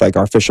summer with like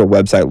our official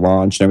website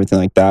launch and everything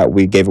like that.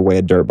 We gave away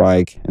a dirt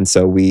bike, and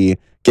so we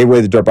gave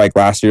away the dirt bike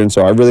last year, and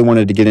so I really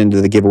wanted to get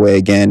into the giveaway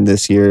again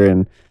this year.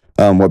 And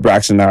what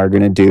Braxton and I are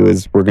going to do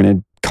is we're going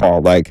to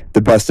call like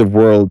the best of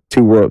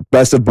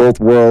both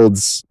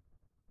worlds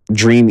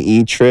Dream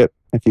E trip,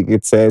 if you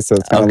could say. So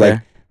it's kind of Okay.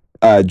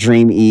 like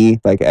Dream E,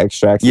 like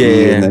Extracts Yeah,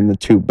 E, yeah. and then the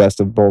two best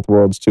of both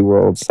worlds, 2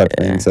 worlds type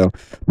Yeah. thing. So,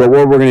 but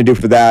what we're gonna do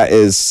for that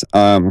is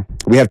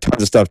we have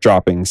tons of stuff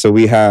dropping. So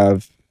we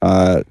have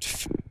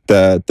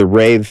the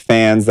rave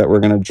fans that we're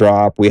gonna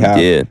drop. We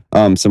have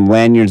some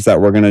lanyards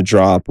that we're gonna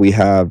drop. We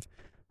have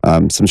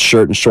some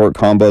shirt and short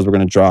combos we're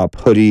gonna drop.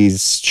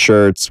 Hoodies,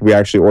 shirts. We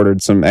actually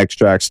ordered some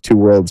Extracts, Two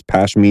Worlds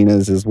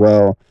pashminas as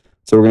well.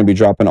 So we're gonna be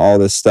dropping all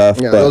this stuff.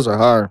 Yeah, those are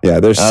hard. Yeah,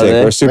 they're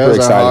sick. We're super Those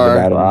are excited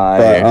hard. about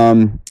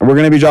them. But we're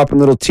gonna be dropping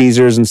little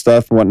teasers and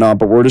stuff and whatnot.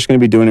 But we're just gonna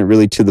be doing it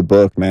really to the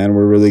book, man.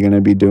 We're really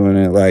gonna be doing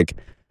it like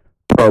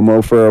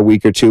promo for a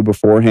week or two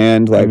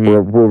beforehand. Like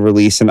we'll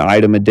release an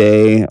item a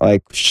day.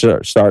 Like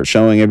start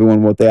showing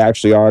everyone what they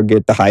actually are.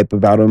 Get the hype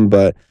about them.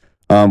 But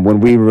when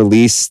we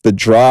release the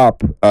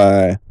drop,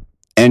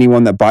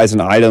 anyone that buys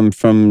an item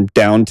from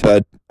down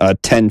to a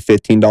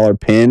 $10-15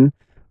 pin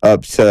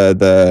up to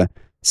the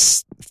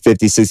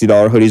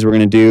 $50-$60 hoodies we're going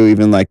to do,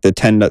 even like the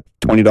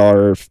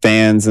 $10-$20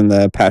 fans and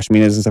the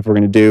pashminas and stuff we're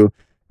going to do.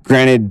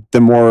 Granted,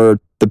 the more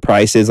the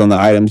price is on the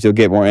items, you'll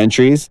get more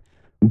entries,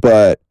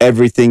 but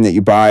everything that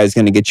you buy is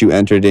going to get you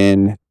entered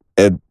in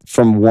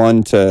from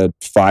 1 to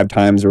 5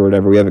 times or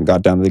whatever. We haven't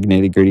got down to the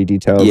nitty gritty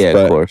details. Yeah,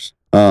 but, of course.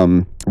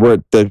 we're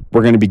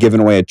going to be giving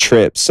away a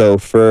trip. So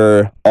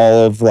for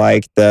all of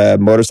like the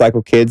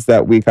motorcycle kids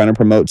that we kind of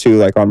promote to,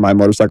 like on my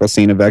motorcycle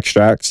scene of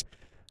Extracts,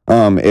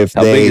 if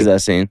How big is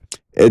that scene?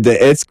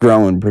 It's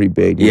growing pretty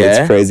big. Yeah.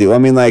 It's crazy. I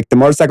mean, like the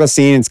motorcycle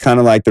scene, it's kind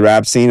of like the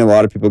rap scene. A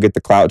lot of people get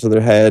the clout to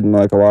their head, and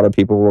like a lot of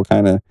people will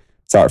kind of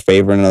start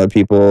favoring other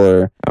people,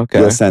 or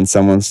you'll send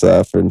someone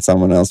stuff and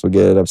someone else will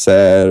get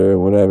upset or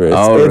whatever.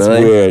 It's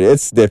really? weird.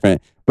 It's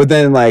different. But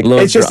then, like,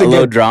 it's just a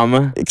little good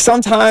drama.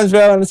 Sometimes,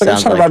 bro. It's like I'm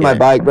Sounds trying to like ride my it.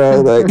 bike,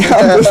 bro. Like,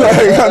 I'm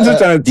just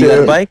trying to. Do you got a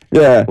chill. bike?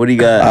 Yeah. What do you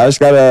got? I just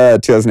got a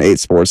 2008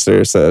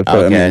 Sportster, so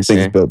but, Okay, I things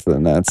see. built to the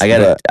nuts. I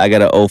got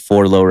a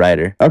 04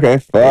 lowrider. Okay,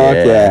 fuck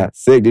Yeah. yeah.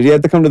 Sick, dude. You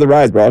have to come to the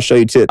rides, bro. I'll show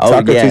you too. Oh,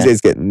 Taco yeah.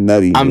 Tuesday's getting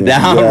nutty. I'm Yeah.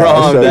 down, Yeah, bro.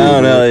 I'll I'm show you,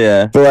 down. dude. Hell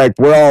yeah. But like,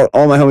 we're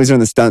all my homies are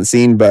in the stunt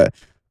scene, but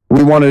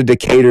we wanted to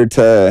cater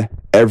to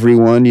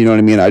everyone. You know what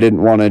I mean? I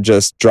didn't want to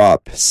just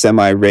drop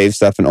semi-rave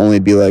stuff and only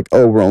be like,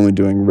 oh, we're only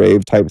doing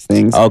rave type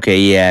things. Okay,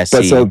 yeah.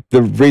 But See. so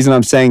the reason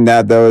I'm saying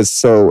that though is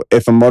so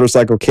if a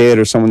motorcycle kid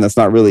or someone that's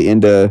not really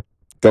into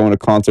going to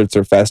concerts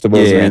or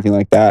festivals or Yeah. anything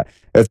like that,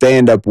 if they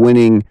end up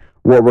winning,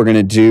 what we're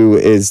gonna do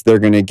is they're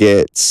gonna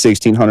get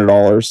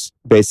 $1,600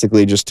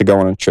 basically just to go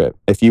on a trip.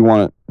 If you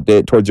want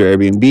it towards your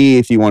Airbnb,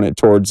 if you want it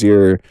towards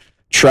your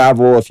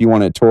travel, if you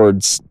want it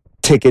towards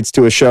tickets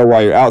to a show while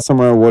you're out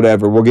somewhere,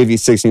 whatever, we'll give you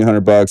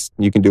 $1,600.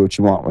 You can do what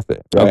you want with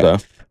it. Right?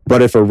 Okay.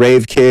 But if a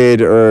rave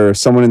kid or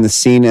someone in the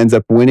scene ends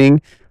up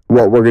winning,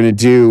 what we're going to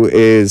do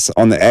is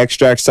on the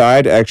Extract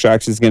side,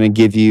 Extracts is going to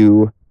give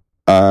you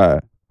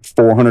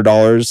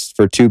 $400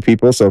 for 2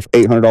 people. So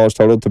 $800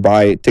 total to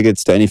buy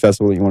tickets to any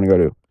festival that you want to go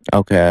to.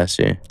 Okay, I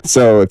see.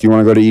 So if you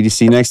want to go to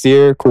EDC next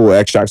year, cool,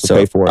 Extracts will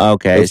pay for it.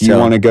 Okay, If you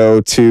want to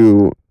go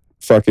to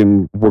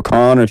fucking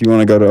Wakan, or if you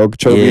want to go to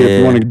Okeechobee, if you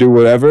Yeah. want to do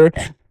whatever,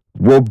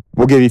 we'll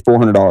give you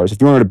 $400.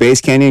 If you want to go to Base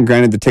Canyon,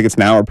 granted the tickets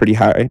now are pretty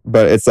high,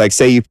 but it's like,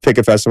 say you pick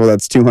a festival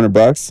that's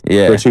 $200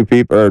 Yeah. for 2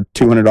 people or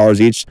 $200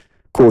 each.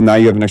 Cool. Now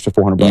you have an extra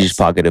 $400. You just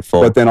pocket it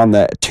full. But then on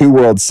the Two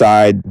World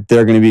side,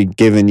 they're going to be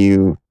giving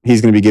you.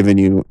 He's going to be giving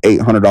you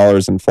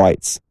 $800 in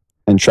flights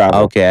and travel.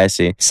 Okay, I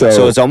see. So,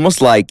 So it's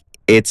almost like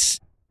it's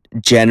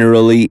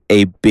generally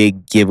a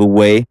big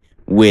giveaway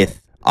with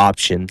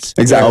options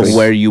Exactly. of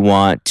where you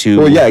want to.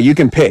 well, yeah, you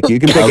can pick. You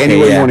can pick Okay,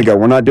 anywhere you yeah. want to go.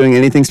 We're not doing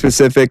anything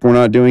specific. We're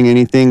not doing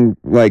anything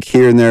like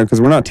here and there because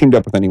we're not teamed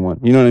up with anyone.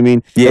 You know what I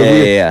mean? Yeah, If we-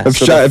 yeah, yeah. If,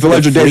 So if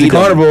Electric Daisy freedom.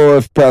 Carnival,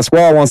 if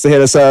Pasquale wants to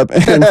hit us up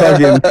and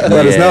fucking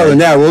let us know, then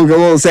yeah,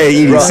 we'll say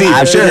EDC for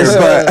after, sure. this,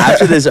 But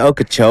after this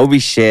Okeechobee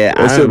shit,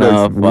 I That don't shit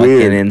know looks if fucking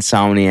weird.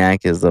 Insomniac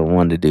is the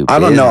one to do. I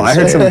don't know. I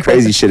heard business some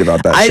crazy shit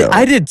about that show.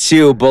 I did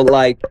too, but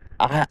like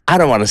I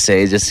don't want to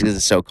say it just because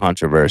it's so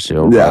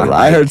controversial. Yeah, but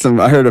like,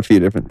 I heard a few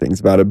different things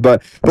about it,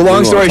 but long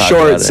won't story talk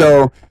short, about it.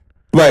 so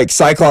like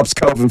Cyclops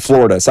Cove in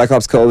Florida,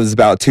 Cyclops Cove is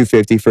about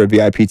 $250 for a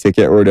VIP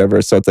ticket or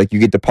whatever. So it's like you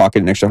get to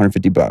pocket an extra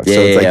 $150. Yeah,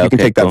 so it's like yeah, you can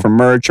okay, take that cool. for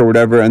merch or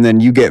whatever, and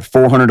then you get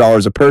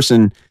 $400 a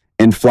person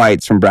in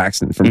flights from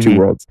Braxton from Two Mhm.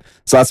 Worlds.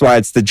 So that's why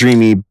it's the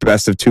dreamy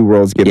best of two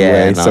worlds giveaway.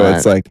 Yeah, so no,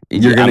 it's like I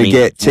you're gonna mean,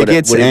 get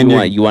tickets what and you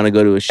you're- want to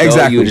go to a show.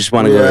 Exactly. You just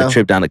want to go to Yeah. a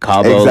trip down to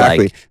Cabo.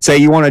 exactly. Like, Say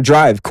you want to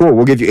drive, cool.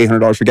 We'll give you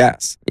 $800 for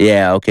gas.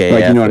 yeah, okay.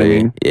 Like, yeah, you know what I for you.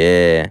 mean?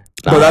 Yeah.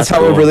 But that's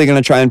how we're really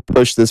going to try and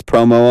push this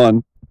promo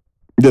on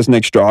this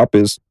next drop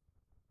is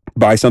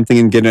buy something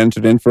and get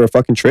entered in for a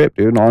fucking trip,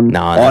 dude. On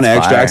that's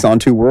Extracts, fire. on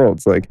Two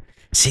Worlds. Like,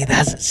 See,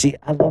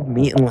 I love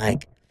meeting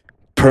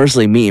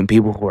personally meeting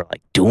people who are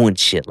like doing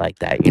shit like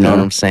that. You know what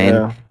I'm saying?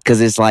 Yeah.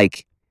 Because it's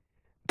like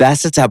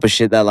that's the type of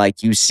shit that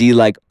like you see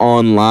like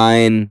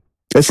online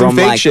it's some from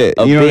fake like shit.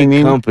 a You know what I big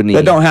mean? company.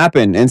 That don't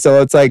happen. And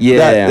so it's like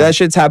Yeah. that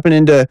shit's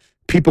happening to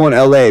people in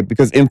LA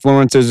because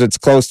influencers, it's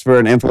close for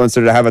an influencer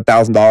to have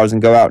 $1,000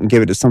 and go out and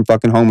give it to some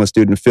fucking homeless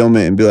dude and film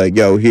it and be like,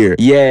 yo, here.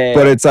 Yeah.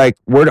 But it's like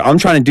I'm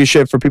trying to do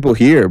shit for people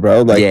here,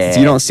 bro. Like Yeah.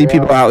 you don't see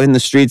people out in the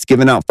streets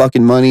giving out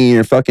fucking money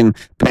or fucking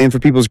paying for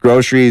people's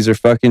groceries or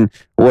fucking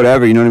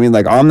whatever. You know what I mean?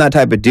 Like I'm that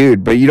type of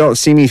dude, but you don't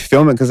see me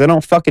film it because I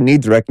don't fucking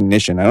need the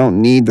recognition. I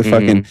don't need the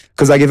fucking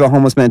because I give a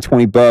homeless man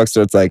 $20.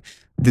 So it's like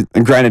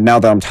granted, now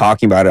that I'm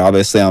talking about it,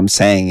 obviously I'm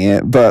saying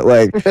it, but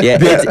like, Yeah,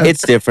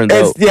 it's different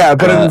though.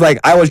 but it was like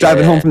I was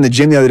driving yeah. home from the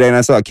gym the other day and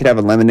I saw a kid have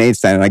a lemonade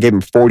stand and I gave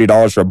him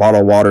 $40 for a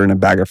bottle of water and a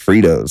bag of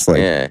Fritos. Like,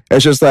 yeah.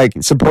 it's just like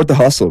support the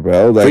hustle,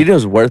 bro. Like,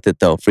 Fritos worth it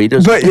though.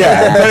 Fritos. but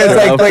yeah, but it's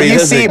like, but you Fritos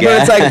see, are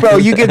but it's like, bro,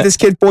 you give this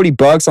kid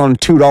 $40 on a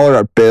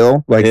 $2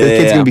 bill, like the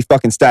kid's gonna be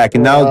fucking stacked.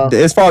 And now,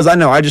 as far as I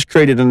know, I just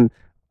created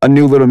a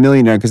new little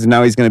millionaire because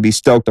now he's gonna be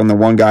stoked on the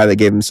one guy that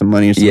gave him some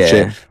money or some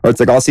shit. Or it's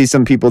like I'll see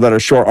some people that are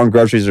short on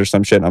groceries or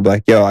some shit, and I'll be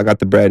like, yo, I got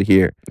the bread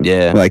here.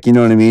 Yeah. Like, you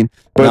know what I mean?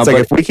 But it's like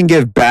if we can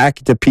give back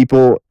to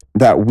people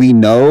that we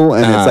know,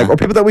 and it's like, or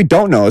people that we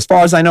don't know. As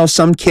far as I know,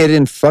 some kid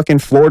in fucking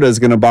Florida is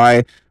gonna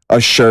buy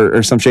a shirt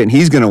or some shit, and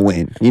he's gonna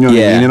win. You know what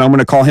I mean? And I'm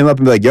gonna call him up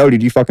and be like, yo,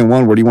 dude, you fucking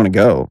won. Where do you want to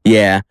go?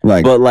 Yeah.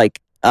 Like, But like,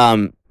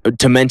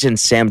 to mention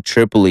Sam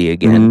Tripoli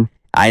again,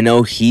 I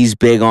know he's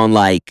big on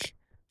like,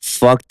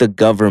 fuck the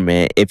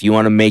government. If you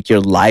want to make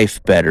your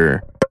life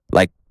better,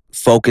 like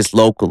focus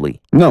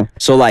locally. no,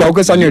 So like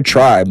focus on your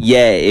tribe.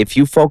 Yeah, if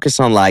you focus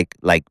on like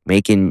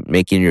making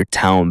your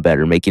town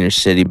better, making your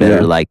city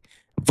better, Yeah. like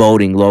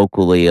voting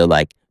locally or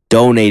like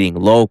donating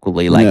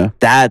locally, like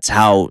that's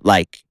how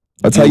like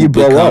That's how you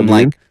blow become up,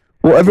 like dude.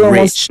 Well, everyone rich,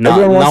 wants, not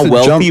everyone wants to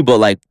wealthy, jump. but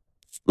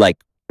like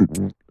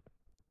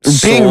Being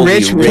solely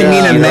rich can rich, mean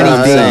you know what many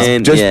I'm things.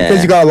 saying? Just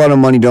because you got a lot of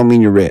money don't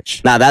mean you're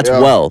rich. Nah, that's Yeah.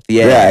 wealth.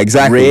 Yeah, Yeah,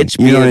 exactly. Rich,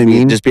 You know being, what I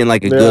mean? just being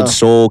like a Yeah. good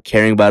soul,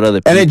 caring about other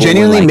people, And it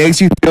genuinely like, makes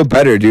you feel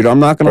better, dude.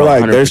 I'm not gonna Bro, lie.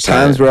 There's 100%.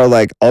 times where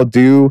like I'll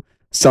do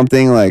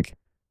something like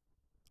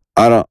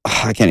I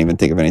can't even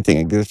think of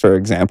anything for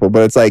example,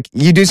 but it's like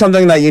you do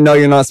something that you know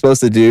you're not supposed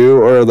to do,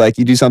 or like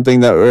you do something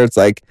that where it's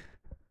like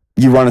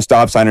you run a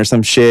stop sign or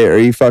some shit, or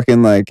you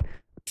fucking like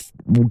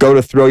go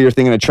to throw your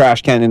thing in a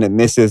trash can and it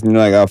misses, and you're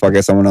like, oh fuck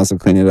it, someone else will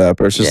clean it up,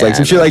 or it's just Yeah, like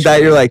some I shit know like what that.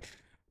 you You're mean. like,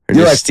 or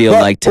you're just like, steal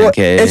well, like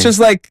 10K. it's just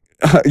like.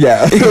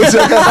 Yeah, I don't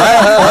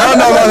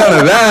know about none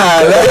of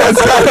that.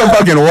 That's kind of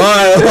fucking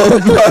wild.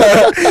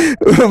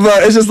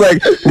 But it's just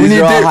like when These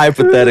you are all do,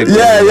 hypothetical.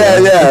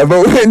 yeah.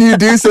 But when you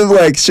do something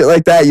like shit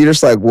like that, you're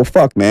just like, well,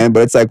 fuck, man.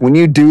 But it's like when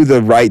you do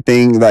the right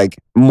thing, like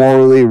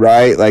morally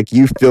right, like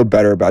you feel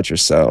better about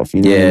yourself.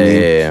 You know what I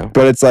mean? Yeah.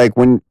 But it's like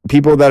when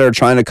people that are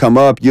trying to come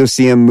up, you'll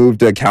see them move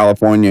to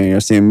California, you'll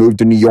see them move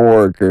to New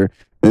York, or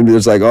maybe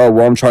it's like, oh,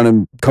 well, I'm trying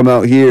to come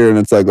out here, and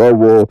it's like, oh,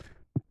 well,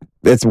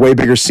 it's a way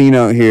bigger scene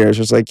out here. It's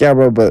just like, yeah,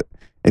 bro, but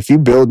if you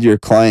build your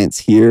clients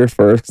here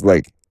first,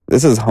 like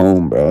this is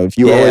home, bro. If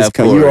you Yeah, always of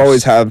come, you course.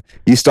 always have,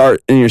 you start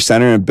in your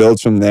center and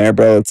builds from there,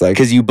 bro. It's like,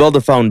 Because you build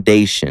a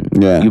foundation.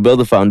 yeah, You build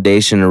a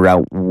foundation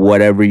around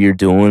whatever you're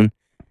doing,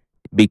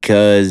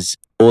 because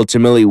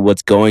ultimately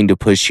what's going to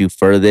push you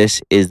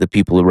furthest is the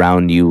people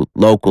around you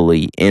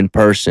locally, in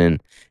person,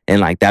 and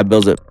like that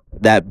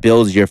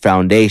builds your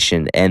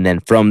foundation, and then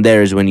from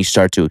there is when you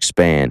start to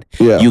expand.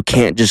 yeah, You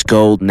can't just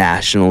go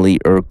nationally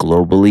or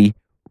globally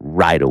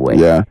right away.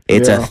 yeah,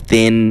 It's Yeah.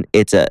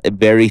 it's a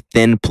very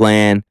thin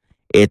plan,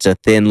 it's a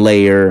thin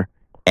layer,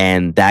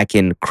 and that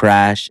can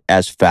crash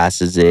as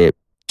fast as it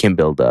can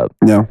build up.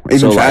 no, even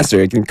So, like- faster.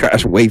 It can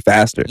crash way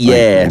faster.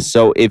 Yeah. Like,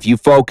 So if you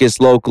focus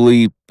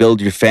locally, build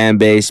your fan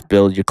base,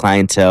 build your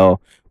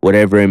clientele,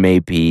 whatever it may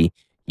be,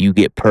 you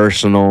get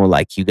personal,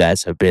 like you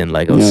guys have been,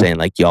 like I was Yeah. saying,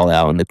 like y'all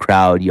out in the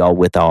crowd, y'all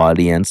with the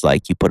audience,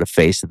 like you put a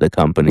face to the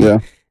company. Yeah.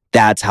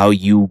 That's how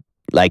you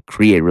like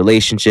create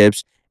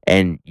relationships,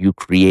 and you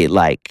create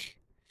like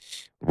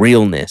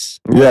realness.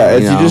 yeah,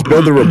 it's, you know? just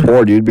build the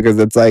rapport, dude, because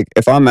it's like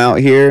if I'm out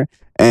here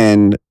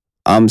and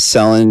I'm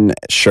selling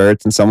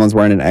shirts and someone's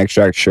wearing an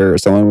extract shirt or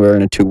someone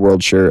wearing a Two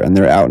World shirt and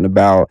they're out and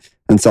about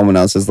and someone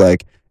else is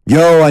like,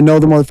 yo, I know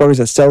the motherfuckers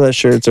that sell that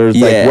shirts, or it's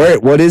Yeah.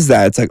 like, what is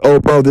that? It's like, oh,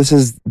 bro, this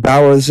is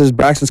Bauer, this is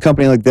Braxton's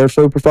company, like they're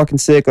super fucking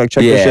sick, like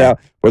check this Yeah. shit out.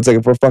 But it's like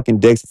if we're fucking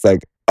dicks, it's like,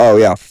 oh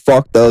yeah,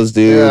 fuck those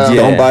dudes, Yeah.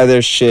 don't Yeah. buy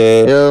their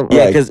shit. Yeah. Yeah,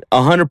 Like, because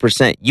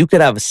 100%, you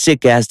could have a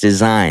sick ass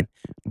design,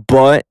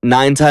 but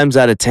 9 times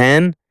out of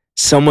 10,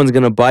 someone's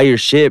gonna buy your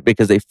shit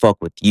because they fuck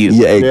with you.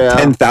 yeah, Yeah.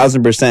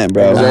 10,000%,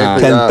 bro.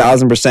 Exactly.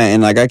 10,000%.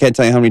 And like, I can't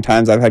tell you how many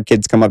times I've had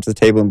kids come up to the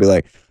table and be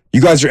like, you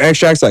guys are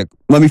extracts, like,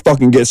 let me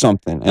fucking get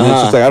something. And it's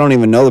Uh-huh. just like, I don't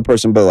even know the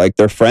person, but like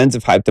their friends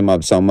have hyped them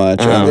up so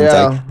much. Uh-huh. And it's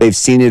Yeah. like, they've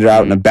seen it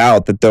out and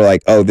about that they're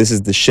like, oh, this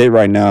is the shit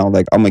right now.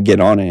 Like, I'm gonna get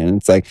on it. And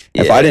it's like,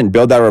 if Yeah. I didn't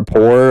build that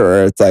rapport,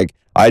 or it's like,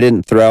 I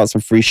didn't throw out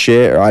some free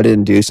shit, or I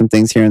didn't do some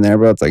things here and there,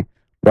 bro, it's like,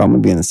 bro, I'm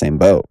gonna be in the same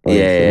boat. Like,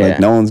 Yeah. like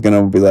no one's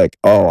gonna be like,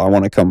 oh, I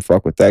wanna come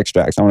fuck with the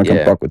extracts. I wanna come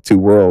Yeah. fuck with Two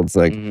Worlds.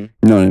 Like, Mhm.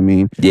 you know what I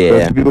mean? But Yeah.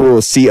 if people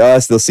will see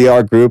us, they'll see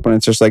our group, and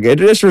it's just like it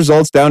just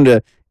results down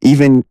to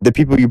even the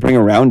people you bring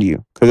around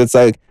you. Because it's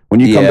like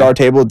when you come to Yeah. our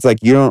table, it's like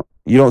you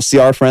don't see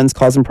our friends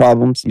causing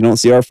problems. You don't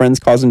see our friends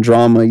causing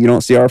drama. You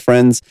don't see our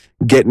friends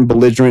getting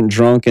belligerent,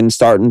 drunk, and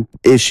starting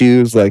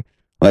issues. Like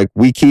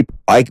we keep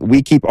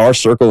our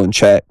circle in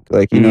check.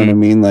 Like you know what I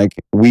mean. Like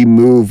we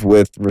move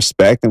with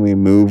respect and we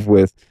move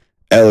with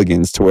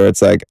elegance to where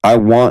it's like I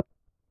want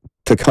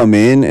to come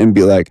in and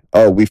be like,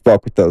 oh, we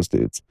fuck with those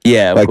dudes.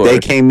 Yeah, of Like course. they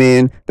came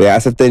in, they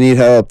asked if they need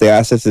help, they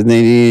asked if they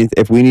need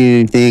if we need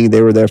anything,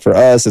 they were there for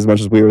us as much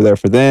as we were there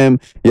for them,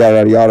 yada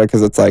yada yada.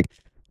 Because it's like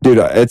dude,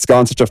 it's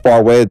gone such a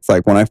far way. It's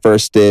like when I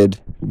first did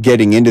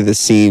getting into the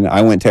scene,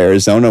 I went to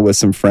Arizona with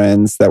some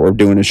friends that were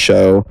doing a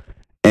show,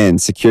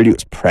 and security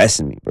was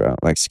pressing me, bro.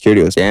 Like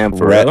security was Damn,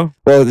 for real?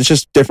 Well, it's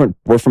just different.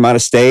 We're from out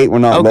of state. We're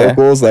not Okay.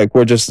 locals. Like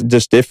we're just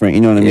different.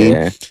 You know what I mean?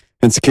 Yeah.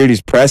 And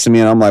security's pressing me,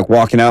 and I'm like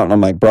walking out, and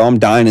I'm like, bro, I'm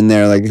dying in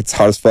there. Like it's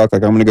hot as fuck.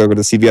 Like I'm gonna go to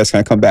CVS. Can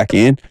I come back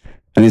in?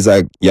 And he's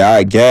like, yeah,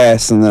 I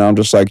guess. And then I'm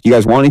just like, you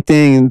guys want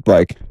anything? And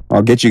like,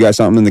 I'll get you guys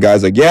something. And the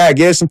guy's like, yeah,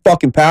 get us some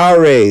fucking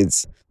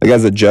Powerades. Like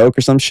as a joke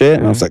or some shit.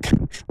 And I was like,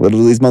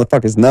 literally, these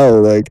motherfuckers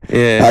know. Like,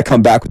 Yeah. I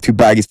come back with 2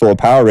 baggies full of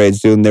Powerades,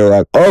 dude, and they were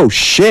like, oh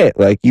shit,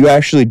 like you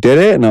actually did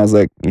it? And I was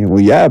like, yeah, well,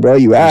 yeah, bro,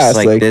 you It's asked.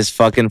 like this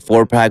fucking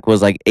 4-pack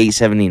was like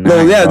 $8.79.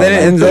 No, yeah, bro.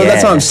 then, and Like,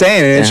 that's what yeah. I'm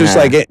saying. And it's just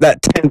Uh-huh. like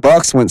that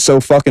 $10 went so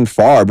fucking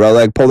far, bro.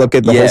 Like pulled up,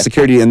 get the Yeah. whole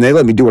security, and they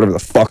let me do whatever the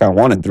fuck I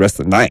wanted the rest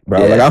of the night,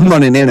 bro. Yeah. Like I'm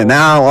running in and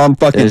out. I'm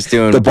fucking. Just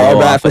doing The bar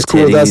blow back off was of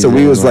cool with us, so titties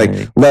we and, was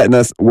like letting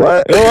us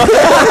what? Can't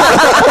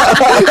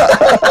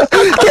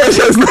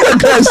just let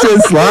that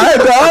shit slide,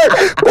 dog.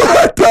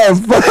 What the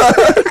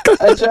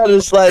fuck? I tried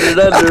to slide it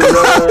under,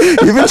 bro.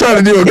 You've been trying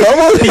to do a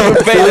couple. You were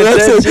paying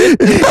attention.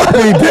 You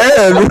probably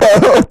dead, bro.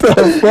 What the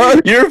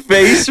fuck? Your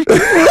face.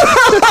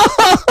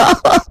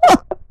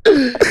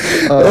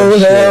 Oh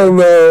hell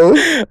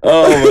no!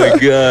 Oh my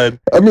god.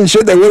 I mean,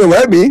 shit, they wouldn't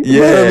let me.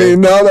 Yeah. I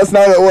mean, no, that's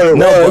not what it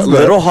No, was. but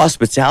little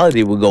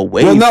hospitality would go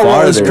way well, no,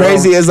 what was farther.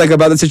 crazy is like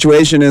about the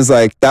situation is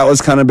like that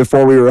was kind of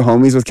before we were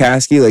homies with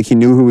Kasky. Like he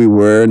knew who we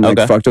were and like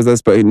Okay. fucked with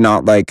us, but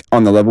not like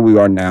on the level we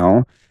are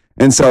now.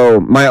 And so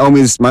my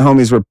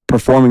homies were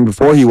performing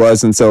before he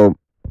was, and so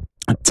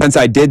since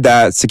I did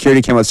that,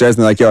 security came upstairs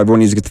and they're like, yo, everyone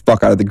needs to get the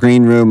fuck out of the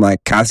green room.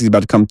 Like, Cassie's about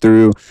to come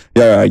through,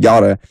 yada,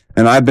 yada.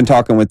 And I've been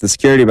talking with the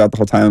security about the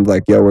whole time,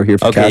 like, yo, we're here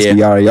for Okay, Cassie, yeah.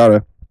 yada,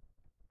 yada.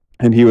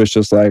 And he was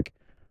just like,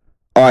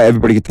 all right,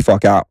 everybody get the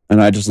fuck out.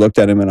 And I just looked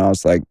at him and I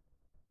was like,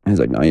 he's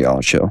like, no,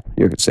 y'all chill.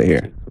 You can stay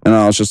here. And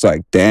I was just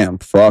like, damn,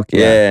 fuck yeah.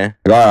 Yeah.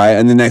 Like, all right.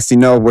 And the next thing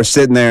you know, we're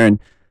sitting there and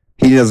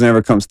he doesn't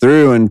ever comes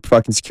through and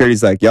fucking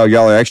security's like, yo,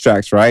 y'all are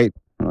extracts, right?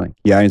 I'm like,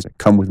 yeah. He's like,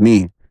 come with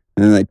me.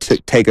 And then they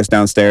take us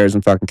downstairs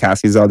and fucking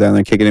Cassie's all down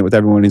there kicking it with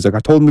everyone. He's like, I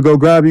told him to go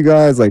grab you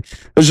guys. Like,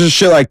 there's just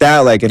shit like that.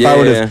 Like, if I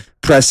would have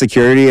pressed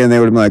security and they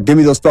would have been like, give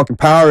me those fucking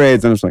Powerades.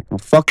 And I was like, well,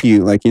 fuck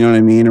you. Like, you know what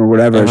I mean? Or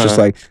whatever. It's just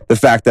like the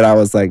fact that I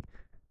was like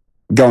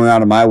going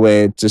out of my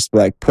way, just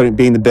like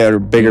being the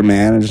bigger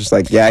man. And just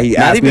like, yeah, he Not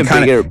asked even me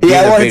kind bigger- of, being yeah,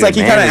 a well, it's bigger like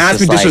he man, kind of it's asked me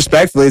just like-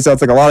 disrespectfully. So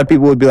it's like a lot of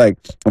people would be like,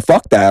 well,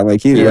 fuck that.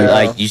 Like, he Yeah,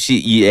 like, like you see,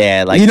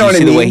 yeah, like You know you what I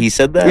see the way mean? he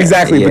said that.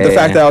 exactly. But the Yeah,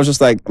 fact yeah. that I was just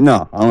like,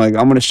 no, I'm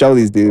gonna show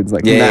these dudes.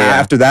 Like, Yeah, nah, yeah.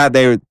 after that,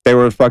 they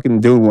were fucking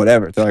doing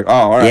whatever. They're like, oh,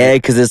 all right. Yeah,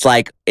 because it's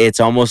like it's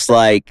almost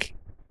like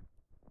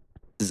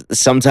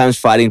sometimes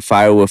fighting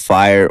fire with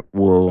fire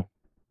will.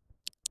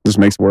 Just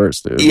makes it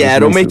worse, dude. Yeah, Just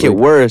it'll makes make it like-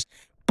 worse.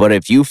 But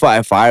if you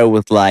fight fire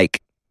with like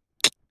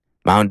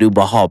Mountain Dew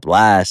Baja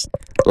Blast,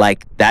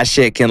 like that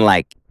shit can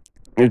like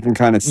It can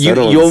kind of you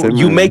settle.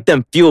 you make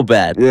them feel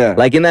bad. Yeah.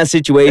 Like in that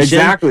situation,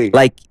 Exactly.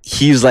 like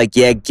he's like,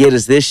 yeah, get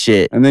us this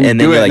shit, And then you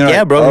do you're it, like, and they're yeah,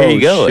 like, bro, here oh,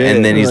 you go, shit.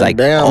 and then he's like,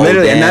 Damn. oh,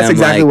 Literally, and that's damn,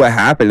 exactly like, what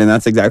happened, and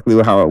that's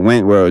exactly how it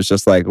went. Where it was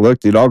just like, look,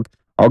 dude, I'll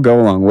go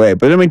a long way.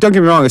 But I mean, don't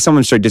get me wrong. If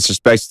someone straight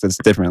disrespects, that's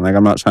different. Like,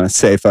 I'm not trying to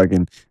say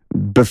fucking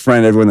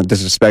befriend everyone that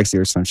disrespects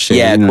you or some shit.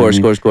 yeah, you of know what I course,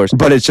 mean? course, course.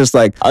 But it's just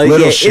like Oh,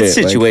 little yeah, shit. it's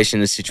like-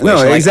 situation to situation.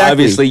 No, Like, exactly.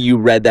 obviously, you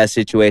read that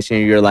situation.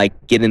 And you're like,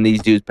 getting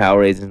these dudes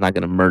Powerades is not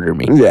gonna murder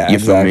me. yeah, you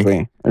feel me?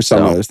 exactly. Or some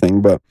So, other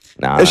thing, but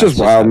Nah, it's just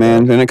wild, how it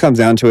man. goes. And it comes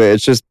down to it.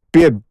 It's just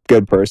be a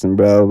good person,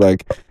 bro.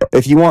 Like,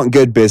 if you want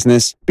good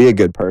business, be a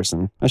good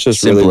person. That's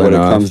just really Simple what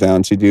enough. it comes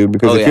down to, dude.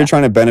 Because Oh, if yeah. you're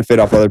trying to benefit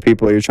off other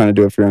people, or you're trying to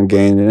do it for your own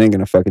gain, it ain't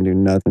gonna fucking do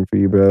nothing for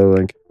you, bro.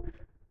 Like,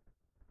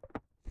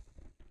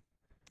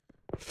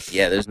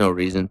 Yeah, there's no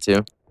reason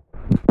to.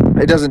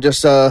 It doesn't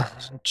just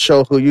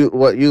show what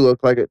you look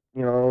like,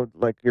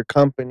 like your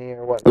company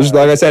or what. just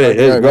like I said,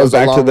 it goes a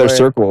back to long their way.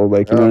 circle.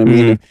 Like, you know what I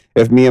mean?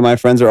 If me and my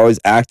friends are always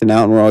acting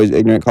out and we're always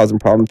ignorant, causing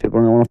problems, people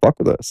are gonna want to fuck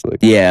with us. Like,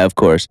 Yeah, of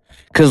course.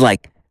 Because,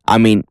 like, I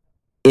mean,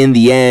 in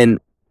the end,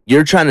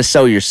 you're trying to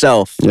sell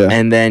yourself, Yeah.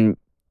 and then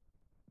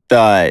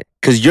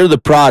because you're the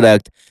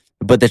product,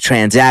 but the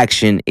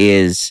transaction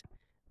is,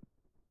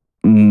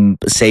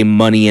 say,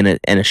 money and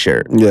a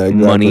shirt, yeah, exactly.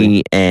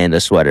 money and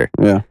a sweater.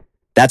 Yeah.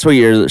 That's what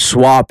you're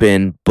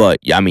swapping, but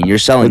I mean, you're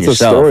selling It's a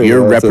yourself. story,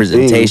 You're though. It's a thing.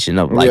 representation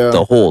of like Yeah.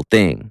 the whole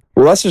thing.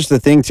 Well, that's just the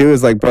thing too.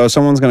 Is like, bro,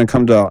 someone's gonna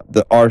come to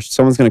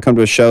someone's gonna come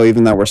to a show,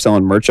 even that we're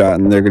selling merch at,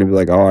 and they're gonna be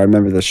like, "Oh, I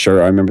remember this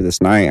shirt. I remember this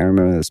night. I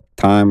remember this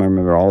time. I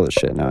remember all this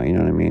shit now." You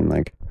know what I mean?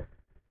 Like,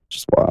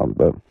 just wild.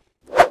 But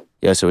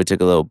Yeah, so we took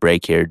a little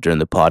break here during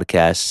the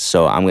podcast.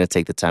 So I'm going to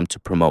take the time to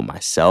promote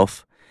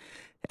myself.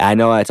 I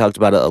know I talked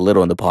about it a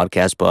little in the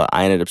podcast, but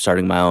I ended up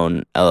starting my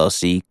own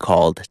LLC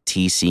called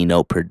TC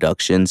Note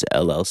Productions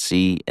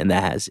LLC, and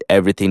that has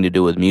everything to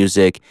do with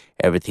music,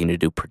 everything to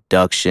do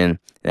production,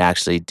 and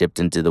actually dipped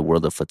into the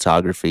world of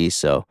photography.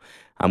 So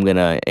I'm going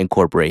to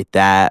incorporate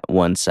that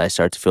once I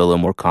start to feel a little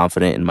more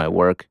confident in my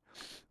work.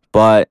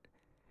 But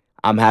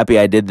I'm happy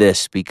I did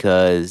this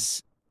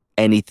because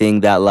anything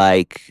that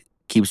like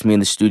keeps me in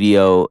the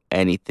studio,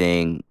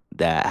 anything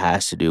that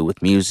has to do with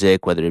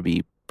music, whether it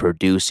be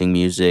producing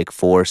music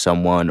for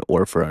someone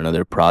or for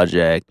another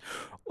project,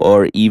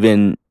 or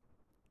even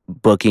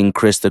booking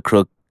Chris the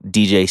Crook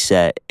DJ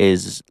set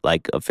is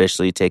like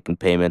officially taking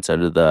payments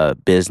under the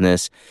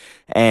business.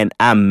 And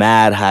I'm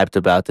mad hyped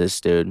about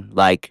this, dude.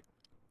 Like,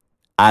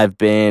 I've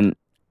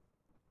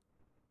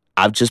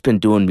just been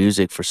doing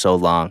music for so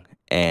long,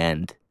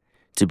 and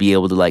to be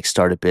able to like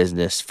start a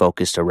business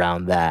focused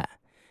around that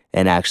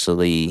and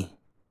actually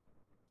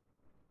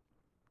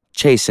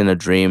chasing a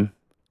dream,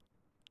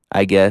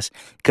 I guess.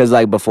 Because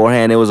like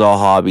beforehand it was all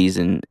hobbies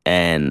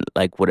and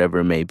like whatever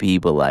it may be,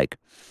 but like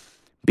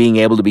being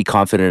able to be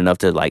confident enough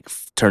to like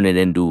turn it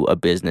into a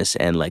business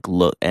and like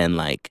look and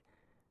like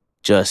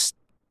just,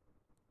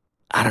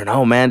 I don't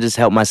know, man, just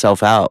help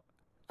myself out.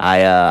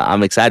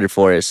 I'm excited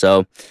for it.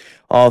 So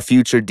all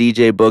future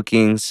DJ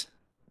bookings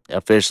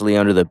officially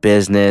under the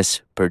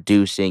business,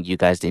 producing. You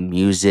guys need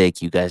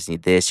music, you guys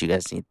need this, you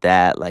guys need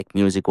that. Like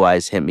music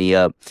wise, hit me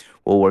up.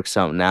 We'll work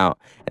something out.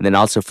 And then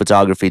also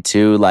photography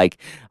too. Like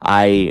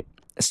I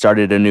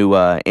started a new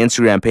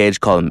Instagram page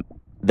called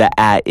The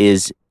 @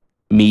 is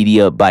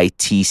Media by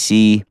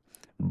TC,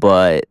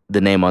 but the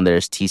name on there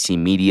is TC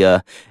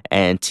Media,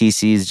 and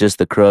TC is just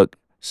the Crook.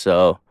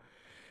 So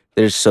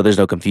there's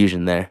no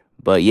confusion there.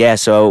 But yeah,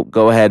 so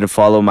go ahead and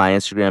follow my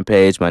Instagram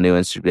page, my new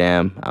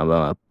Instagram. I'm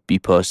gonna be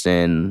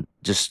posting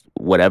just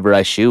whatever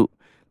I shoot.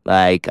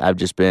 Like I've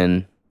just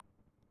been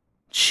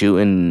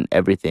shooting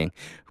everything.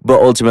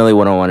 But ultimately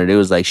what I want to do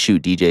is like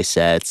shoot DJ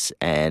sets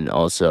and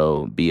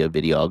also be a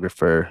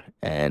videographer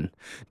and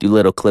do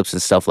little clips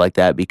and stuff like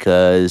that,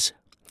 because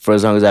for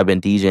as long as I've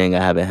been DJing,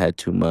 I haven't had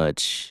too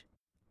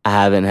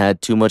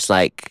much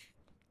like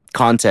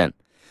content.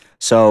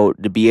 So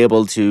to be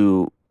able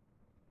to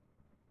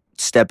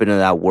step into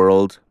that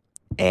world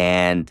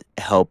and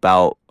help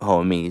out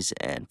homies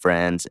and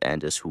friends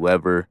and just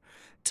whoever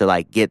to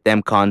like get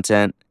them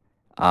content,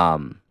 I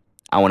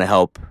want to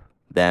help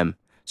them.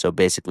 So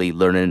basically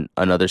learning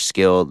another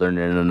skill,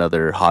 learning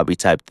another hobby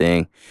type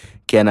thing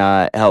can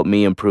help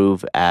me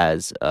improve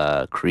as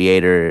a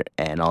creator,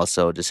 and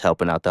also just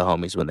helping out the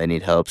homies when they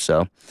need help.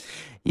 So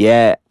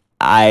yeah,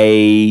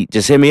 I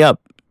just hit me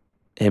up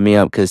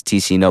because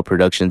TC No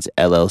Productions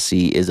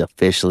LLC is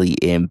officially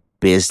in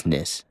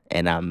business,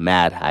 and I'm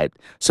mad hyped.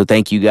 So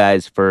thank you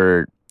guys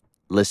for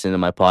listening to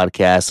my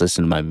podcast,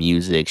 listening to my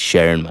music,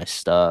 sharing my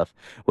stuff,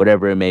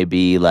 whatever it may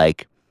be.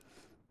 Like,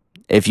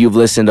 if you've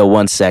listened to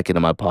 1 second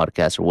of my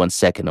podcast or 1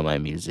 second of my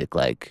music,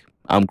 like,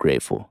 I'm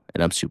grateful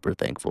and I'm super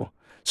thankful.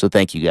 So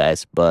thank you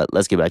guys. But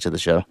let's get back to the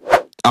show.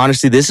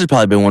 Honestly, this has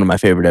probably been one of my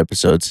favorite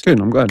episodes. Good,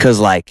 I'm glad. Because,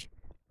 like,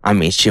 I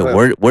mean, shit,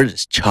 we're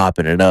just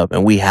chopping it up,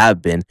 and we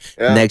have been.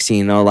 Yeah. Next thing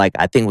you know, like,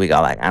 I think we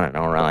got, like, I don't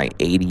know, around, like,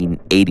 80,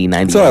 90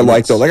 That's what I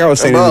like, though. Like I was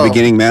saying in the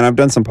beginning, man, I've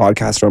done some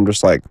podcasts where I'm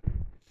just like,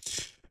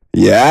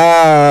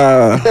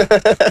 yeah.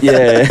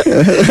 Yeah. You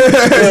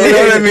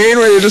know what I mean?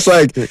 Where you're just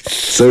like,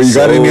 so you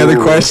got any other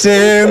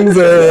questions?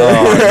 Or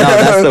Oh, no,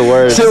 that's the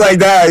worst. Shit like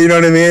that, you know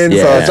what I mean?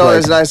 Yeah. So It's it's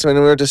always like, nice when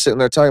we're just sitting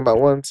there talking about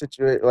one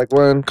situation, like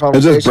one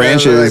conversation.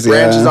 branches, and it, like,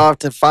 branches yeah. off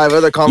to 5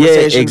 other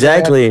conversations. and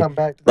exactly. we have to come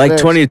back to the Like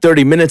next. 20 or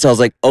 30 minutes, I was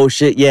like, oh,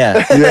 shit,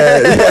 yeah.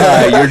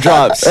 yeah. Your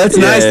drops. That's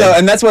Yeah. nice though,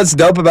 and that's what's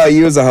dope about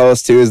you as a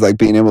host too, is like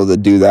being able to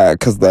do that,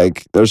 because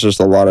like there's just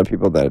a lot of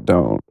people that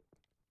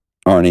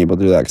aren't able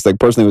to do that. Because like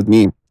personally with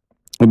me,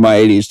 with my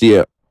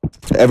ADHD,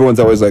 everyone's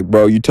always like,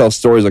 bro, you tell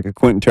stories like a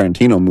Quentin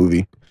Tarantino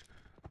movie.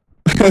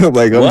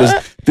 Like I'm What?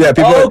 just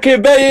people Oh, okay,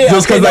 bet, yeah,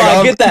 just okay, because no, like,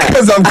 I get that.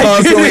 because I'm I get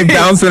constantly it.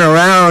 bouncing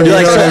around. You're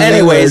like, you know so what I mean?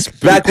 anyways,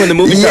 back when the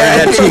movie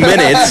started at 2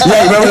 minutes.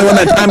 Yeah, you remember when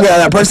that time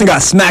that person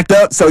got smacked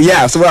up? So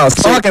yeah, so what I was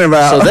talking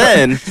about. So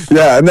then,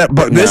 yeah, and that,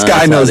 but this No, guy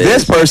that's knows how it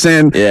this is.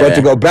 person, Yeah. but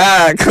to go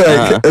back,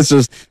 like it's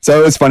just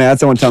so it's funny. I had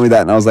someone tell me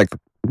that, and I was like,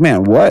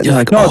 man, what? You're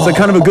like, no, it's like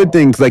kind of a good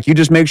thing, 'cause like you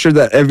just make sure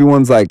that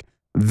everyone's like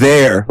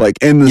there, like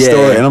in the Yeah.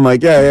 story, and I'm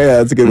like, yeah,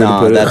 that's a good way to no,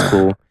 put that's it.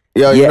 cool.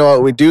 Yo, you Yeah. know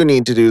what we do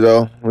need to do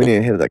though? We need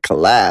to hit the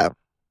collab.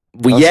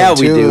 Well, Awesome yeah,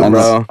 we tune, do, on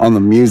bro. the on the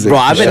music. Bro,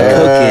 I've been for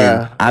sure. Yeah.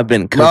 cooking. I've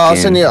been cooking. No, I'll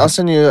send you. I'll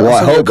send you Well,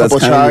 I a hope that's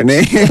couple kind of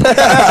your tracks. name.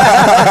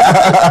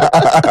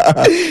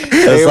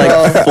 That's like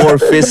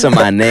 4/5 of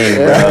my name,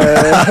 bro.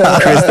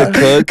 Chris the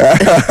Cook.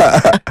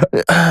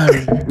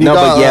 You No,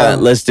 got, but yeah,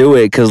 let's do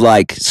it. Cause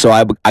like, so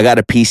I got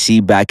a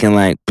PC back in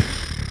like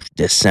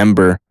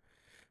December.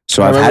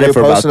 So I I've had remember it for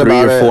you about posting 3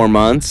 or about it. 4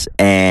 months,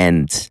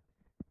 and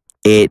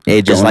it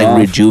just Going like off.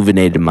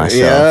 rejuvenated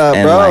myself. Yeah,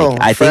 and bro.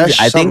 like I Fresh,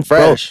 think something bro,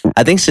 fresh.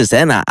 I think since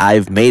then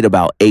I've made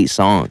about 8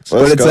 songs.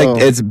 Let's But it's go.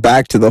 like it's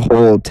back to the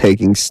whole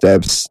taking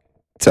steps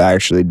to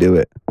actually do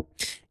it.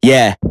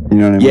 Yeah. You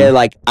know what I mean? Yeah,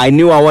 like I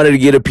knew I wanted to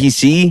get a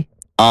PC,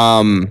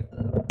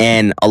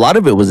 and a lot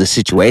of it was a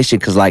situation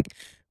because like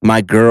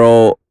my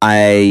girl,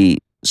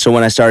 so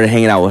when I started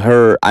hanging out with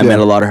her, I met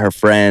a lot of her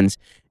friends,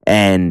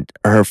 and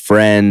her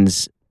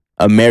friends,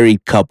 a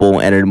married couple,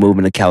 ended up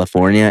moving to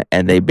California,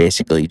 and they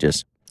basically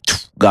just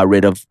got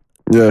rid of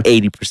Yeah.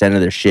 80%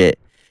 of their shit,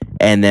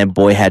 and then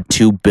boy had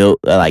 2 built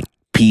like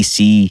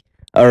PC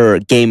or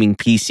gaming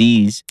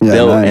PCs Yeah,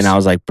 built, nice. and I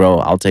was like, bro,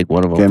 I'll take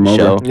one of them Game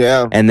for over. show.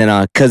 Yeah. And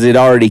then, cause it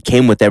already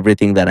came with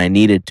everything that I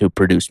needed to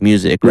produce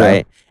music, Yeah.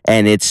 right?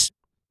 and it's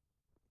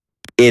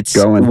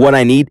Going. what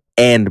I need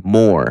and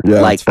more.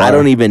 Yeah, Like it's fire. I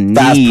don't even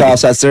Fast need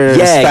processors.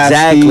 yeah, fast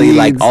exactly. speeds,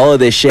 Like all of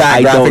this shit fat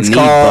I don't graphics need,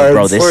 but bro,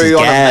 cards. this Were is you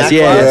on a gas. Mac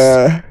Yeah. class?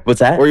 Yeah. What's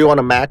that? Were you on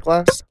a Mac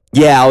class?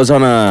 Yeah, I was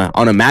on a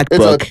It's a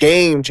MacBook,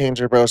 game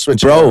changer, bro.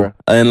 Switching bro, over.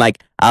 and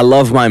like I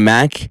love my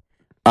Mac,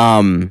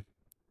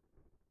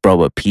 bro,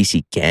 but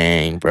PC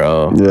gang,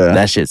 bro, Yeah.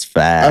 that shit's I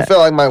fat. feel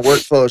like my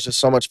workflow is just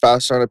so much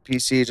faster on a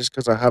PC just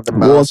because I have the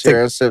Well, mouse it's like-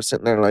 here instead of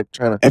sitting there like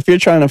trying to. If you're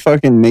trying to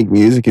fucking make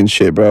music and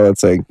shit, bro,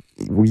 it's like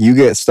you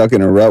get stuck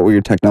in a rut where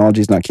your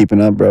technology's not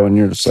keeping up, bro, and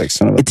you're just like,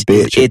 son of a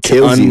bitch. It It's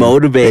kills you.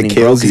 unmotivating, It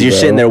bro, kills because you, you're bro.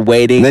 sitting there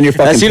waiting. And then you're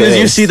fucking as soon as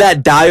you pissed. see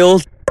that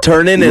dial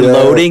turning and Yeah.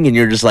 loading, and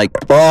you're just like,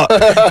 fuck,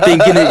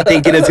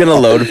 thinking it's gonna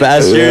load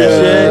faster.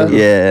 Yeah. And shit.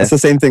 Yeah. It's the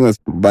same thing with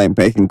like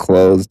making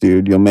clothes,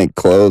 dude. You'll make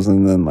clothes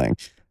and then like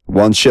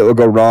one shit will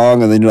go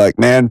wrong, and then you're like,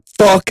 man,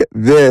 fuck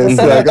this.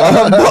 Like,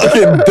 I'm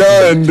fucking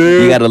done,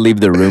 dude. You gotta leave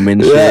the room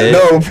and Yeah, shit.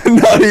 no,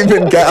 not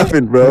even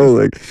capping, bro.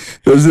 Like,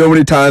 there's so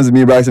many times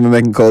me and Bryson been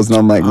making clothes, and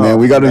I'm like, man,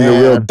 we got into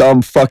man. real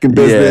dumb fucking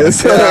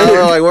business. Yeah,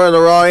 we're like we're in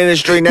the wrong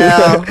industry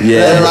now.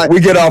 Yeah. And, like,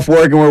 we get off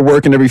work and we're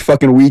working every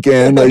fucking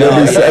weekend. Like No,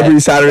 every, yeah. every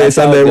Saturday, That's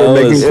how Sunday, it we're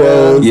making goes.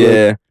 clothes.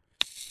 Yeah.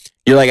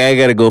 You're like, I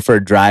gotta go for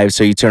a drive.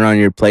 So you turn on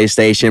your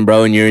PlayStation,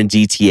 bro, and you're in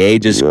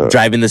GTA just Yeah.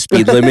 driving the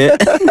speed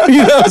limit. You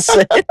know what I'm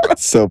saying?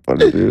 It's so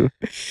funny, dude.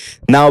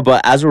 No,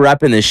 but as we're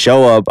wrapping this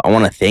show up, I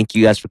want to thank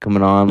you guys for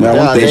coming on. Yeah, I Like,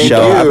 want to this thank you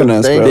show, for having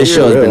us, Thank bro. this you.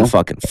 show's For been real.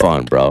 fucking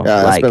fun, bro. Yeah,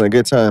 it's like, been a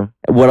good time.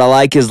 what I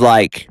like is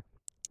like,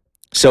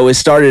 so it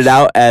started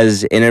out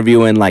as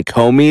interviewing like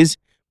homies,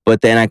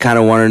 but then I kind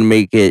of wanted to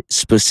make it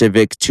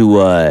specific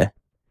to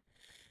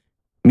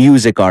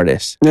music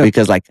artists Yeah.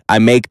 because like I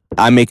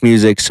make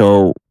music,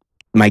 so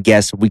my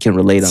guests we can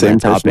relate on Same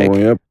that topic. personal,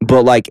 yep.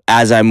 But like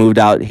as I moved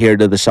out here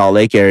to the Salt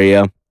Lake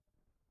area,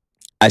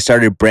 I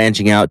started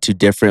branching out to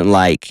different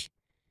like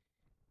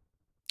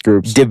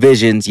Groups.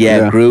 divisions,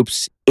 Yeah.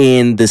 groups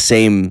in the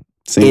same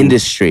Same.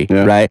 industry,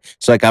 Yeah. right?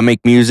 So like I make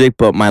music,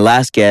 but my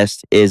last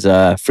guest is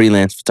a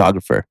freelance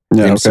photographer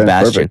Yeah, named okay,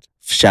 Sebastian. perfect.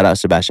 Shout out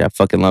Sebastian. I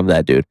fucking love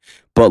that dude.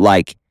 But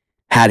like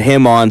had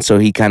him on, so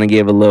he kind of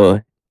gave a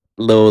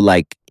little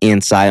like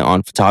insight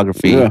on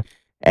photography, Yeah.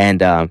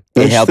 and it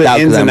It's helped the out.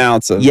 'cause ins I'm- and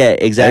outs of yeah,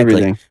 exactly.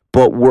 everything.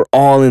 But we're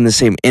all in the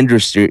same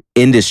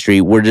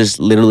industry. We're just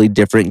literally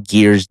different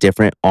gears,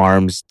 different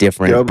arms,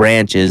 different Yep.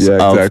 branches Yeah,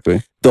 of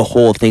exactly. the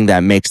whole thing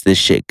that makes this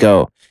shit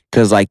go.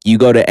 Because like you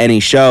go to any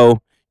show,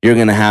 you're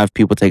gonna have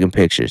people taking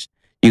pictures.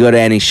 You go to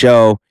any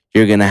show,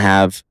 you're gonna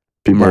have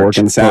People merch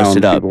working sound,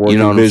 posted up. people You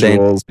know what working I'm saying?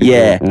 visuals, people-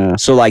 Yeah.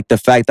 So like the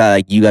fact that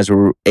like you guys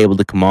were able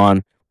to come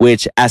on,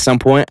 which at some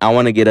point I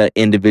want to get an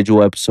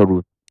individual episode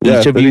with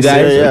Yeah, each of that'd you be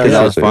guys sick. because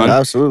that was Yeah, fun.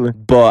 Absolutely.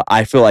 But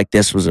I feel like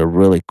this was a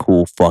really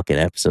cool fucking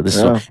episode. This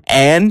Yeah. is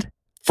and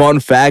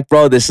fun fact,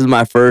 bro. This is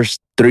my first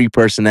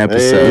 3-person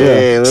episode.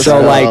 Hey, let's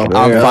So go. like There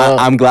I'm you go.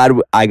 I'm glad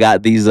I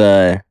got these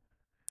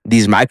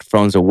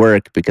microphones to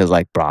work because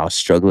like bro I was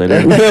struggling.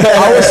 I was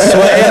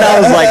sweating. I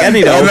was like I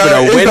need to open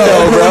a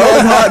window,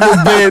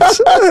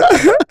 bro.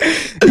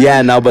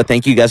 Yeah, no, but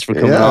thank you guys for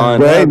coming Yeah, on.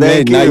 bro. Right,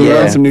 Thank man. Now you, you yeah.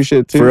 learn some new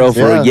shit too. For real,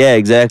 Yeah. yeah,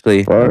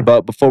 exactly. Fire.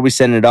 But before we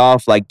send it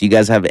off, like, do you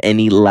guys have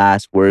any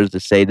last words to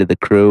say to the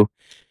crew?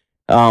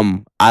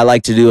 I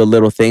like to do a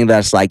little thing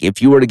that's like,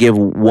 if you were to give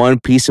one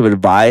piece of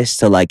advice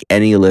to like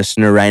any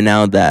listener right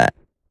now that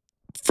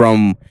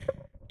from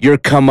your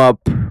come up,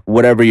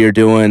 whatever you're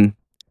doing,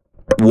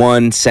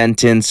 one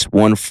sentence,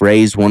 one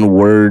phrase, one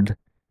word,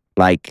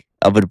 like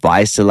of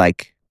advice to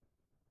like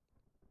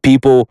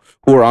people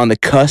who are on the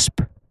cusp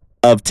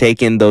of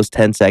taking those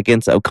 10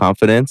 seconds of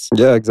confidence,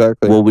 Yeah,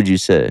 exactly. what would you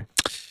say?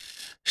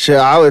 Shit,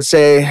 I would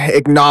say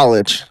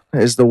acknowledge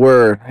is the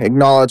word.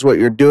 Acknowledge what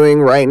you're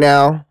doing right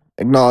now.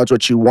 Acknowledge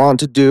what you want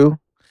to do.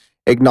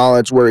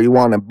 Acknowledge where you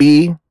want to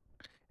be,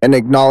 and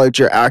acknowledge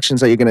your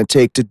actions that you're going to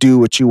take to do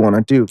what you want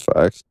to do.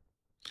 Facts.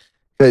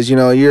 Because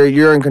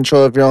you're in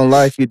control of your own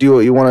life. You do what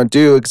you want to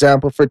do.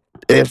 Example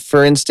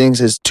for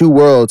instance is Two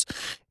Worlds.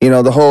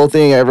 The whole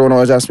thing. Everyone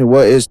always asks me,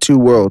 what is Two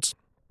Worlds?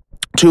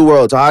 Two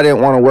Worlds. I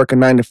didn't want to work a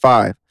 9 to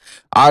 5.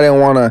 I didn't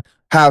want to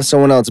have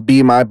someone else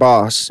be my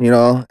boss,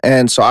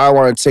 and so I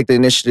wanted to take the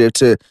initiative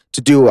to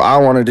do what I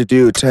wanted to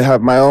do, to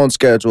have my own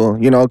schedule.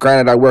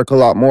 Granted, I work a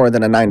lot more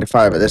than a 9 to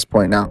 5 at this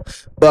point now,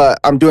 but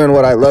I'm doing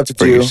what I love to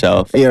For do.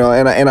 yourself.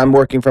 And I'm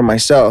working for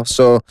myself.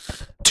 So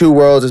Two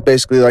Worlds is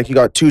basically like you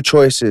got two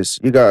choices.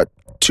 You got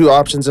two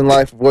options in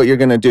life of what you're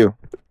gonna do.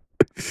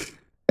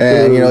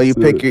 And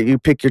you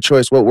pick your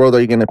choice. What world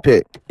are you gonna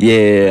pick?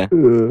 Yeah.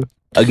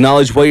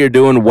 Acknowledge what you're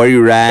doing, where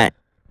you're at.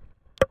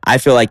 I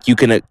feel like you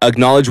can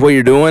acknowledge what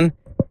you're doing,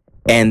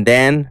 and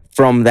then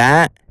from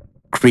that,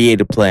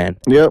 create a plan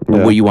Yep. of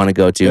Yeah. what you want to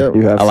go to. Yep.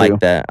 You have I like to.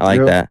 that. I like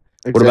Yep. that.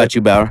 What about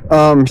you, Bauer?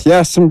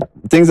 Yeah, some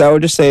things I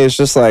would just say is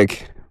just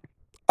like,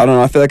 I don't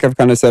know. I feel like I've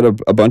kind of said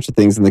a bunch of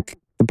things in the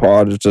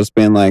pod. It's just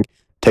been like,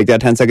 take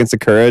that 10 seconds of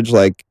courage,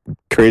 like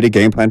create a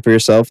game plan for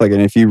yourself. Like,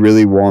 and if you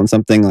really want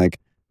something, like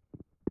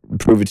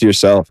prove it to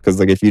yourself. Cause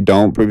like, if you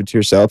don't prove it to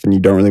yourself and you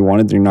don't really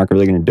want it, then you're not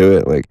really going to do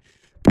it. Like,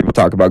 people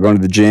talk about going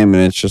to the gym,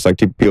 and it's just like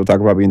people talk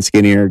about being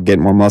skinnier,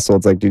 getting more muscle.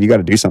 It's like, dude, you got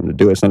to do something to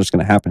do it. It's not just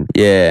gonna happen.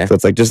 Yeah. So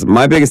it's like, just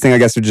my biggest thing, I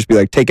guess, would just be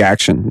like, take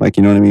action, like,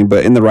 you know what I mean,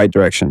 but in the right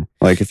direction.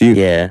 Like if you,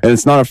 Yeah. and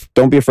it's not,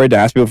 don't be afraid to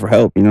ask people for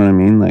help. You know what I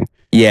mean? Like,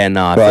 Yeah,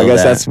 no, I but I feel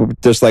guess that.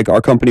 that's just like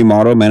our company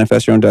motto: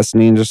 manifest your own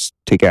destiny and just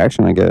take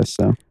action. I guess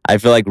so. I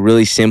feel like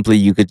really simply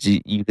you could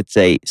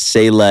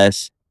say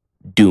less,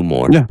 do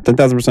more. Yeah,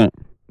 10,000%.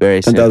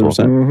 Very simple.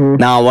 10,000%. Mhm.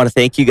 Now I want to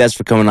thank you guys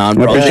for coming on,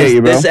 I bro. appreciate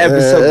you, bro. This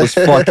episode was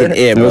fucking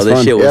it, bro. was This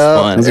fun. shit was Yeah.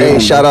 fun. Hey, Yeah.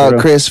 shout out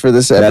Chris for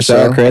this Yeah, shout episode.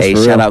 out Chris. Hey,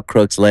 for shout real. out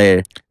Crooks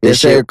Layer. Yes,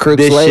 sir,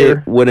 Crooks this Layer.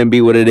 shit wouldn't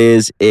be what it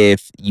is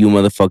if you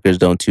motherfuckers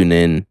don't tune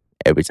in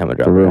every time I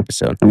drop For an real.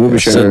 episode. And we'll be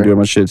Yes, sharing sir. and doing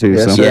my shit too.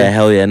 Yes, so. sir. Yeah,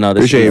 hell yeah. No,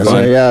 this Appreciate shit you, was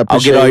bro. fun. Yeah, I'll get all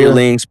appreciate your you.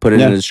 links, put it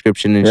Yeah. in the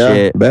description and Yeah,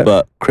 shit. bet.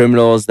 But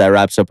Criminals, that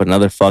wraps up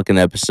another fucking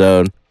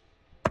episode.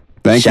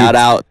 Shout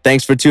out.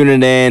 Thanks for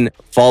tuning in.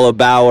 Follow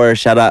Bauer.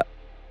 Shout out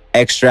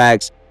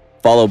Extracts.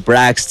 Follow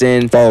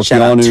Braxton. Follow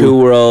Shout out Keanu. Two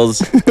Worlds.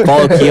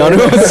 Follow Keanu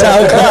on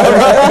SoundCloud,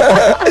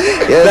 bro.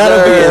 Yes,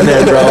 That'll be sir. in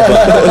there, bro.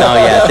 But no,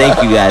 yeah,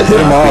 thank you guys. Hit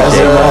 'em all, Appreciate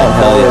hit 'em it. all.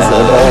 Hell yeah.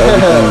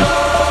 Everything.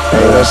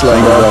 Hey, much love,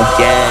 Thank you, bro. bro.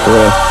 Gang. For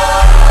real.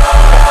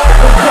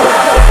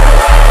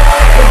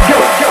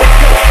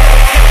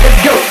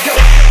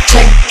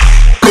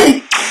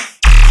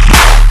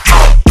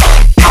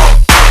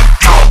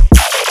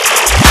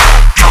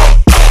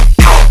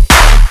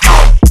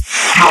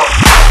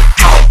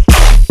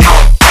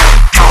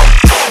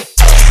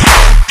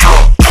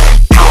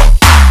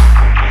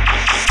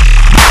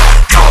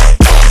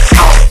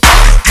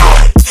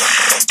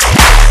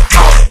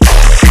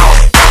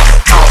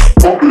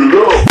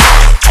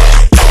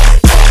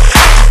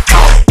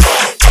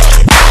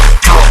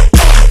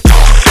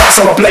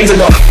 So I'm blazing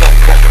up.